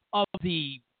of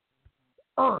the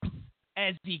earth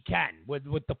as he can with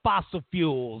the fossil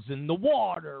fuels and the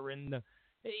water and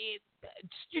it's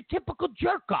your typical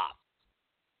jerk off.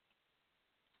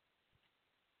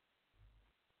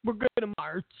 We're going to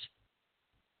march.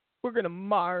 We're going to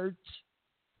march.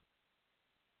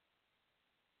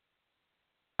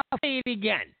 I'll say it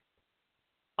again.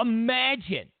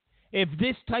 Imagine if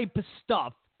this type of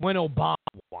stuff when Obama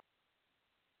won.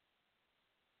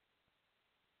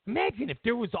 Imagine if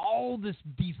there was all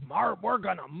we're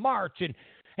going to march, and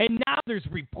now there's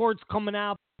reports coming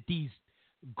out that these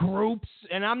groups,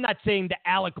 and I'm not saying the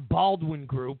Alec Baldwin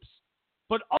groups,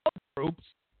 but other groups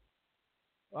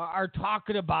are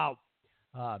talking about,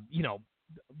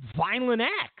 violent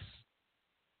acts.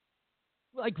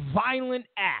 Like violent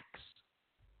acts.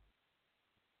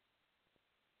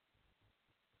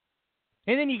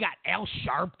 And then you got Al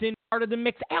Sharpton part of the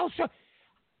mix. Al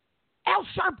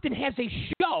Sharpton has a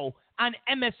show on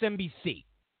MSNBC.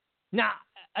 Now,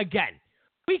 again,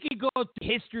 we could go through the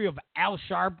history of Al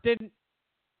Sharpton,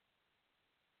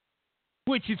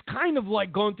 which is kind of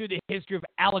like going through the history of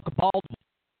Alec Baldwin.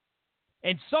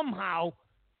 And somehow,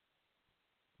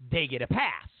 they get a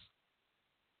pass.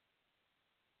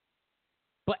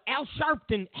 But Al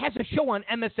Sharpton has a show on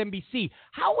MSNBC.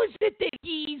 How is it that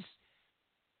he's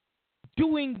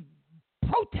doing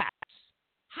protests?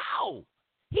 How?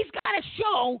 He's got a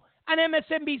show on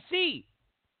MSNBC.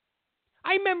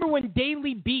 I remember when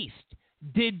Daily Beast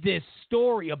did this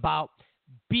story about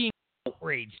being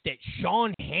outraged that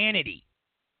Sean Hannity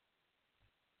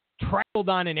traveled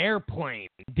on an airplane,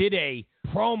 did a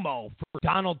promo for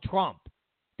Donald Trump.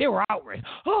 They were outraged.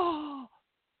 Oh,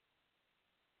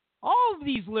 all of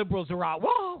these liberals are out.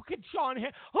 Whoa, could Sean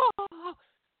Hannity? Oh,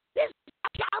 this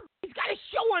job, he's got a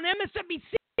show on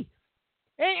MSNBC,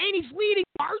 and he's leading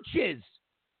marches,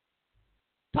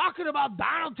 talking about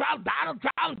Donald Trump.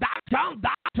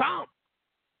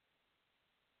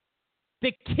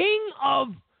 The king of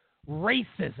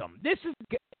racism. This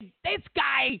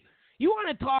guy. You want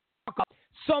to talk about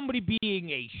somebody being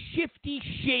a shifty,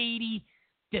 shady,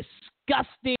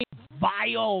 disgusting,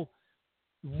 vile,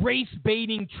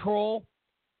 race-baiting troll?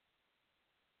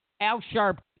 Al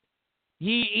Sharpton.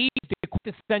 He's the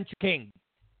quintessential king.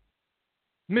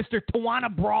 Mr.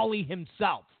 Tawana Brawley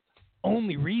himself.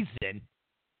 Only reason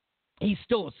he's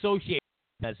still associated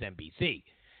with MSNBC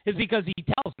is because he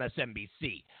tells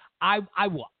MSNBC, I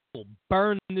will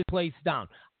burn this place down.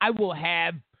 I will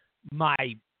have my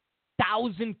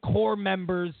 1,000 core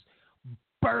members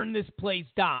burn this place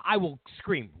down. I will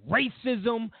scream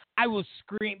racism. I will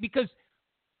scream because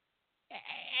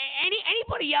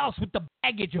anybody else with the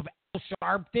baggage of Al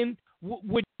Sharpton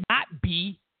would not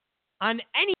be on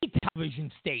any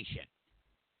television station.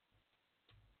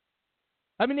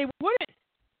 I mean, they wouldn't.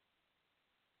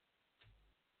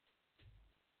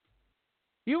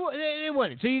 They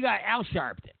wouldn't. So you got Al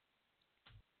Sharpton.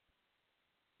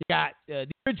 You got the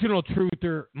original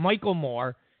truther, Michael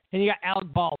Moore, and you got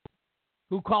Alec Baldwin,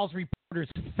 who calls reporters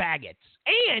faggots.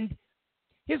 And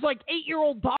his,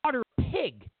 8-year-old daughter, a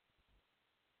pig.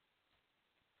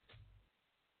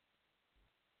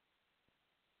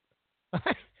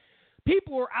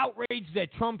 People were outraged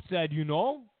that Trump said,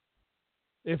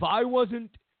 if I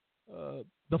wasn't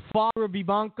the father of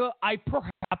Ivanka, I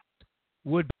perhaps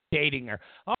would be dating her.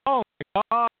 Oh, my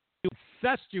God, you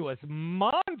incestuous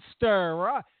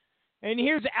monster. And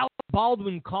here's Alec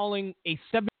Baldwin calling a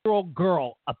 7-year-old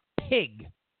girl a pig.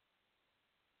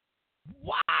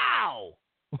 Wow.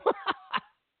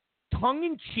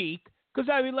 Tongue-in-cheek, because,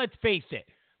 let's face it,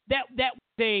 that was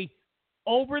a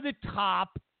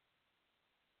over-the-top,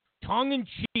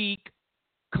 tongue-in-cheek,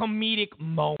 comedic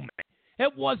moment.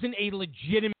 It wasn't a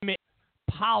legitimate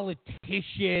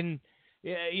politician,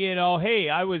 hey,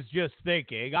 I was just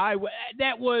thinking. I'm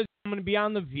going to be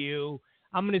on The View.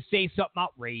 I'm going to say something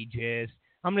outrageous.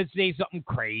 I'm going to say something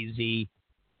crazy.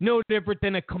 No different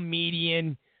than a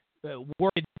comedian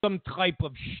working some type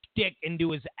of shtick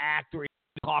into his act where he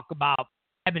talk about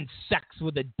having sex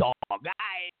with a dog.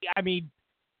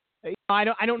 I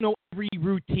don't know every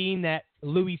routine that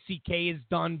Louis C.K. has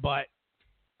done, but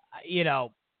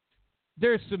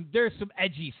there's some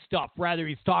edgy stuff. Whether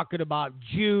he's talking about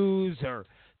Jews or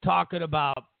talking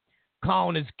about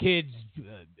calling his kids,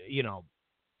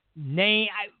 name.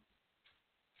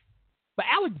 But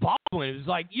Alec Baldwin is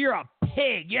like, you're a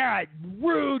pig. You're a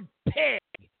rude pig.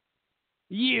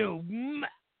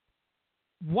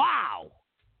 Wow.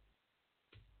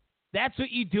 That's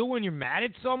what you do when you're mad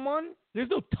at someone? There's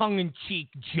no tongue-in-cheek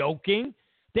joking.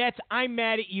 I'm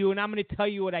mad at you, and I'm going to tell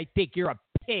you what I think. You're a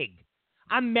pig.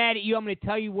 I'm mad at you. I'm going to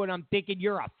tell you what I'm thinking.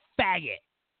 You're a faggot.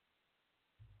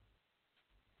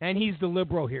 And he's the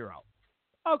liberal hero.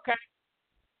 Okay.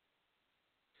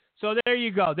 So there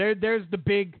you go. There's the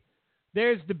big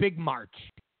march.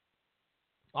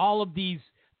 All of these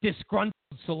disgruntled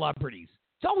celebrities.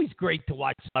 It's always great to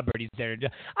watch celebrities there.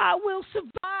 I will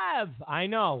survive. I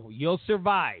know. You'll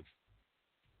survive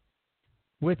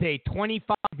with a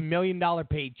 $25 million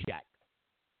paycheck.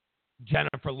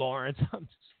 Jennifer Lawrence.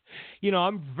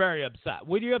 I'm very upset.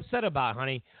 What are you upset about,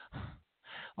 honey?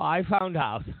 I found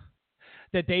out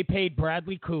that they paid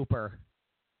Bradley Cooper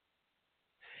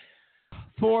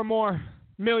 $4 more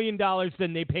million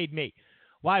than they paid me.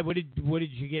 Why? What did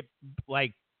you get?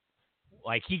 Like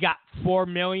he got $4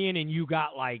 million and you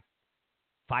got like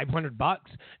 $500?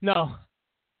 No,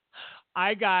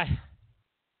 I got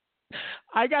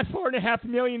 $4.5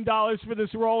 million for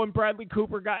this role, and Bradley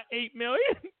Cooper got $8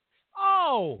 million.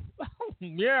 Oh,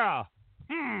 yeah.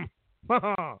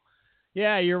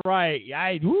 Yeah, you're right.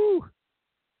 Woo.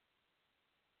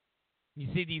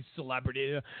 You see these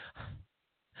celebrities.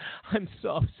 I'm so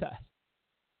upset.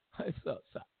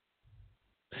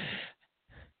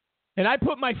 And I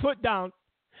put my foot down,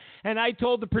 and I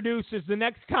told the producers the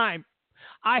next time,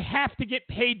 I have to get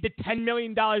paid the $10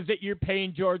 million that you're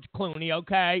paying George Clooney,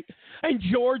 okay? And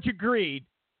George agreed.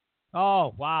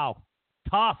 Oh, wow.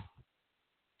 Tough.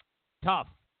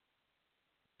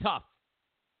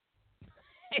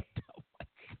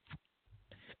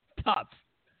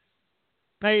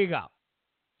 There you go.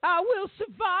 I will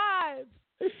survive.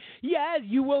 Yeah,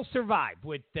 you will survive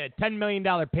with the $10 million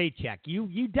paycheck.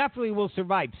 You definitely will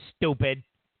survive, stupid.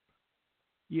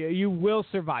 You will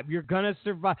survive. You're going to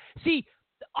survive. See,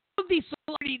 all of these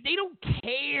celebrities, they don't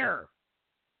care.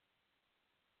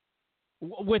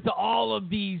 With all of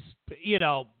these,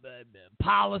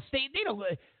 policies, they don't.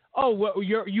 Oh, well,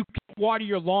 you can't water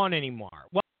your lawn anymore.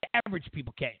 Well, average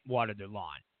people can't water their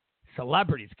lawn.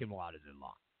 Celebrities can water their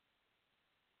lawn.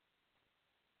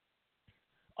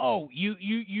 Oh,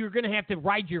 you're going to have to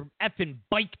ride your effing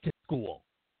bike to school,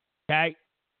 okay?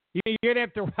 You're going to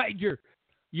have to ride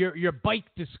your bike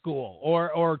to school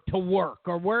or to work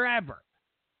or wherever,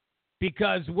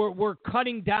 because we're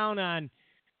cutting down on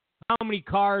how many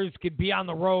cars could be on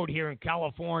the road here in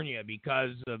California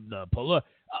because of the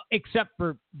except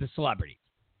for the celebrities.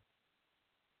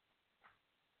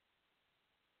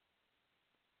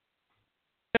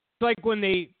 It's like when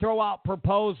they throw out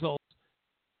proposals,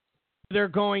 they're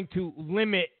going to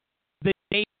limit the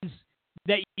days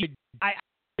that you.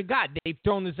 God, they've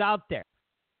thrown this out there,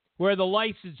 where the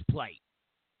license plate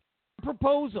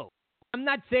proposal. I'm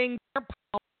not saying their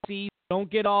policies. Don't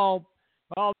get all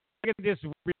look at this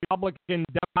Republican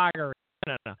demagoguery.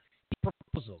 No.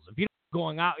 Proposals. If you're not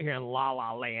going out here in La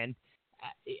La Land,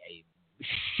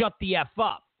 shut the F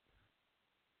up.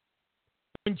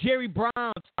 When Jerry Brown's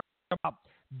talking about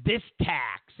this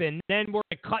tax, and then we're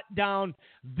going to cut down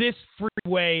this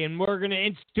freeway, and we're going to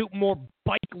institute more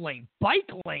bike lanes.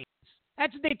 Bike lanes.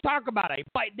 That's what they talk about.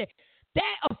 That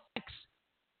affects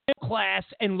middle class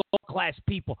and low class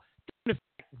people. It doesn't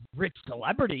affect rich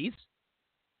celebrities.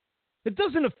 It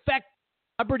doesn't affect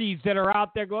celebrities that are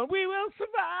out there going, we will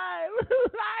survive.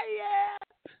 Yeah.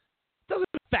 It doesn't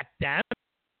affect them.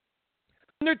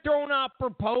 And they're throwing out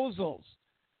proposals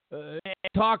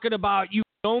talking about you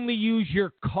only use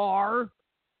your car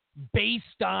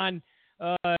based on,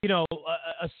 a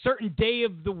certain day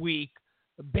of the week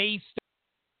based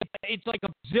on, it's like a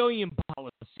bazillion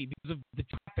policy because of the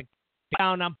traffic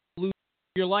down on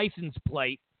your license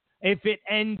plate. If it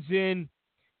ends in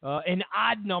an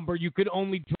odd number, you could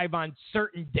only drive on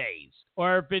certain days.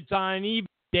 Or if it's on an even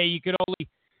day, you could only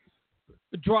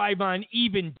drive on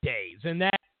even days. And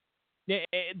that,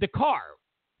 the car.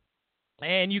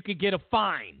 And you could get a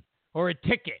fine or a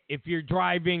ticket if you're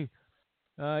driving,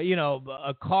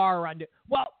 a car.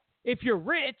 Well, if you're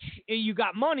rich, you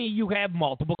got money, you have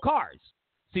multiple cars.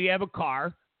 So you have a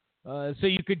car, so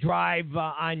you could drive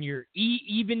on your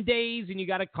even days, and you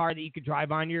got a car that you could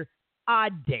drive on your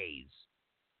odd days.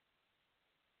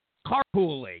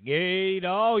 Carpooling,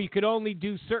 you could only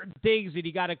do certain things, and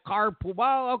you got a carpool.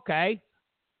 Well, okay.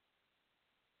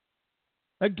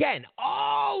 Again,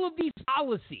 all of these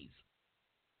policies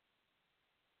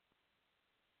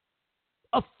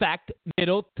affect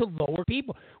middle to lower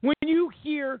people. When you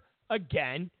hear,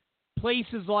 again,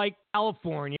 places like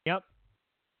California,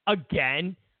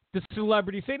 again, the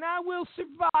celebrities saying, I will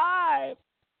survive.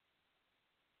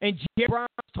 And Jerry Brown's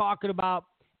talking about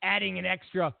adding an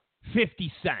extra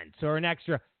 50 cents or an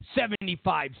extra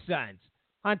 75 cents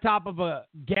on top of a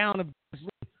gallon of gasoline.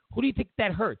 Who do you think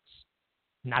that hurts?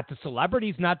 Not the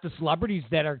celebrities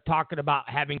that are talking about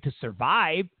having to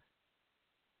survive.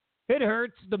 It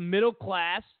hurts the middle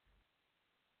class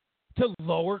to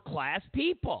lower class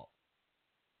people.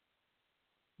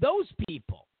 Those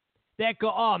people. that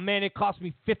go, oh, man, it cost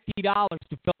me $50 to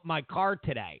fill up my car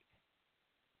today.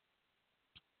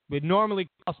 It normally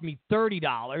cost me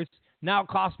 $30. Now it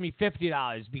costs me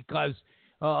 $50 because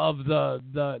of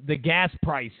the gas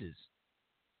prices.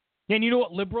 And you know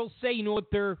what liberals say? You know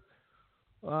what their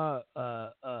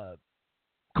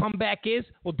comeback is?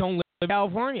 Well, don't live in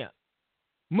California.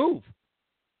 Move.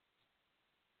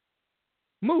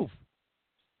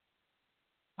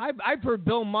 I've heard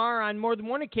Bill Maher on more than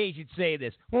one occasion say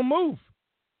this. Well, move.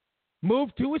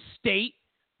 Move to a state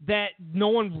that no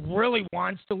one really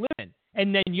wants to live in.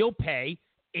 And then you'll pay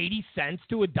 80 cents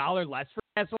to $1 less for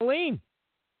gasoline.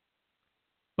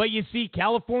 But you see,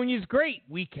 California's great.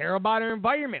 We care about our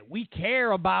environment. We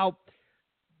care about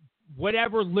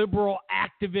whatever liberal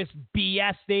activist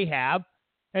BS they have.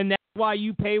 And that's why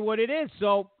you pay what it is.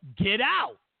 So get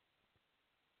out.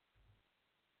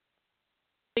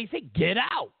 They say get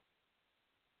out.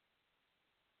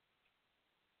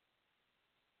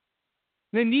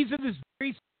 And these are the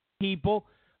very people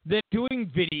that are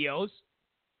doing videos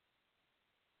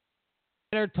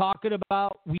that are talking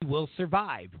about we will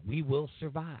survive. We will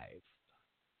survive.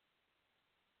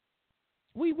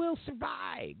 We will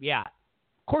survive. Yeah.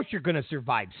 Of course you're going to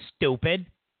survive, stupid.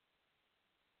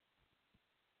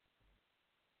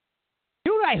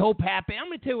 You know what I hope happens? I'm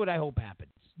going to tell you what I hope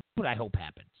happens. What I hope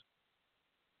happens.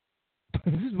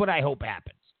 This is what I hope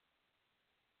happens.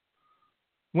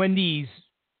 When these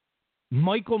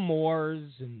Michael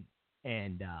Moores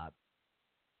and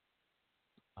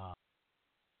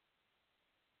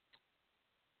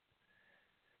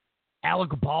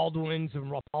Alec Baldwins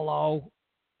and Rapallo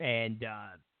and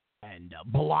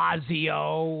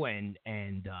Blasio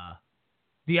and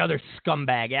the other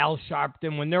scumbag, Al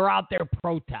Sharpton, when they're out there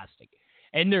protesting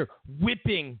and they're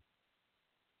whipping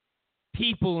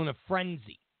people in a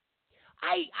frenzy.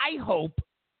 I hope,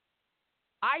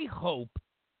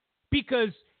 because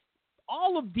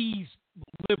all of these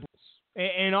liberals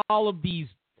and all of these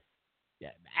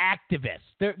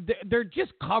activists, they're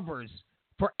just covers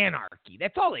for anarchy.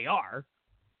 That's all they are.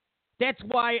 That's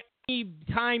why any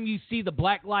time you see the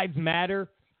Black Lives Matter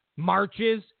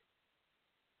marches,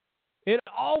 it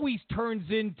always turns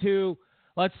into,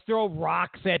 let's throw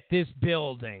rocks at this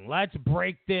building. Let's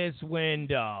break this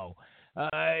window.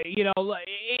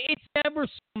 It's never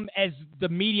some, as the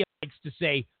media likes to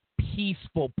say,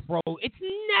 peaceful It's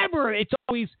never. It's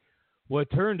always what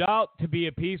turned out to be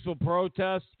a peaceful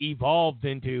protest evolved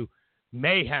into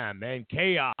mayhem and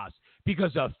chaos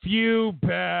because a few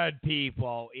bad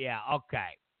people. Yeah,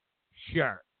 okay.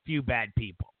 Sure, few bad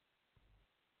people.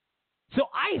 So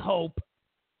I hope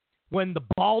when the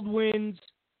Baldwins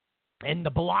and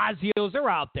the Blasios are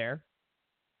out there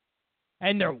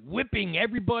and they're whipping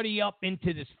everybody up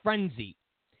into this frenzy,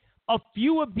 a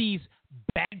few of these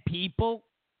bad people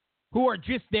who are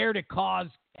just there to cause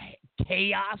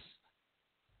chaos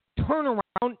turn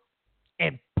around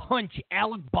and punch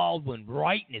Alec Baldwin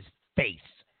right in his face.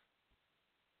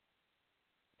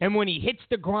 And when he hits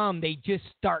the ground, they just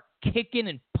start kicking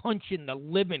and punching the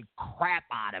living crap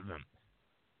out of him.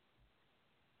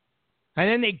 And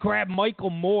then they grab Michael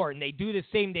Moore and they do the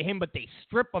same to him, but they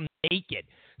strip him naked.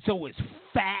 So his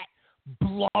fat,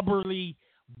 blubbery,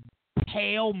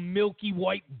 pale, milky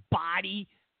white body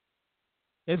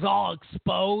is all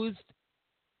exposed.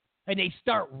 And they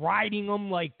start riding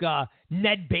him like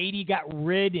Ned Beatty got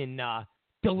rid in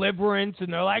Deliverance.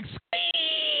 And they're like,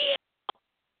 squeal!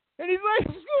 And he's like,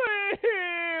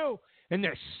 squeal! And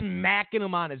they're smacking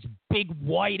him on his big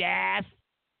white ass.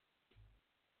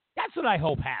 That's what I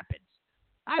hope happens.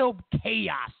 I hope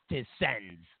chaos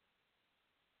descends.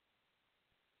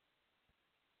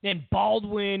 And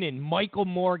Baldwin and Michael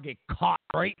Moore get caught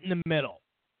right in the middle.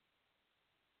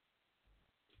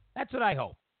 That's what I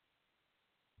hope.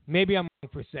 Maybe I'm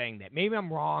wrong for saying that. Maybe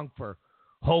I'm wrong for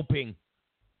hoping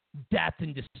death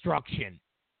and destruction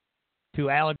to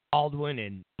Alec Baldwin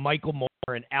and Michael Moore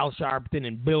and Al Sharpton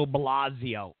and Bill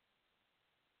Blasio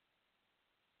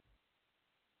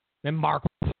and Mark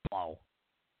Ruffalo.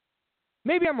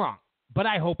 Maybe I'm wrong, but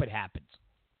I hope it happens.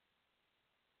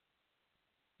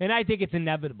 And I think it's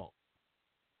inevitable.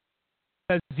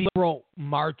 Because liberal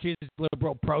marches,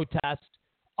 liberal protests,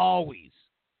 always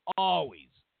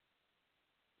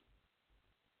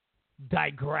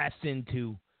digress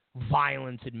into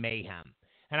violence and mayhem.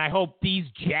 And I hope these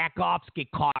jackoffs get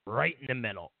caught right in the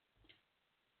middle.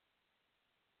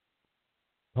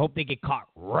 I hope they get caught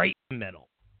right in the middle.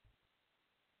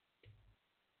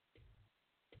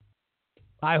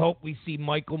 I hope we see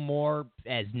Michael Moore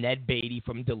as Ned Beatty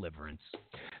from Deliverance.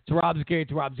 It's Rob Zicari, it's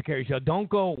the Rob Zicari Show. Don't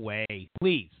go away.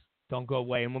 Please, don't go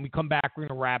away. And when we come back, we're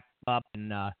going to wrap up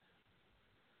and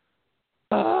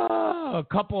a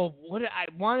couple. What I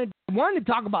wanted to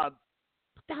talk about.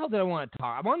 What the hell did I want to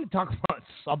talk? I wanted to talk about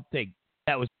something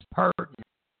that was pertinent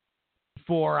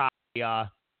before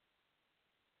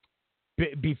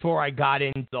I got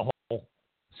into the whole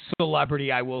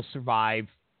celebrity I will survive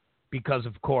because,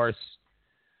 of course,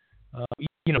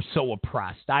 so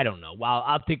oppressed. I don't know. Well,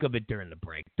 I'll think of it during the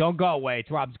break. Don't go away. It's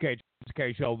Rob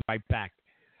Zicari Show right back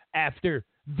after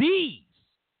these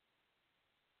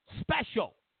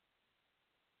special,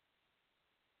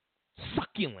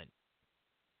 succulent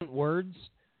words.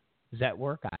 Does that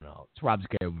work? I don't know. It's Rob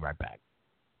Zicari. We'll be right back.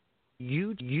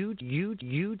 You. This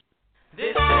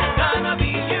is gonna be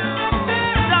you.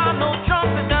 Donald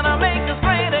Trump is gonna make us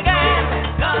great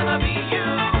again. Gonna be you.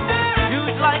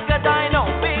 Huge like a dino,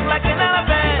 big like an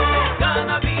elephant.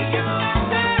 Gonna be you.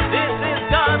 This is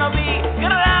gonna be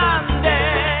grande.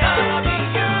 Gonna be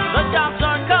you. The jobs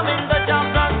are coming, they're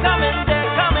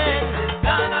coming.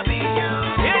 Gonna be you.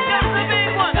 Here comes the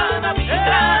big one. Gonna be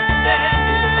grande.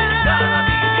 Gonna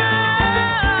be you.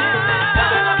 This is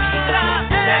gonna be grande.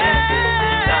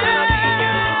 Gonna be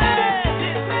you.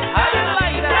 I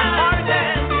like that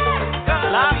Martin.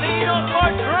 Latinos for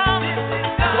Trump.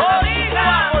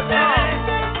 Boricua for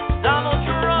Trump. Donald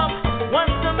Trump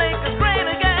wants to make us great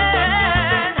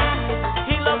again.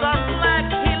 He loves us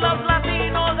blacks, he loves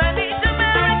Latinos and each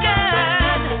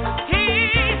American.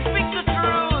 He speaks the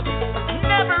truth,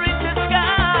 never in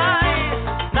disguise.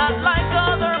 Not like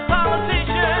other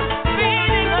politicians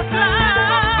feeding us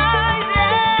lies.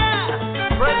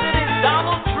 Yeah. President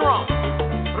Donald Trump.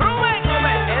 Rubén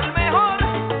Gómez, el mejor.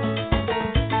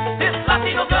 This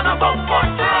Latino gonna vote for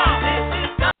Trump.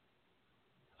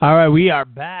 All right, we are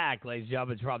back, ladies and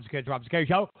gentlemen. It's Rob Zicari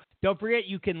Show. Don't forget,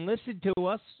 you can listen to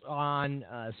us on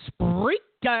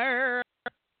Spreaker.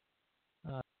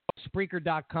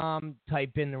 Spreaker.com.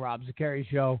 Type in the Rob Zicari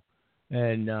Show,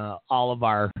 and all of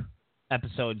our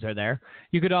episodes are there.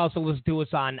 You could also listen to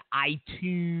us on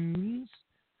iTunes.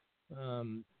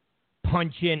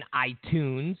 Punch in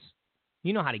iTunes.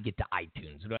 You know how to get to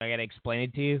iTunes. Do I got to explain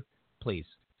it to you? Please.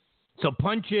 So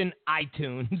punch in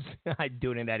iTunes. I'm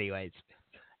doing it anyways.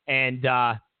 And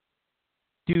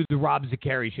do the Rob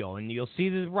Zicari Show. And you'll see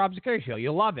the Rob Zicari Show.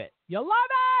 You'll love it. You'll love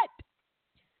it!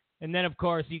 And then, of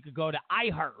course, you could go to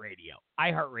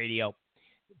iHeartRadio.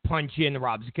 Punch in the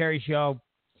Rob Zicari Show.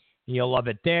 You'll love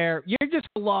it there. You're just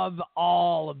going to love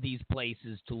all of these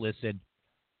places to listen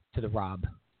to the Rob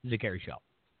Zicari Show.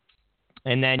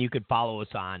 And then you could follow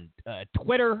us on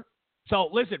Twitter. So,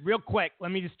 listen, real quick,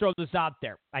 let me just throw this out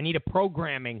there. I need a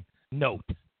programming note.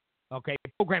 Okay,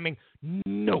 programming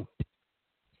note.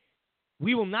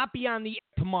 We will not be on the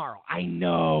air tomorrow. I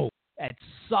know. That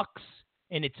sucks,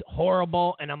 and it's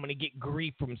horrible, and I'm going to get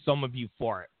grief from some of you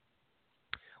for it.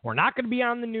 We're not going to be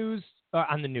on the news. We're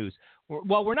not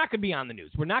going to be on the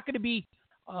news. We're not going to be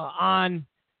on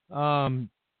the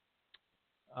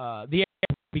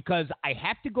airport because I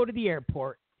have to go to the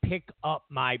airport, pick up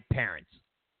my parents.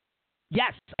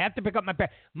 Yes, I have to pick up my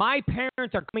parents. My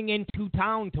parents are coming into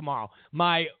town tomorrow.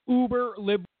 My uber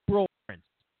liberal parents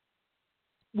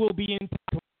will be in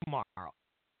town tomorrow.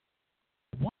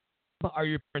 What are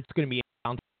your parents going to be in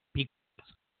town? Because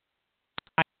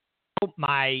I know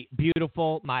my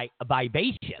beautiful, my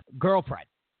vivacious girlfriend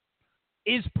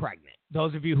is pregnant.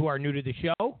 Those of you who are new to the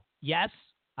show, yes,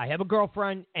 I have a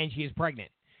girlfriend and she is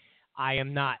pregnant. I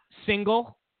am not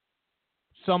single.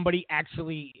 Somebody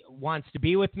actually wants to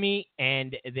be with me,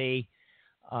 and they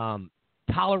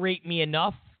tolerate me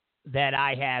enough that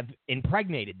I have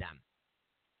impregnated them.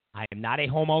 I am not a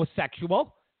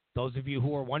homosexual. Those of you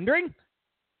who are wondering,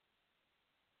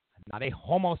 I'm not a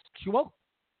homosexual.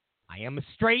 I am a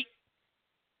straight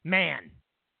man.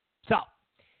 So,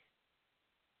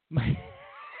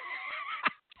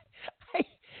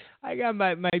 I got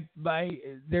my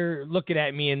they're looking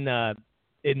at me in the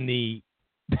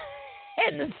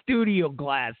in the studio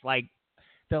glass, like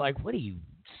they're like, "What are you,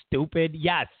 stupid?"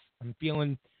 Yes, I'm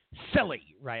feeling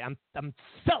silly, right? I'm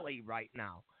silly right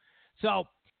now. So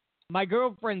my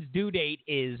girlfriend's due date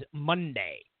is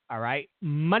Monday. All right,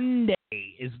 Monday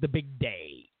is the big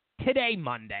day. Today,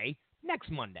 Monday,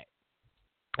 next Monday,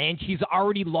 and she's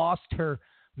already lost her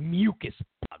mucus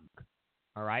plug.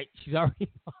 All right, she's already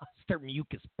lost her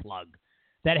mucus plug.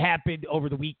 That happened over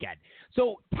the weekend.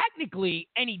 So technically,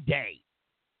 any day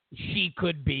she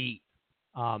could be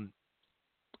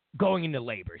going into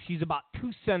labor. She's about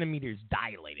 2 centimeters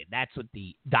dilated. That's what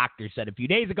the doctor said a few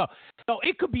days ago. So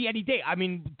it could be any day. I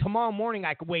mean, tomorrow morning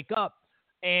I could wake up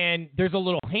and there's a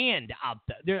little hand out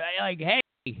there. They're like, "Hey,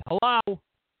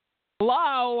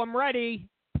 hello, I'm ready.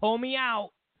 Pull me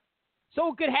out."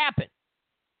 So it could happen.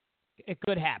 It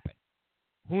could happen.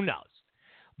 Who knows?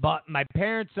 But my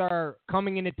parents are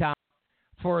coming into town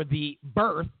for the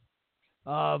birth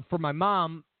for my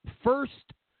mom,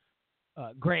 first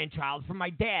grandchild from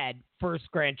my dad, first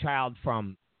grandchild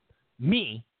from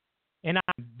me, and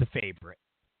I'm the favorite,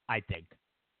 I think,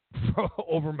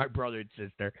 over my brother and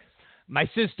sister. My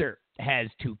sister has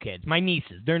 2 kids. My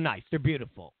nieces, they're nice. They're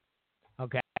beautiful.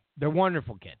 Okay? They're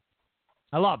wonderful kids.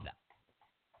 I love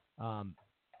them.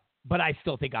 But I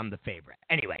still think I'm the favorite.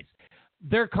 Anyways,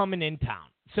 they're coming in town.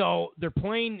 So their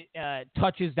plane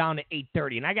touches down at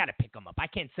 8:30, and I got to pick them up. I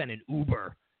can't send an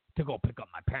Uber to go pick up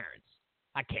my parents.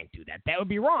 I can't do that. That would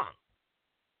be wrong.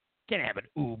 Can't have an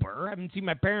Uber. I haven't seen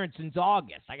my parents since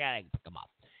August. I got to pick them up.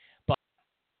 But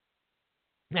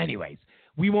anyways,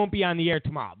 we won't be on the air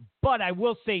tomorrow. But I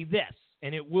will say this,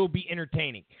 and it will be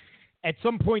entertaining. At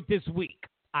some point this week,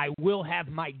 I will have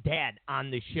my dad on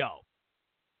the show.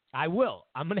 I will.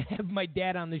 I'm going to have my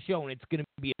dad on the show, and it's going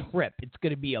to be a trip. It's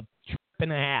going to be a trip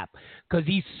and a half because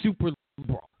he's super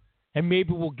liberal. And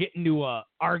maybe we'll get into an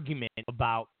argument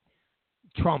about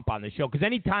Trump on the show because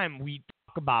anytime we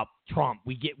talk about Trump,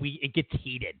 it gets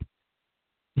heated.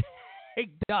 It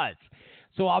does.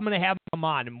 So I'm going to have him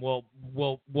on, and we'll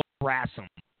harass him.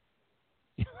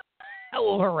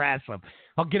 We'll harass him.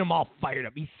 I'll get him all fired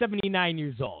up. He's 79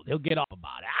 years old. He'll get up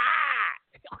about it.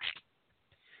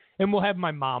 And we'll have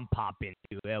my mom pop in,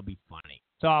 too. That'll be funny.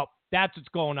 So that's what's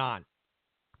going on.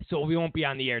 So we won't be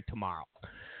on the air tomorrow.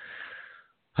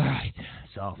 All right.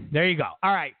 So there you go.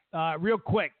 All right. Real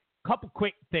quick. Couple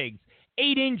quick things.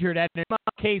 8 injured at an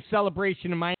MLK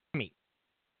celebration in Miami.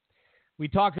 We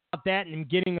talked about that in the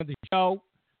beginning of the show.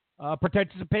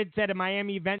 Participants at a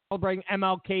Miami event celebrating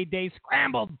MLK Day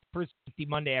scrambled for safety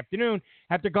Monday afternoon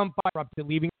after gunfire erupted,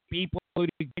 leaving people,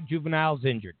 including juveniles,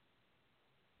 injured.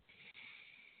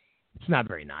 It's not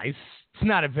very nice. It's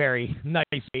not a very nice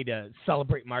way to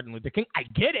celebrate Martin Luther King. I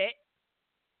get it.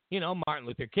 You know, Martin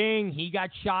Luther King, he got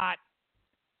shot.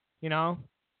 You know,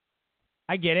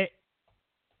 I get it.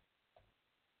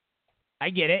 I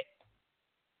get it.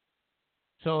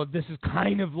 So this is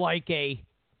kind of like a,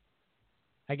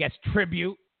 I guess,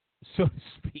 tribute, so to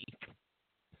speak.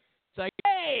 It's like,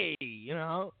 hey, you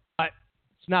know, but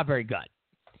it's not very good.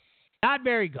 Not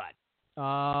very good.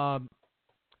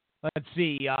 Let's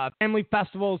see. Family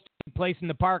festivals taking place in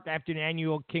the park after an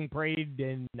annual King Parade,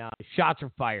 and shots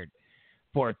are fired.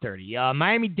 4:30.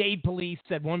 Miami-Dade police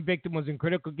said 1 victim was in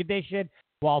critical condition,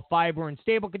 while 5 were in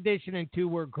stable condition and 2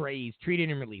 were grazed,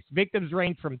 treated, and released. Victims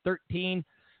range from 13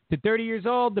 to 30 years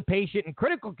old. The patient in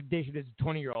critical condition is a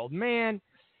 20-year-old man.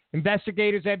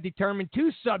 Investigators have determined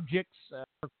 2 subjects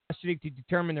for questioning to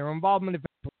determine their involvement.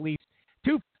 The police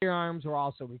 2 firearms were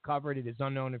also recovered. It is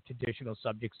unknown if additional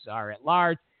subjects are at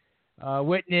large.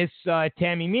 Witness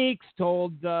Tammy Meeks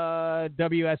told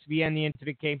WSVN the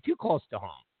incident came too close to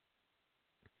home.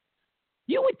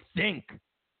 You would think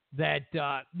that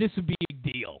this would be a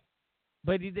big deal,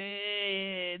 but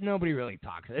nobody really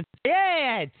talks.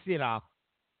 It's you know,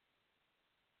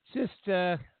 it's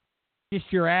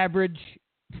just your average.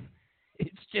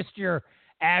 It's just your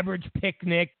average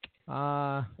picnic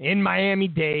in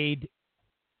Miami-Dade,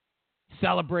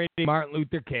 celebrating Martin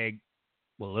Luther King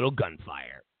with a little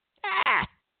gunfire.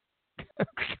 Come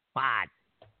on,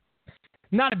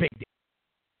 not a big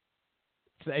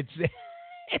deal.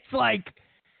 It's like,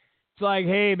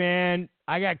 hey man,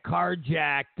 I got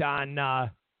carjacked on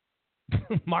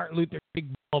Martin Luther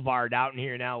King Boulevard out in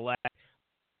here in LA.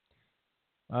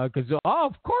 Because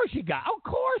of course of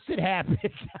course it happens.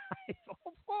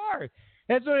 Of course,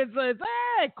 that's what it's.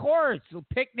 Of course, a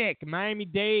picnic,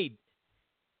 Miami-Dade,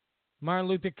 Martin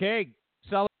Luther King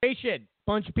celebration,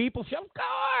 bunch of people. Of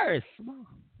course.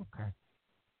 Okay.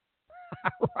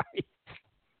 All right.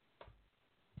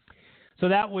 So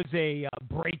that was a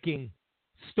breaking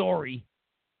story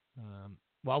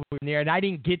while we were there, and I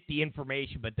didn't get the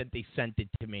information, but then they sent it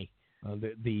to me.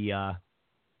 The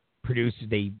producers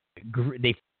they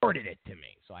forwarded it to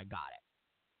me, so I got it.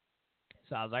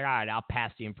 So I was like, all right, I'll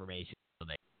pass the information. So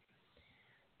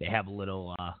they have a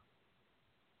little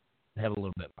bit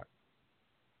more.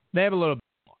 They have a little bit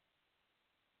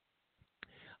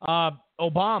more.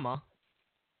 Obama,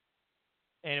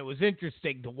 and it was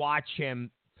interesting to watch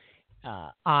him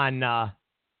on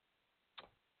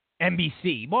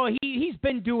NBC. Well, he's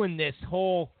been doing this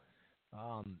whole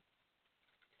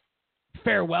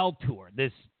farewell tour.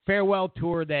 This farewell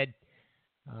tour that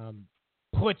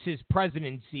puts his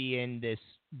presidency in this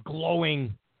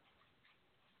glowing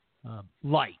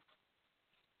light.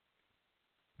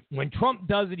 When Trump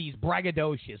does it, he's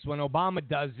braggadocious. When Obama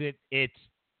does it, it's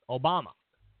Obama.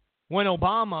 When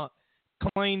Obama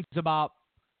complains about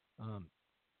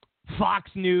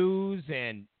Fox News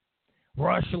and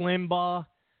Rush Limbaugh.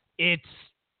 It's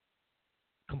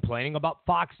complaining about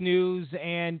Fox News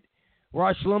and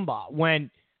Rush Limbaugh. When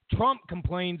Trump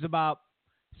complains about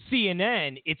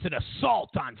CNN, it's an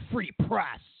assault on free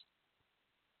press.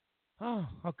 Oh,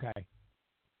 okay.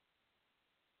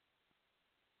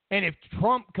 And if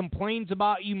Trump complains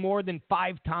about you more than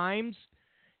 5 times,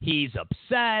 he's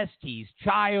obsessed, he's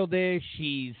childish,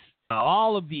 he's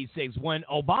all of these things. When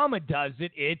Obama does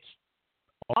it, it's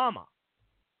Obama.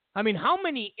 I mean, how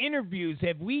many interviews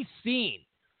have we seen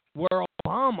where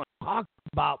Obama talks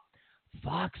about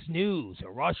Fox News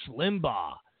or Rush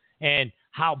Limbaugh and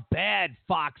how bad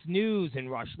Fox News and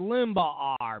Rush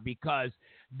Limbaugh are because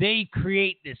they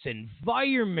create this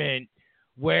environment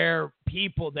where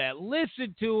people that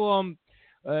listen to them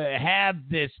have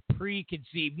this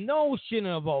preconceived notion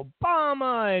of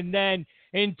Obama, and then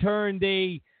in turn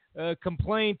they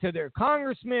complain to their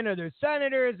congressmen or their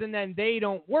senators, and then they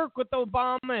don't work with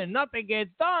Obama and nothing gets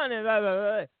done. And blah, blah,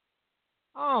 blah.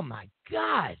 Oh, my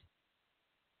God.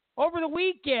 Over the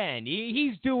weekend,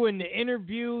 he's doing the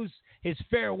interviews, his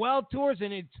farewell tours,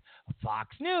 and it's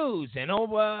Fox News and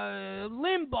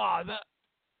Limbaugh.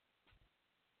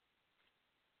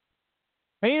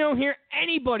 And you don't hear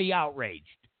anybody outraged.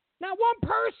 Not one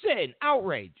person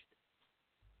outraged.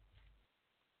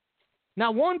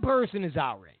 Not one person is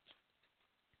outraged.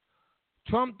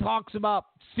 Trump talks about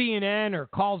CNN or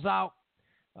calls out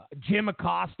Jim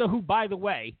Acosta, who, by the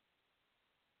way,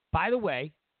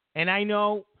 and I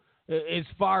know as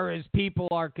far as people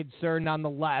are concerned on the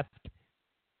left,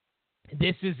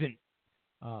 this isn't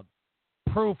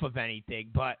proof of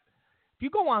anything, but if you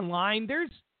go online,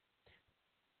 there's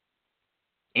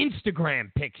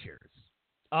Instagram pictures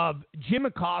of Jim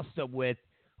Acosta with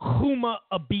Huma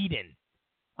Abedin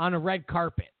on a red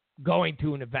carpet going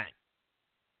to an event.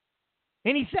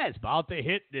 And he says, about to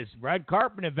hit this red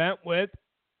carpet event with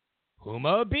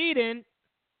Huma Abedin.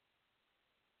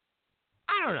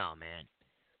 I don't know, man.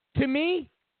 To me,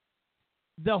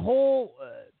 the whole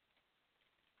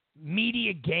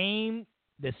media game,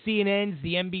 the CNNs,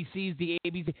 the NBCs, the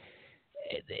ABC,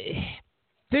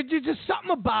 there's just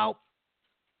something about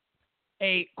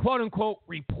a quote-unquote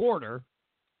reporter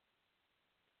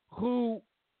who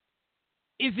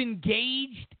is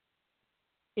engaged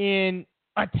in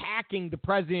attacking the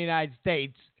President of the United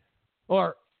States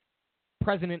or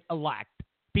President-elect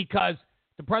because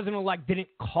the President-elect didn't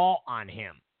call on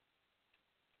him.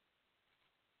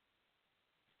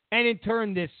 And in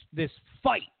turn, this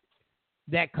fight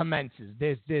that commences,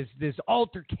 this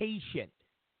altercation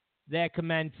that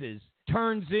commences,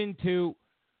 turns into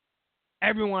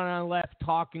everyone on the left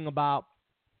talking about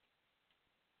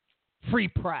free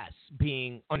press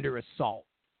being under assault.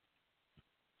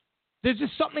 There's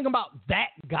just something about that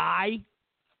guy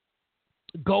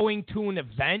going to an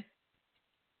event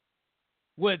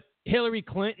with Hillary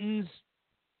Clinton's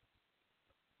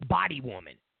body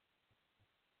woman.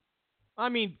 I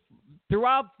mean,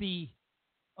 throughout the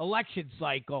election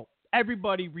cycle,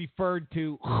 everybody referred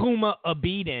to Huma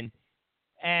Abedin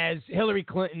as Hillary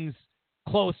Clinton's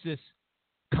closest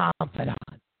confidant.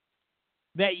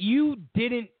 That you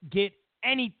didn't get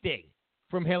anything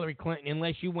from Hillary Clinton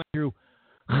unless you went through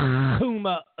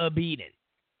Huma Abedin.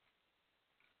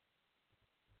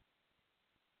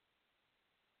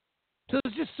 So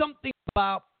there's just something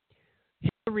about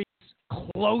Hillary's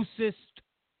closest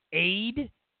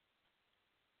aide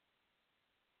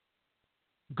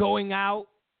going out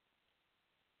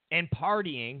and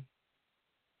partying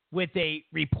with a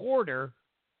reporter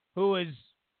who is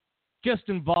just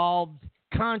involved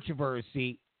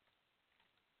controversy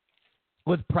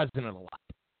with President-elect.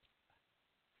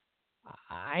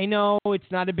 I know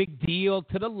it's not a big deal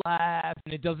to the left,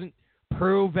 and it doesn't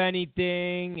prove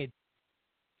anything. It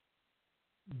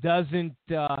doesn't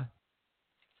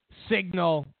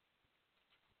signal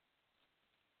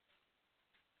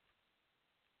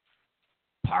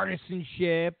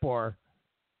partisanship or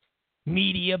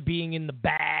media being in the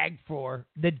bag for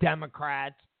the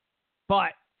Democrats.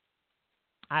 But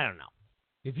I don't know.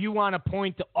 If you want to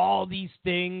point to all these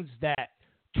things that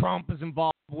Trump is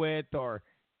involved with or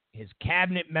his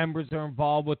cabinet members are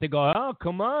involved with, they go, oh,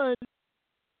 come on.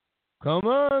 Come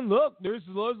on, look, there's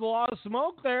a lot of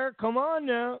smoke there. Come on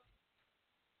now.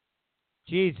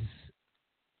 Jesus.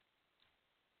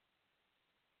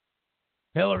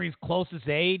 Hillary's closest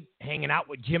aide hanging out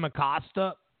with Jim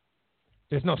Acosta.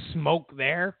 There's no smoke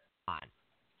there. Come on.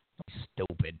 Don't be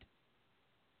stupid.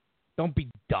 Don't be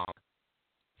dumb.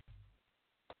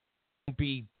 Don't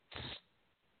be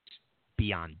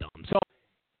beyond dumb. So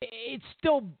it's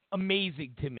still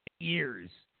amazing to me. Ears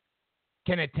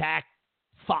can attack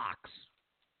Fox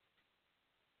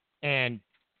and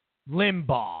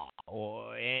Limbaugh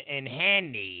and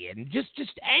Haney and just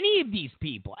any of these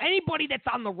people, anybody that's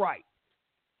on the right.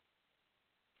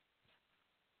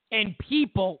 And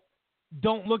people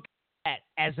don't look at it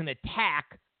as an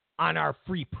attack on our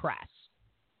free press.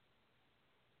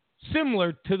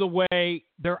 Similar to the way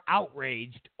they're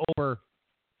outraged over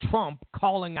Trump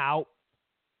calling out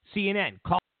CNN,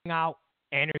 calling out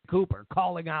Andrew Cooper,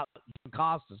 calling out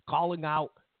Costas, calling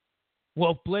out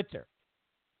Wolf Blitzer.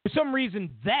 For some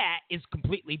reason, that is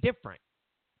completely different.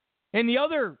 And the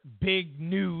other big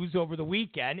news over the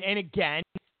weekend, and again,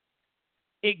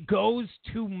 it goes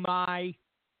to my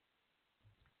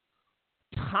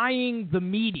tying the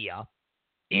media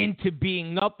into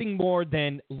being nothing more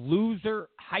than loser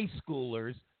high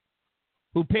schoolers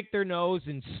who pick their nose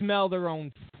and smell their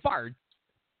own farts.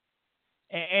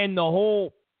 And the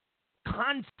whole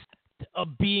concept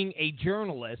of being a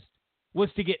journalist was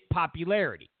to get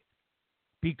popularity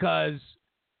because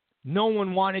no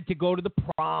one wanted to go to the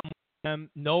prom with them.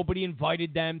 Nobody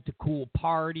invited them to cool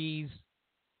parties.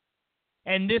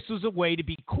 And this was a way to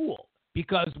be cool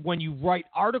because when you write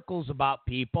articles about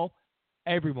people,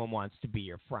 everyone wants to be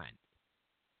your friend.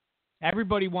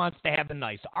 Everybody wants to have a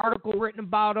nice article written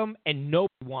about them, and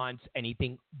nobody wants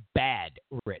anything bad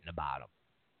written about them.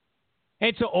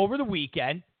 And so over the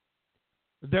weekend,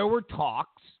 there were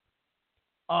talks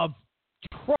of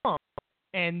Trump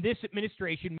and this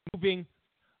administration moving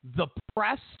the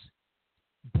press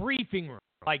briefing room,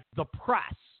 like the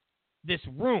press, this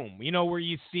room, where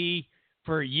you see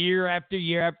for year after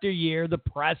year after year, the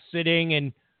press sitting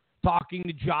and talking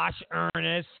to Josh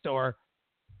Earnest or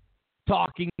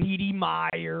talking to Edie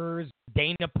Myers,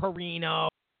 Dana Perino,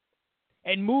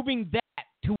 and moving that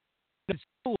to a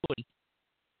facility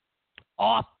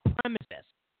off premises,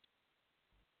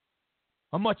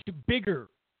 a much bigger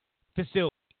facility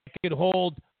that could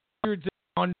hold hundreds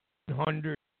and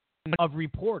hundreds of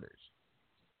reporters.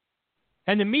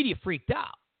 And the media freaked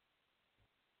out.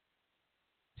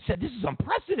 Said, this is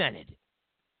unprecedented.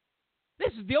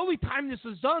 This is the only time this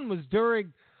was done was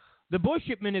during the Bush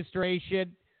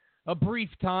administration, a brief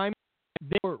time.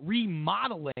 They were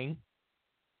remodeling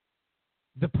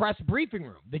the press briefing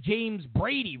room, the James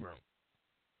Brady room.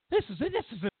 This is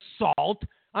an assault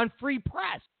on free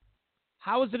press.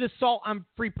 How is it assault on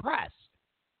free press?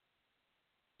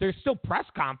 There's still press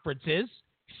conferences.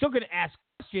 You're still going to ask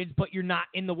questions, but you're not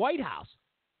in the White House.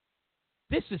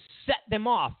 This has set them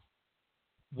off.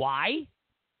 Why?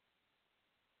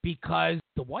 Because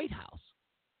the White House,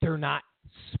 they're not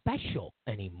special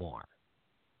anymore.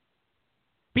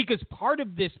 Because part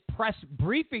of this press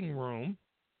briefing room,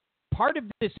 part of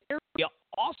this area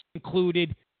also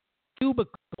included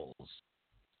cubicles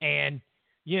and,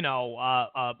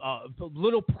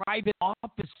 little private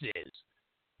offices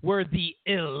where the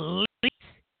elite,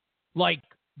 like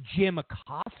Jim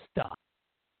Acosta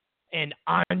and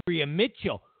Andrea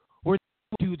Mitchell, where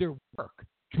they do their work,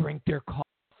 drink their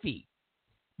coffee,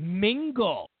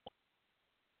 mingle,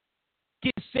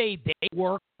 get to say they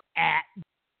work at the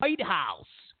White House,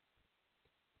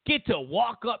 get to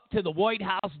walk up to the White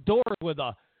House door with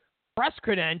a press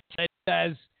credential that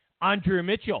says Andrea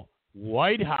Mitchell,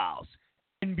 White House,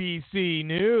 NBC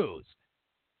News.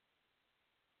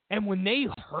 And when they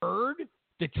heard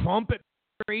the Trump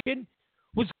administration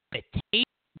was going to take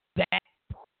that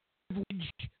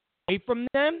privilege away from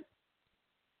them,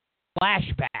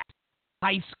 flashback,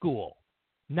 high school,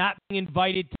 not being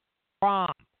invited to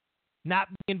prom, not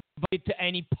being invited to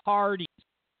any parties,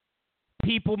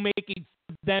 people making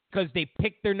fun of them because they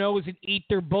pick their nose and eat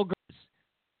their boogers.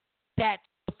 That's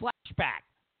the flashback.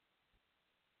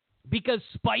 Because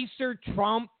Spicer,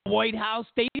 Trump, White House,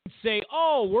 they didn't say,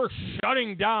 oh, we're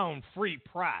shutting down free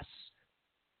press.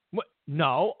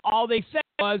 No, all they said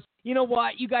was, you know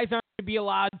what, you guys aren't going to be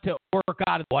allowed to work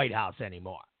out of the White House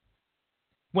anymore.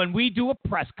 When we do a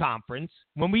press conference,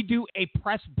 when we do a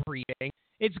press briefing,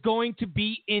 it's going to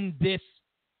be in this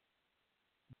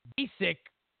basic,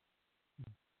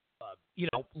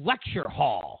 lecture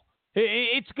hall.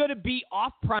 It's going to be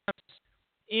off-premise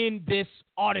in this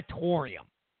auditorium.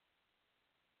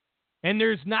 And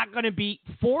there's not going to be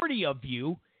 40 of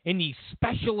you in these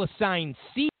special assigned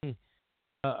seating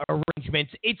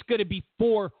arrangements. It's going to be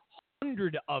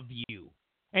 400 of you.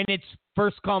 And it's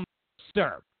first come, first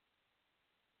serve.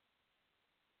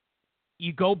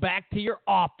 You go back to your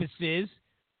offices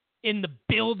in the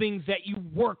buildings that you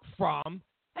work from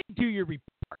and do your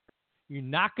report. You're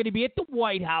not going to be at the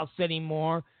White House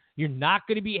anymore. You're not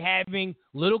going to be having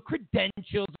little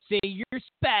credentials that say you're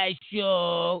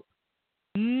special.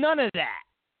 None of that.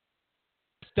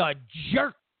 Just a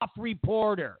jerk-off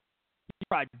reporter.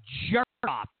 You're a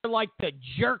jerk-off. You're like the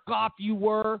jerk-off you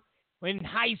were in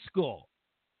high school.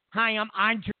 Hi, I'm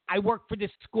Andre. I work for the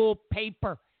school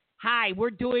paper. Hi, we're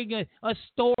doing a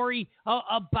story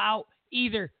about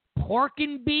either pork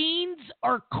and beans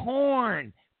or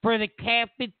corn for the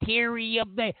cafeteria.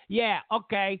 Yeah,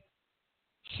 okay.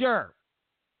 Sure.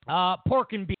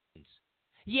 Pork and beans.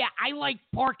 Yeah, I like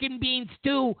pork and beans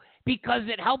too because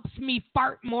it helps me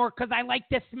fart more because I like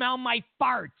to smell my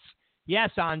farts. Yes,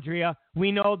 Andrea,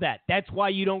 we know that. That's why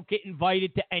you don't get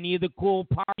invited to any of the cool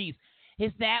parties.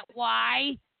 Is that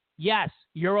why? Yes,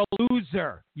 you're a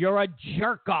loser. You're a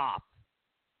jerk-off.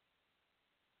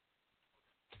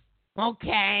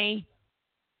 Okay.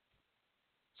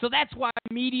 So that's why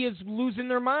media's losing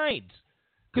their minds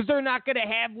because they're not going to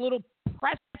have little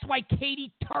press. That's why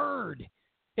Katie Turd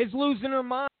is losing her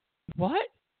mind. What?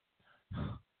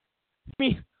 I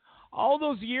mean, all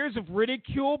those years of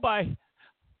ridicule by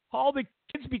all the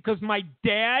kids because my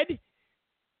dad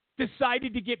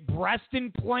decided to get breast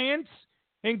implants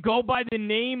and go by the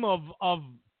name of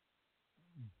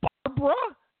Barbara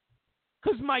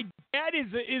because my dad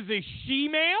is a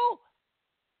she-male?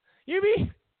 You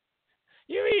mean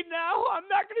now I'm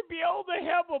not going to be able to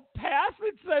have a pass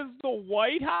that says the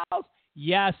White House?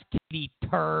 Yes, Katie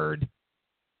Turd.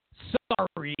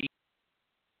 Sorry.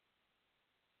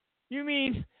 You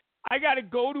mean I got to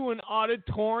go to an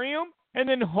auditorium and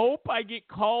then hope I get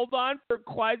called on for a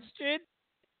question?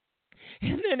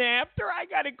 And then after I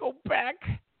got to go back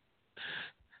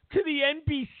to the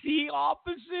NBC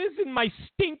offices in my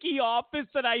stinky office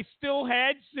that I still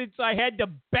had since I had to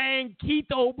bang Keith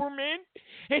Olbermann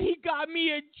and he got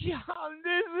me a job.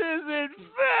 This isn't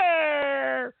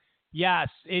fair. Yes,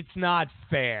 it's not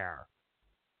fair.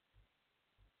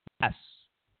 Yes,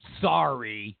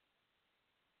 sorry.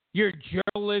 Your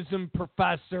journalism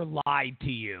professor lied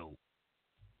to you.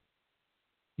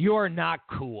 You're not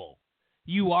cool.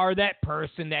 You are that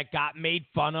person that got made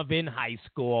fun of in high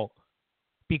school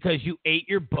because you ate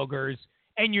your boogers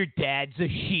and your dad's a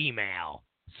she-male.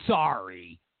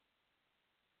 Sorry.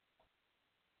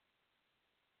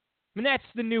 And that's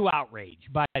the new outrage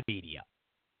by the media.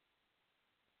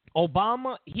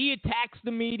 Obama, he attacks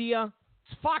the media.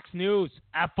 It's Fox News.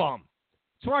 F them.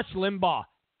 It's Rush Limbaugh.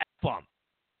 F them.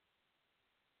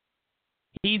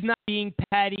 He's not being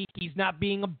petty. He's not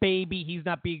being a baby. He's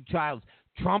not being a child.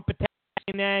 Trump attacks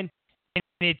CNN, and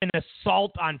it's an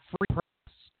assault on free press.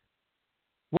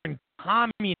 We're in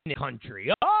communist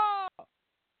country. Oh!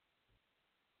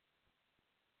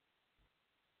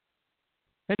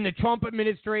 And the Trump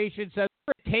administration says,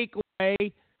 we're going to take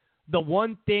away the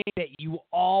one thing that you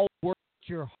all worked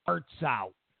your hearts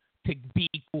out to be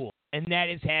cool, and that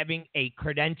is having a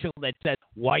credential that says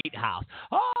White House.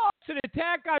 Oh, it's an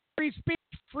attack on free speech,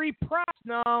 free press.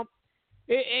 No,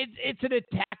 it's an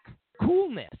attack on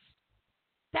coolness.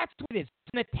 That's what it is.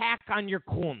 It's an attack on your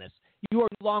coolness. You are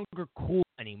no longer cool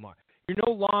anymore. You're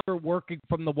no longer working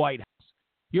from the White House.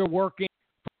 You're working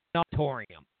from an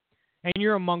auditorium, and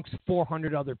you're amongst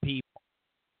 400 other people.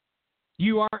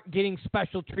 You aren't getting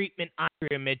special treatment,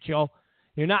 Andrea Mitchell.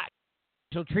 You're not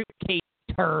getting special treatment,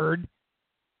 Kate Turd.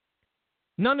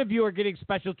 None of you are getting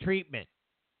special treatment.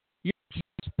 You're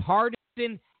just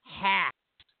partisan hacks.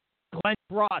 Glenn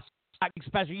Ross, not getting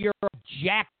special. You're a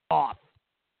jack-off.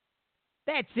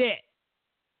 That's it.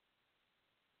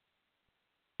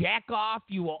 Jack-off,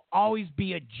 you will always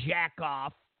be a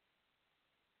jack-off.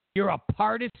 You're a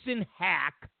partisan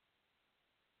hack.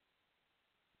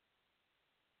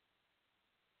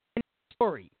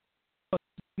 Story of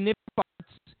sniff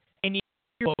farts and ear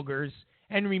boogers,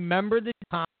 and remember the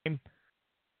time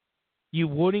you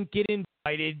wouldn't get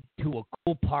invited to a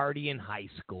cool party in high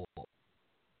school.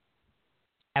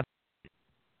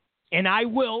 And I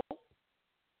will,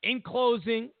 in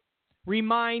closing,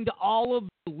 remind all of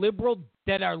the liberals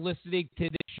that are listening to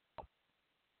this show.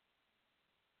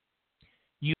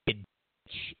 You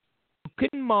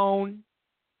can moan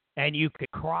and you can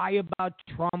cry about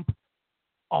Trump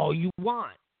all you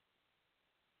want.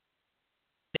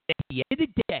 At the end of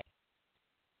the day,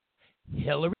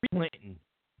 Hillary Clinton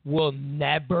will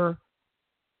never,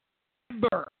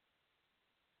 ever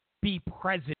be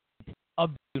president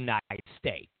of the United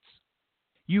States.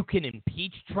 You can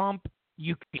impeach Trump.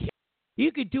 You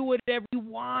can do whatever you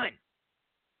want.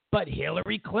 But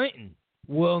Hillary Clinton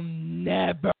will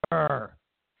never,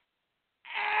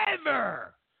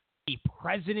 ever be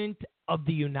president of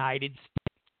the United States.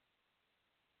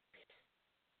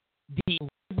 The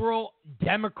liberal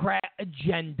Democrat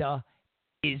agenda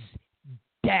is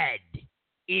dead.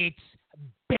 It's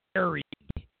buried.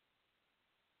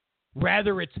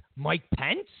 Whether it's Mike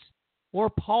Pence or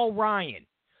Paul Ryan,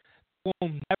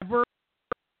 will never,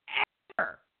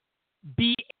 ever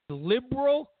be a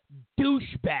liberal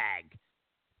douchebag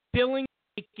filling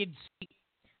the vacant seat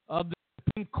of the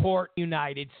Supreme Court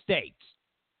United States.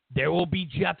 There will be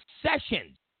Jeff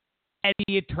Sessions as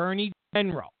the Attorney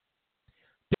General.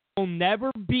 There will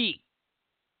never be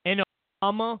an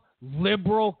Obama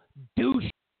liberal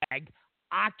douchebag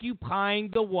occupying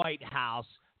the White House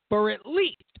for at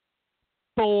least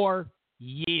 4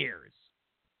 years.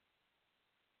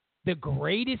 The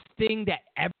greatest thing that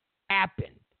ever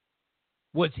happened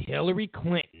was Hillary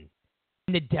Clinton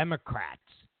and the Democrats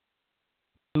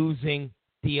losing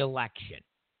the election.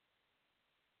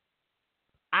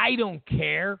 I don't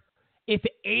care if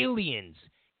aliens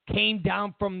came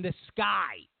down from the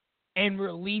sky and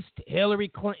released Hillary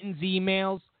Clinton's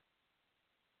emails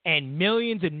and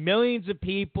millions of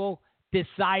people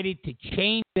decided to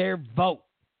change their vote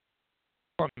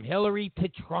from Hillary to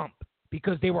Trump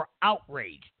because they were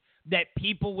outraged that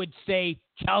people would say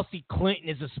Chelsea Clinton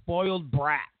is a spoiled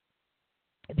brat.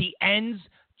 The ends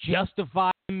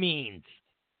justify the means.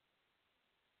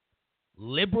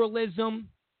 Liberalism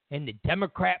and the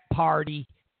Democrat Party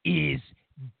is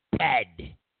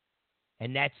dead.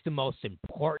 And that's the most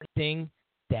important thing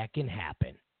that can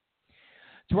happen.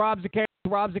 It's Rob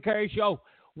Zicari Show.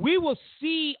 We will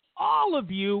see all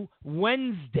of you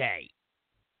Wednesday.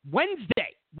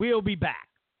 Wednesday, we'll be back.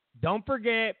 Don't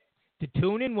forget to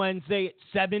tune in Wednesday at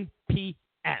 7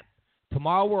 p.m.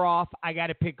 Tomorrow we're off. I got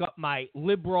to pick up my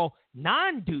liberal,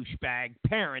 non-douchebag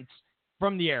parents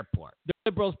from the airport.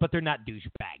 They're liberals, but they're not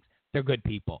douchebags. They're good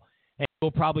people. And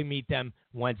we'll probably meet them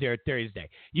Wednesday or Thursday.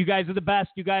 You guys are the best.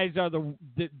 You guys are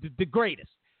the greatest.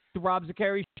 The Rob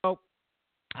Zicari Show.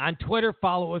 On Twitter,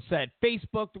 follow us at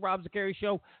Facebook, The Rob Zicari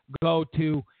Show. Go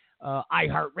to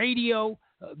iHeartRadio.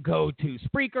 Go to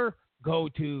Spreaker. Go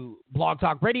to Blog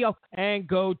Talk Radio. And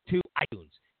go to iTunes.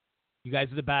 You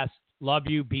guys are the best. Love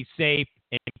you. Be safe.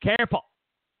 And be careful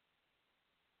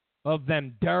of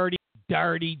them dirty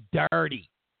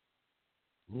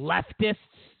leftists.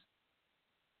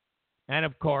 And,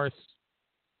 of course,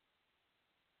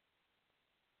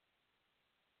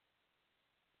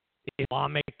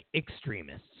 Islamic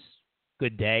extremists.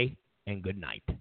 Good day and good night.